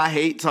you know I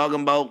hate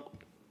talking about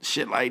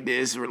shit like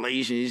this,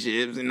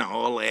 relationships and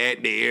all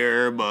that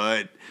there,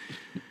 but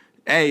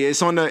hey,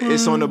 it's on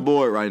the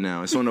board right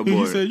now. It's on the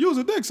board. He said, "You's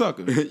a dick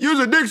sucker. You's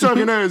a dick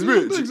sucking ass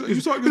bitch. You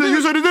suck the dick.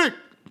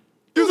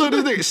 You suck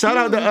the dick."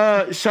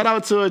 Shout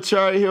out to a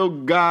Cherry Hill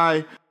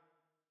guy.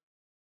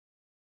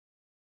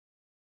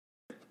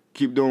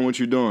 Keep doing what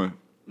you're doing.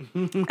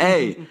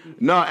 Hey,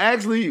 no,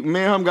 actually,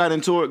 Manhum got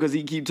into it because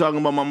he keep talking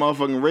about my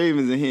motherfucking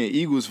Ravens and he an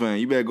Eagles fan.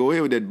 You better go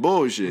ahead with that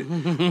bullshit.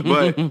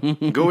 But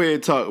go ahead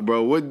and talk,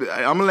 bro. I'm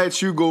gonna let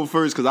you go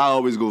first because I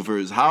always go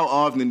first. How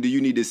often do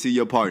you need to see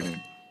your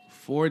partner?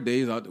 4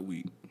 days out the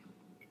week.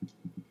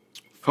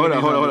 Hold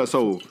on.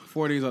 So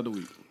 4 days out the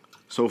week.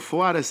 So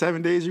 4 out of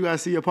 7 days you gotta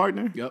see your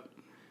partner? Yep.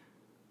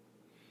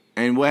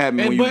 And what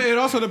happened? But it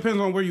also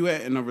depends on where you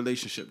at in a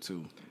relationship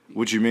too.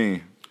 What you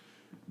mean?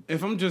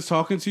 If I'm just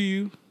talking to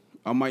you,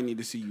 I might need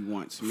to see you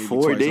once. Maybe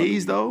 4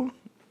 days though?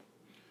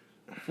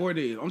 4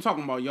 days. I'm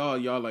talking about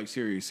y'all like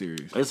serious.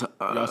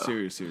 Y'all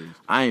serious.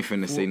 I ain't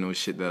finna say no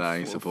shit that I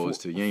ain't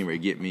supposed to. You ain't ready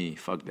to get me.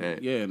 Fuck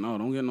that. Yeah, no,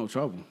 don't get in no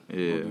trouble.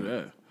 Yeah. Don't do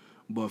that.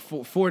 But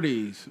 4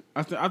 days.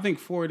 I think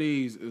 4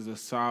 days is a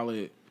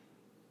solid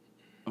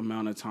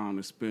amount of time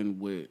to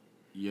spend with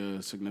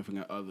your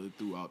significant other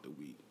throughout the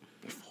week.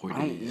 4 days.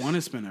 I don't want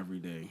to spend every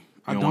day.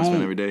 You don't want to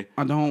spend every day?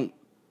 I don't.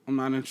 I'm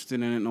not interested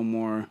in it no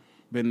more.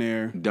 Been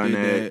there, done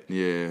that. Yeah.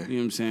 You know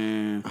what I'm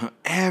saying?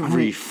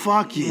 Every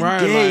fucking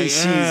day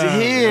she's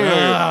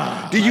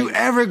here. Do you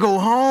ever go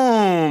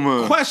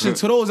home? Question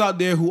to those out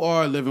there who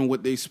are living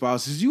with their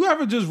spouses. You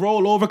ever just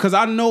roll over? Because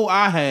I know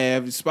I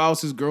have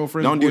spouses,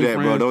 girlfriends, Don't do that,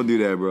 boyfriends. bro. Don't do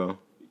that, bro.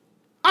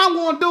 I'm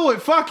going to do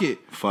it. Fuck it.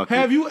 Fuck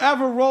have it. you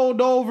ever rolled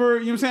over? You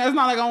know what I'm saying? It's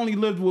not like I only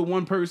lived with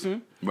one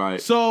person.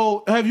 Right.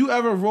 So have you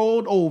ever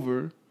rolled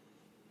over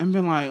and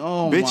been like,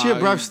 oh, bitch, your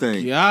breath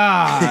stink.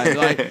 God.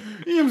 Like,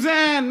 you know what I'm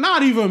saying?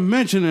 Not even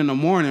mentioning the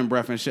morning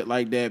breath and shit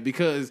like that,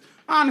 because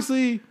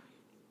honestly,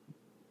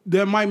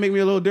 that might make me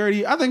a little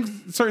dirty. I think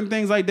certain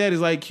things like that is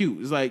like cute.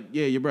 It's like,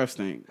 yeah, your breath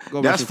stink.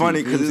 That's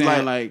funny because it's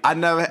like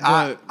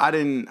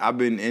I've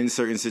been in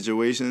certain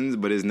situations,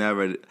 but it's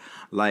never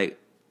like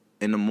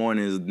in the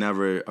morning is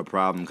never a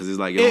problem because it's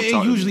like, yo,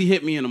 it usually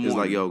hit me in the morning.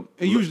 It's like, yo,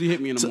 it usually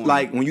hit me in the morning.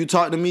 Like when you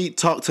talk to me,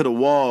 talk to the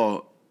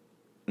wall.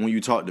 When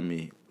you talk to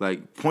me,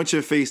 like point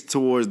your face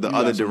towards the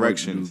other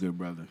direction. Good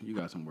brother, you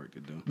got some work to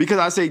do. Because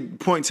I say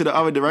point to the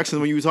other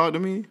direction when you talk to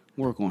me.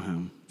 Work on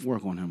him,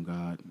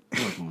 God.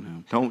 Work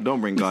on him.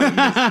 Don't bring God in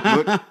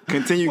this. But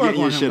continue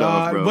getting your shit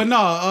off, bro. But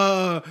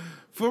no,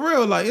 for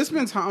real, like it's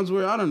been times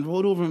where I done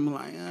rolled over and be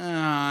like,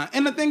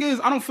 and the thing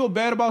is, I don't feel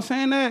bad about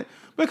saying that.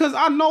 Because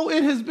I know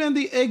it has been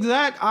the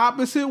exact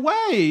opposite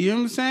way. You know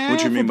what I'm saying?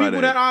 What you mean by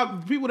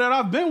that? People that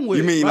I've been with.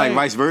 You mean like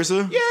vice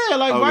versa? Yeah,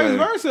 like vice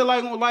versa.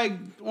 Like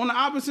on the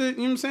opposite,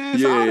 you know what I'm saying?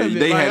 Yeah, side of it.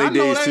 they like, had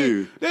their days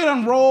too. They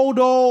done rolled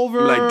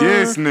over. Like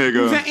this nigga. You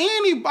know what I'm saying?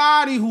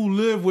 Anybody who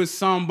live with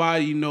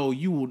somebody know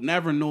you will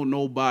never know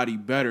nobody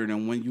better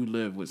than when you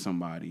live with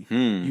somebody.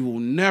 You will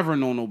never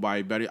know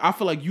nobody better. I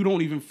feel like you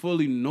don't even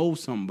fully know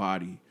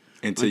somebody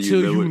until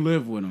you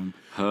live with them.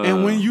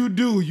 And when you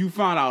do, you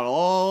find out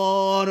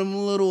all them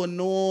little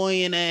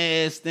annoying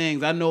ass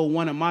things. I know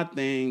one of my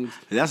things.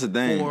 That's the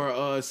thing.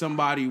 For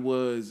somebody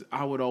was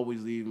I would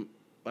always leave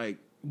like.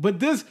 But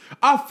this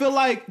I feel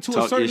like to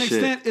a certain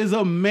extent is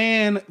a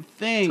man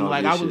thing.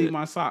 Like I would leave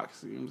my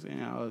socks. You know what I'm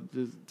saying? I would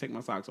just take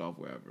my socks off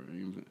wherever. You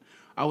know what I'm saying?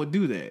 I would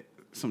do that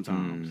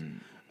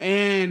sometimes.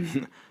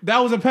 And that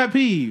was a pet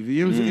peeve.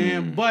 You know what I'm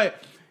saying?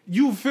 But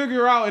you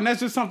figure out, and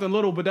that's just something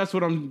little, but that's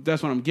what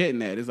I'm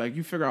getting at. It's like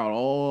you figure out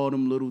all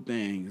them little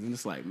things, and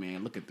it's like,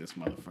 man, look at this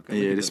motherfucker.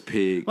 Yeah, this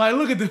pig.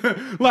 Look at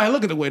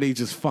the way they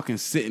just fucking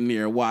sitting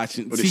there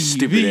watching with TV,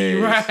 stupid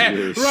ass. right?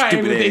 Yeah, right,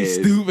 stupid with they ass.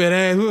 stupid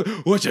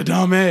ass. What's your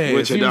dumb ass?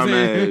 What's your You know dumb what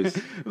I'm saying?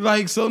 ass?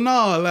 Like, so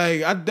no,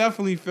 like I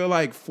definitely feel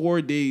like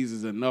 4 days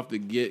is enough to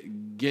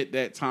get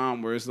that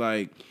time where it's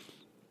like,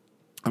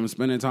 I'm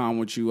spending time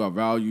with you. I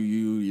value you.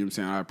 You know what I'm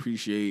saying? I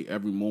appreciate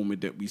every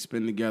moment that we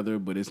spend together,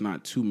 but it's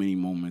not too many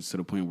moments to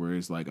the point where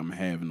it's like I'm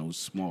having those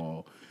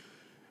small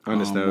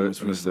moments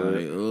where it's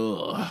like,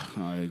 ugh,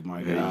 like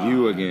my God,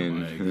 you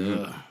again.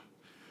 Like,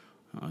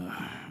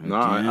 No,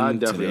 I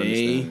definitely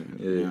today, understand.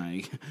 Yeah.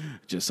 Like,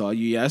 just saw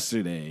you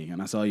yesterday,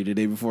 and I saw you the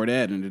day before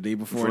that, and the day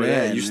before Before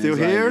that. that, you and still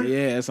it's like, here?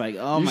 yeah, it's like,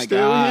 oh You my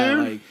still God, here?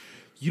 like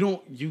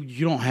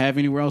you don't have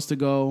anywhere else to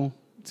go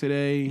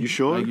today. You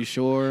sure? Like, you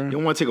sure? You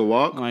don't want to take a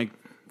walk? Like,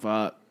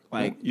 fuck.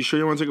 Like, you sure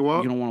you want to take a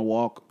walk? you don't want to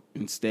walk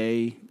and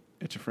stay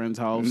at your friend's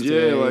house. Yeah,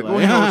 today? like go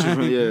hang out with your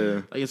friend.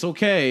 Yeah. Like, it's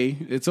okay.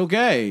 It's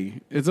okay.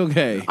 It's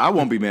okay. I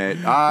won't be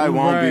mad. I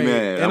won't Right. be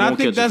mad. And I won't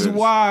think catch that's offense.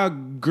 why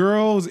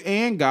girls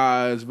and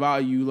guys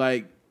value,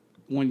 like,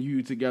 when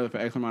you together for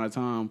X amount of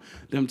time,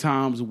 them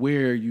times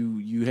where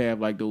you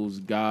have like those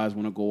guys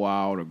want to go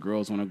out or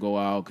girls want to go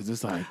out, because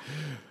it's like,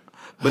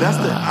 But that's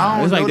the I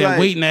don't it's like know, that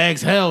waiting to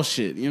exhale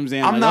shit. You know what I'm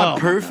saying? I'm Like, not oh my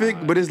perfect,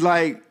 God. but it's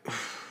like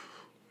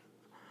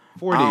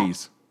 4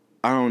 days.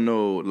 I don't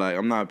know. Like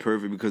I'm not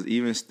perfect because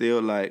even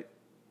still, like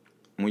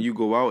when you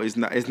go out, it's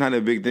not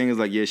a big thing. It's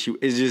like it's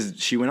just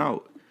she went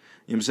out.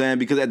 You know what I'm saying?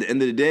 Because at the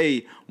end of the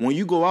day, when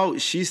you go out,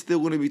 she's still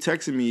gonna be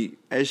texting me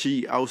as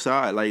she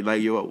outside. Like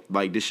yo,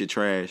 like this shit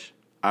trash.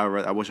 I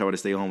wish I would have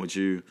stayed home with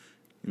you. You know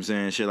what I'm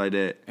saying? Shit like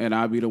that. And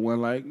I'll be the one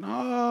like,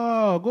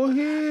 no, go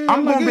ahead.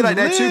 I'm gonna be like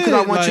that too because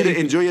I want you Like, to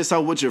enjoy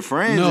yourself with your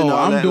friends. No, and all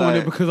I'm that, doing like,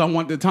 it because I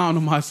want the time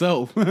to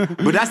myself. But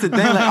that's the thing.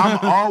 Like I'm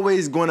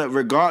always gonna,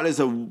 regardless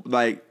of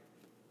like,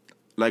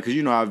 cause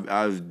you know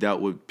I've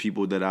dealt with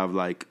people that I've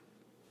like,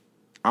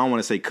 I don't want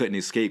to say couldn't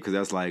escape because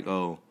that's like,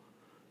 oh,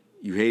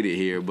 you hate it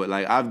here. But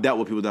like I've dealt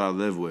with people that I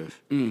live with.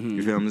 Mm-hmm.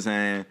 You feel what I'm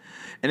saying?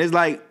 And it's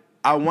like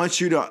I want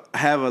you to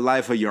have a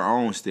life of your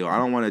own still. I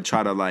don't want to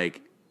try to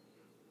like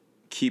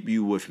keep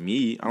you with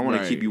me. I don't want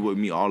Right. to keep you with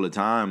me all the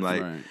time.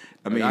 Like Right.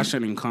 I mean, I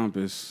shouldn't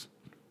encompass.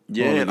 all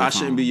yeah, of the I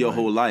shouldn't be time, your like,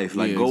 whole life.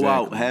 Like, yeah, go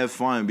out, exactly. have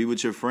fun, be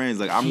with your friends.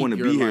 Like, I'm Keep going to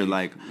your be here.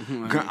 life.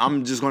 Like,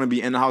 I'm just going to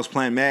be in the house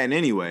playing Madden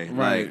anyway.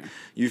 Right. Like,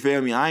 you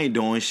feel me? I ain't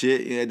doing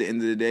shit at the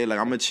end of the day. Like,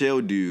 I'm a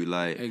chill dude.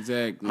 Like,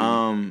 Exactly.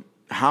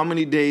 how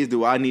many days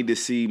do I need to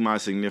see my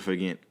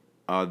significant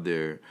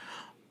other?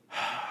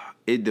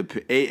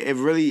 It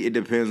really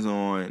depends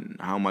on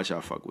how much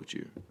I fuck with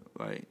you.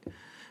 Like,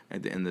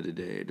 at the end of the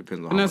day, it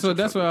depends on. And how that's much what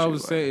that's fuck what with I you.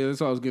 was Like, saying.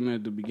 That's what I was getting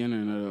at the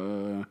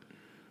beginning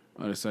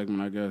of the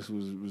segment. I guess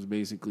was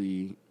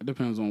basically it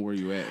depends on where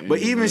you at. in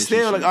But your even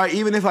still, like, relationship. all right,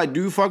 even if I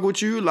do fuck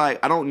with you,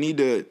 like, I don't need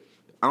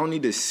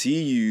to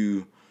see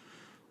you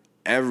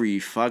every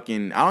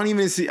fucking. I don't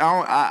even see.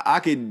 I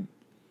could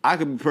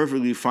be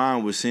perfectly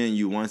fine with seeing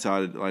you one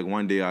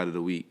day out of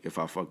the week if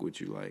I fuck with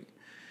you. Like,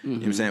 you know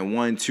what I'm saying?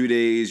 1-2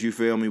 days. You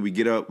feel me? We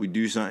get up, we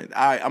do something.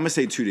 All right, I'm gonna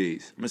say 2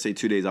 days. I'm gonna say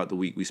 2 days out the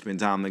week. We spend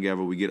time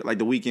together. We get like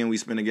the weekend we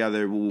spend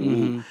together. Woo, woo,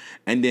 woo.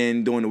 And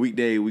then during the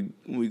weekday we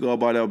go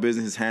about our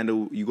business.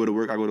 You go to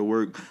work, I go to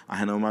work. I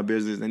handle my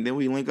business, and then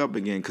we link up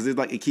again because it's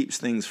like it keeps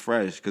things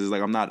fresh. Because it's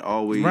like I'm not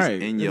always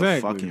Right, in your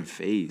exactly. fucking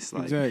face.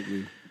 Like,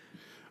 Exactly.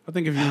 I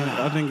think if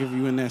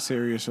you in that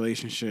serious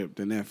relationship,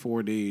 then that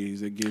 4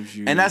 days it gives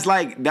you, and that's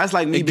like me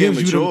it being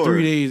gives you them mature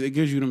 3 days. It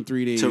gives you them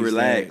 3 days to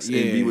relax that,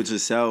 and be with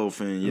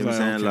yourself, and you know It's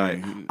what I'm saying.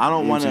 okay. Like, I don't You know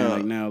what I'm want saying? to.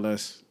 like now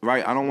let's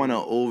Right, I don't want to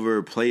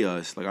overplay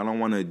us. Like, I don't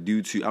want to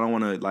I don't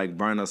want to, like,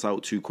 burn us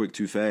out too quick,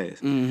 too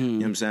fast. You know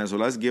what I'm saying? So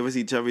let's give us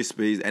each other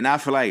space. And I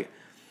feel like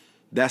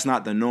that's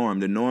not the norm.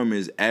 The norm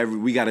is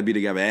we got to be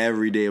together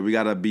every day. We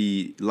got to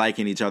be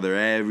liking each other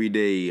every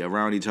day,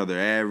 around each other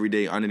every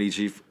day, underneath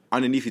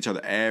each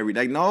other every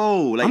day. Like,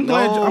 no. Like, I'm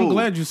no.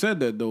 glad you said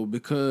that though,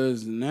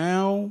 because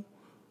now,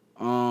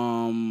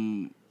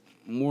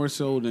 more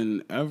so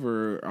than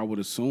ever, I would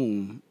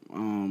assume,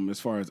 as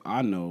far as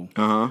I know,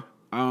 Uh-huh.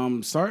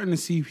 I'm starting to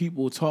see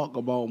people talk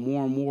about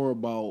more and more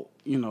about,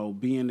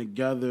 being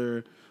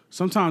together,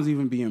 sometimes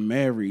even being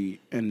married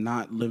and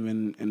not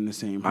living in the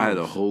same house. I had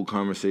a whole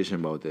conversation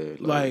about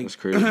that. Like, it's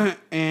crazy.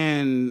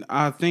 And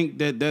I think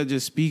that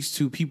just speaks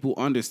to people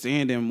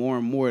understanding more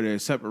and more that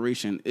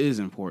separation is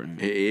important.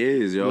 It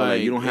is, yo.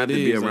 Like, you don't have to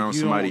be around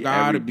somebody You don't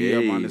gotta every be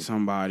day. up under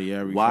somebody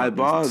every Why fucking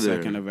bother?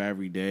 second of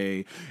every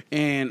day.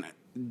 And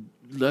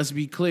let's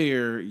be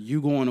clear,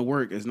 you going to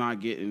work is not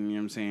getting, you know what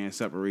I'm saying,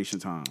 separation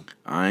time.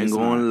 I ain't It's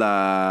gonna not.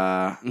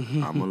 lie.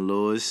 I'm a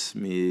Lewis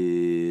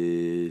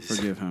Smith.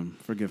 Forgive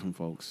him,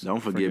 folks. Don't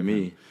forgive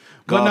me.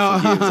 But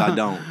God no. forgives, I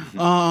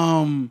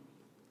don't.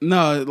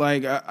 No,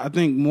 like I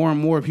think more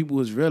and more people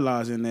is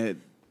realizing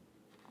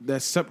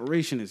that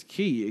separation is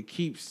key. It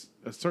keeps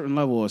a certain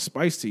level of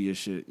spice to your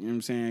shit. You know what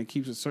I'm saying? It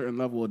keeps a certain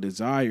level of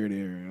desire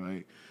there.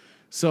 Like,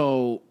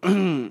 So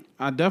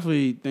I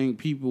definitely think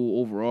people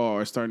overall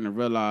are starting to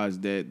realize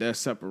that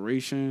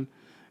separation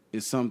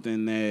is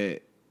something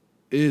that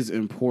is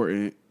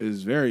important,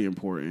 is very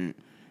important.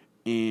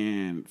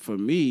 And for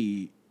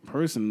me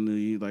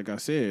personally, like I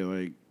said,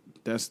 like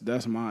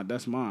that's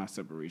my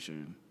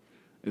separation.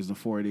 Is the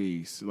 4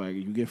 days. Like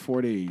you get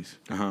 4 days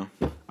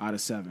out of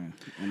 7.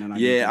 And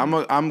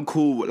then I'm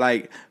cool.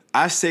 Like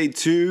I say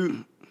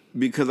 2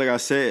 because like I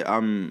said,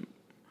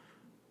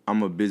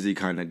 I'm a busy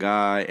kind of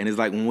guy, and it's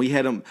like when we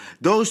had them,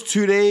 those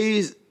 2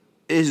 days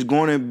is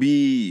gonna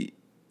be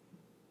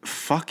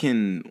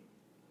fucking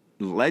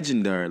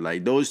legendary.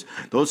 Like those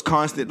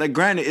constant. Like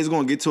granted, it's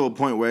gonna get to a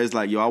point where it's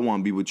like, yo, I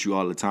want to be with you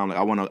all the time. Like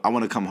I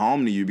wanna come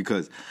home to you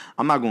because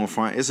I'm not gonna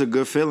front. It's a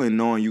good feeling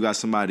knowing you got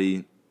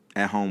somebody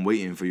at home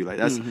waiting for you. Like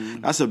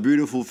that's a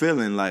beautiful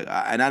feeling. Like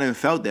and I didn't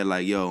felt that.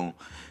 Like yo,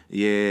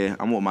 yeah,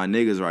 I'm with my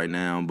niggas right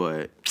now,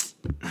 but.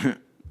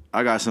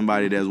 I got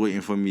somebody that's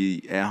waiting for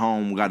me at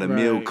home, got a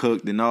meal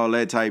cooked and all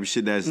that type of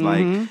shit that's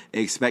like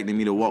expecting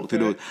me to walk through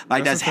those.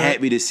 Like that's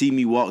happy to see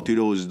me walk through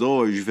those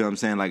doors, you feel what I'm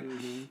saying? Like,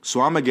 so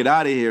I'm going to get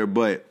out of here,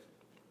 but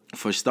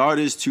for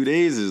starters, 2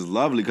 days is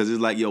lovely because it's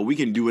like, yo, we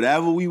can do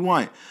whatever we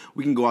want.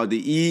 We can go out to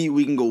eat,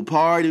 we can go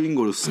party, we can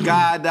go to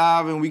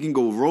skydiving, we can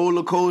go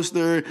roller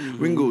coaster,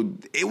 we can go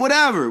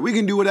whatever. We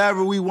can do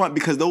whatever we want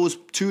because those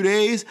 2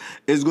 days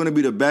is going to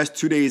be the best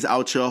 2 days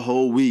out your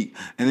whole week.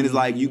 And then it's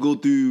like you go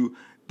through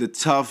the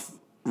tough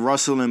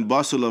rustle and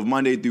bustle of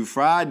Monday through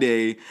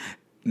Friday,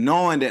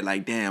 knowing that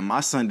like, damn, my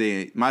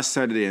Saturday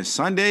and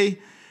Sunday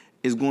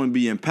is going to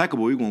be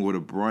impeccable. We're going to go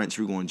to brunch,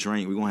 we're going to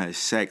drink, we're going to have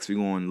sex, we're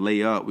going to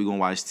lay up, we're going to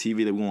watch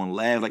TV, we're going to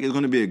laugh. Like it's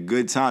going to be a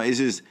good time. It's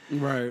just,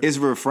 it's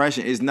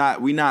refreshing.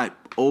 We're not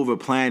over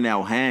playing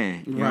our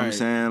hand. You know what I'm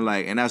saying?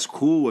 Like, and that's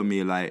cool with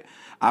me. Like,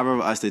 I'd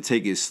rather us to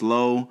take it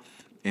slow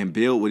and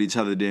build with each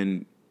other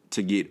than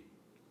to get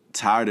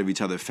tired of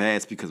each other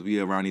fast because we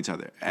around each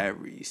other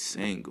every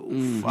single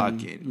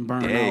fucking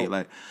day.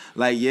 Like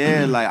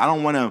yeah, like I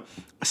don't want to.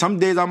 Some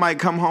days I might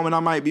come home and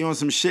I might be on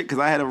some shit because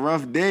I had a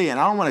rough day, and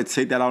I don't want to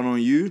take that out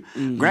on you.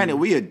 Granted,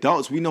 we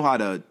adults, we know how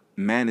to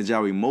manage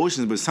our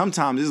emotions, but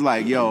sometimes it's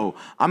like, yo,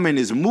 I'm in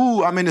this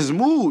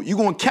mood. You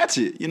gonna catch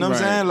it. You know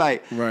what I'm saying?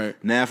 Like,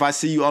 now if I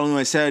see you only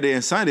on Saturday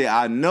and Sunday,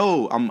 I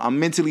know I'm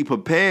mentally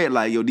prepared.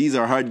 Like, yo, these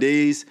are her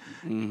days,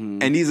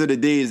 and these are the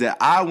days that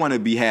I want to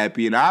be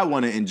happy and I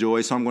want to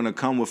enjoy. So I'm gonna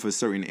come with a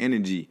certain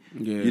energy.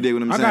 Yeah. You dig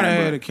what I'm saying? I gotta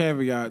add a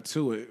caveat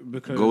to it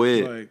because go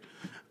ahead.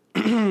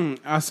 Like,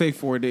 I say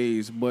 4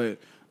 days, but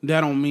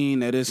that don't mean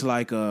that it's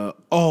like you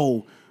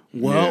know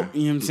what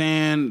I'm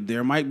saying?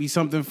 There might be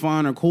something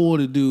fun or cool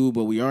to do,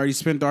 but we already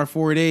spent our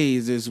 4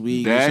 days this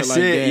week. That's and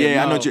shit like it. That. Yeah,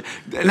 no, I know what you.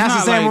 And that's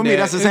the same with me.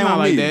 That's the same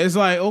with me. That. It's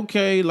like,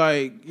 okay,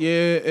 like, yeah,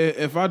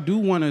 if I do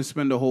want to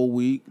spend a whole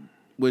week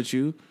with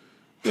you,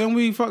 then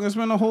we fucking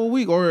spend a whole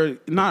week. Or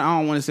not, I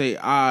don't want to say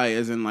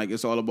as in like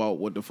it's all about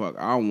what the fuck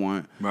I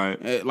want.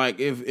 Right. Like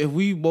if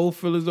we both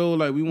feel as though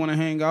like we want to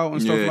hang out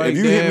and stuff like that. If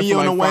you hit me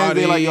on a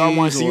Wednesday like, yo, I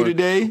want to see you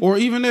today. Or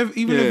even if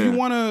you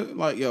want to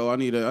like, yo, I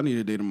need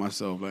a day to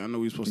myself. Like I know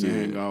we supposed to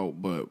hang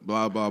out, but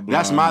blah blah blah.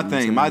 That's my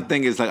thing. My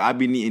thing is like I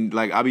be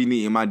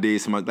needing my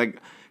days.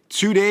 Like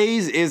 2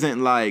 days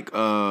isn't like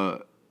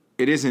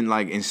it isn't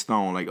like in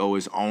stone, like, oh,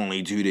 it's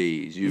only 2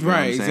 days. You feel what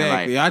I'm saying?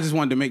 Exactly. Like, I just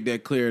wanted to make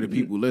that clear to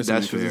people listening.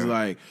 That's fair. It's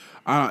like,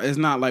 it's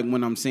not like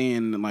when I'm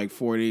saying like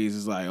 4 days,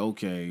 it's like,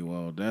 okay,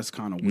 well, that's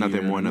kind of weird.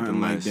 Nothing more,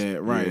 nothing less. Like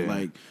that. Right. Yeah.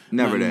 Like,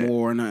 never nothing that.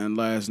 more, nothing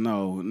less.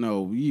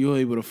 No. You're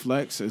able to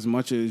flex as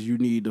much as you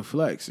need to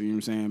flex. You know what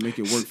I'm saying? Make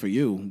it work for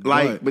you.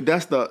 But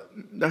that's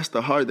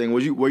the hard thing.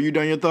 Were you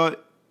done your thought?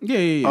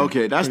 Yeah.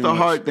 Okay, that's the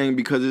hard thing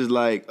because it's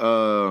like,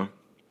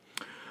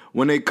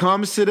 when it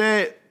comes to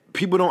that,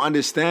 people don't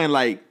understand,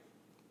 like,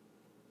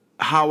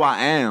 how I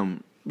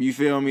am. You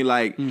feel me?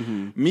 Like,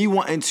 me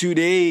wanting 2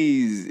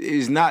 days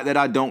is not that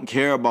I don't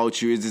care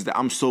about you. It's just that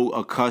I'm so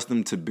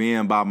accustomed to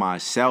being by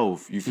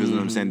myself. You feel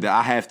what I'm saying? That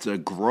I have to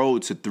grow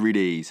to 3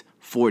 days,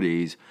 4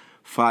 days,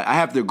 5. I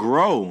have to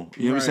grow.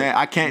 You know what I'm saying?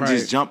 I can't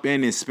just jump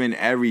in and spend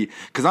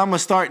because I'm going to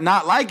start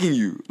not liking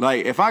you.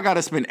 Like, if I got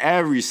to spend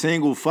every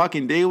single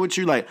fucking day with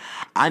you, like,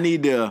 I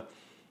need to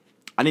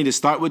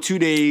start with 2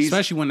 days.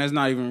 Especially when that's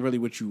not even really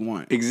what you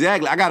want.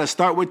 Exactly. I got to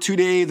start with 2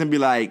 days and be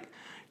like,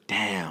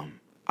 damn,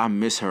 I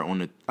miss her on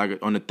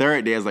the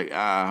third day. I was like,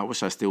 I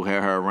wish I still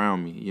had her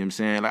around me. You know what I'm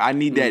saying? Like I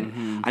need that.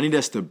 I need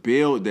us to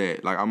build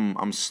that. Like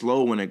I'm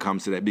slow when it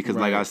comes to that because,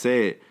 like I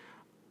said,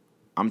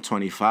 I'm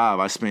 25.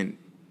 I spent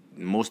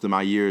most of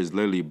my years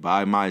literally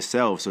by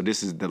myself. So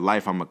this is the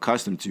life I'm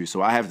accustomed to.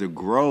 So I have to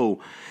grow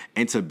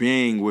into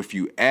being with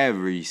you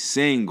every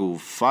single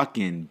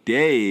fucking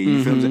day.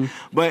 You feel what I'm saying?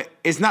 But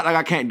it's not like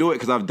I can't do it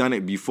because I've done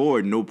it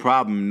before. No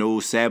problem. No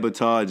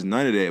sabotage.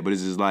 None of that. But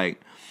it's just like,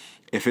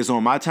 if it's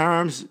on my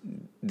terms,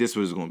 this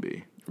was gonna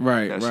be.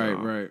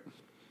 Right.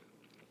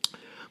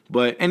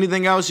 But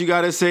anything else you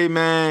gotta say,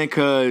 man?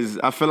 Cause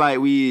I feel like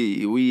we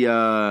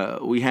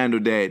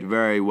handled that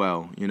very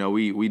well. You know,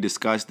 we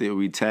discussed it,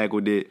 we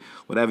tackled it,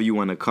 whatever you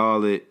want to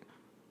call it.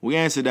 We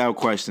answered our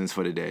questions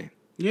for the day.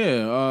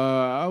 Yeah,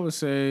 I would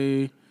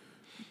say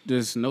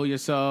Just know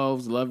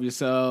yourselves, love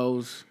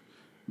yourselves,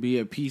 be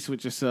at peace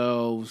with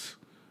yourselves.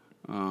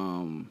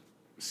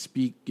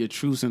 Speak your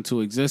truths into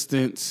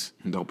existence.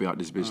 Don't be out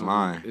this bitch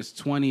lying. It's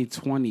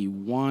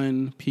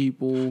 2021,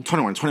 people.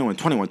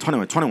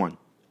 21.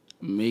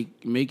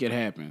 Make it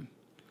happen.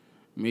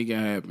 Make it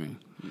happen.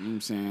 You know what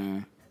I'm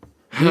saying?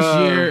 This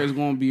year is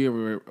going to be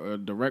a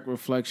direct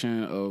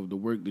reflection of the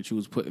work that you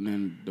was putting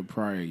in the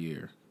prior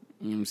year.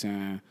 You know what I'm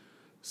saying?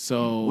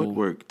 So what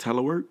work?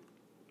 Telework?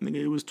 Nigga,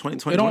 it was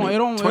 2020.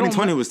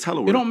 2020 was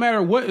telework. It don't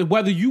matter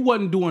whether you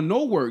wasn't doing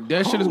no work.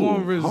 That shit is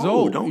going to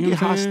result. Don't you know get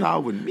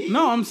hostile with me.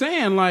 No, I'm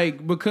saying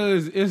like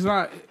because it's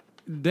not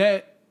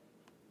that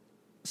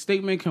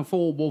statement can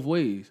fold both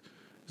ways.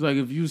 It's like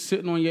if you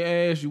sitting on your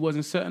ass, you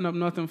wasn't setting up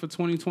nothing for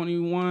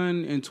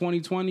 2021 and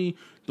 2020.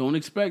 Don't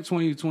expect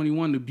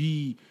 2021 to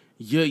be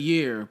your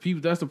year.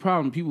 People, that's the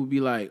problem. People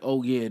be like,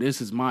 "Oh yeah, this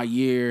is my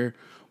year."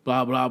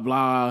 Blah blah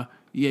blah.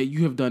 Yeah,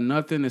 you have done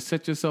nothing to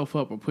set yourself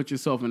up or put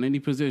yourself in any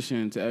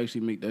position to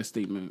actually make that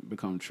statement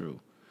become true.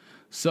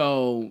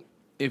 So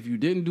if you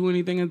didn't do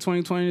anything in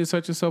 2020 to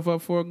set yourself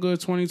up for a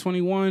good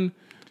 2021,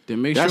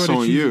 then make that's sure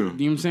that on you. You know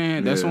what I'm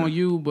saying? That's Yeah. on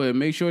you, but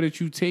make sure that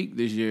you take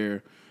this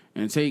year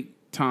and take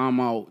time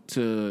out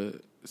to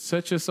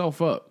set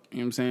yourself up, you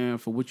know what I'm saying,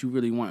 for what you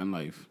really want in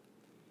life.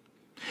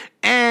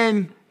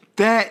 And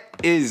that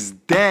is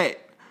that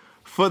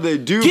for the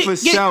Do For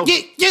Self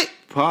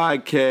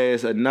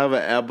podcast. Another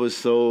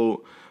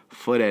episode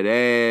for that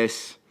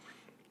ass.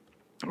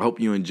 I hope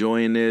you're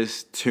enjoying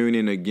this. Tune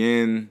in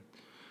again.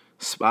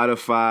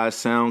 Spotify,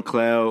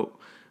 SoundCloud.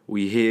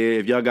 We here.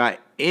 If y'all got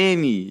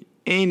any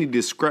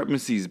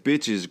discrepancies,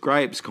 bitches,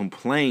 gripes,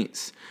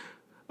 complaints,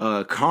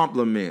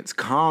 compliments,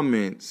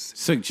 comments,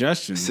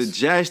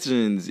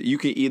 suggestions, you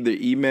can either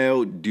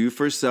email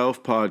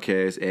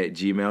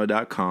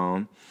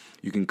doforselfpodcast@gmail.com.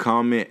 You can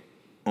comment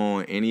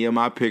on any of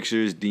my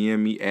pictures,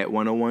 DM me at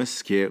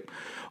 101skip,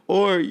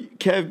 or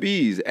Kev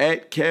Bees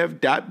at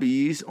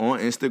kev.bees on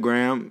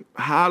Instagram.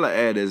 Holla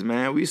at us,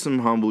 man. We some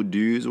humble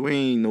dudes. We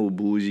ain't no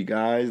bougie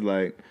guys.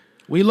 Like,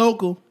 we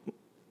local.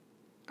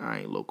 I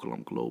ain't local.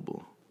 I'm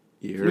global.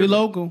 We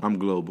local. I'm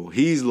global.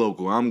 He's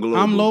local. I'm global.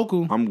 I'm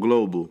local. I'm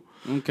global.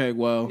 Okay,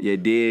 well. You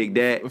dig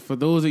that? For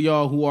those of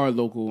y'all who are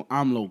local,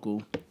 I'm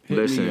local. Hit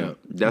me Listen, up.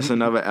 That's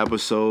another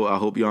episode. I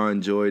hope y'all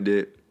enjoyed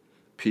it.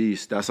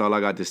 Peace. That's all I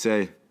got to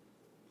say.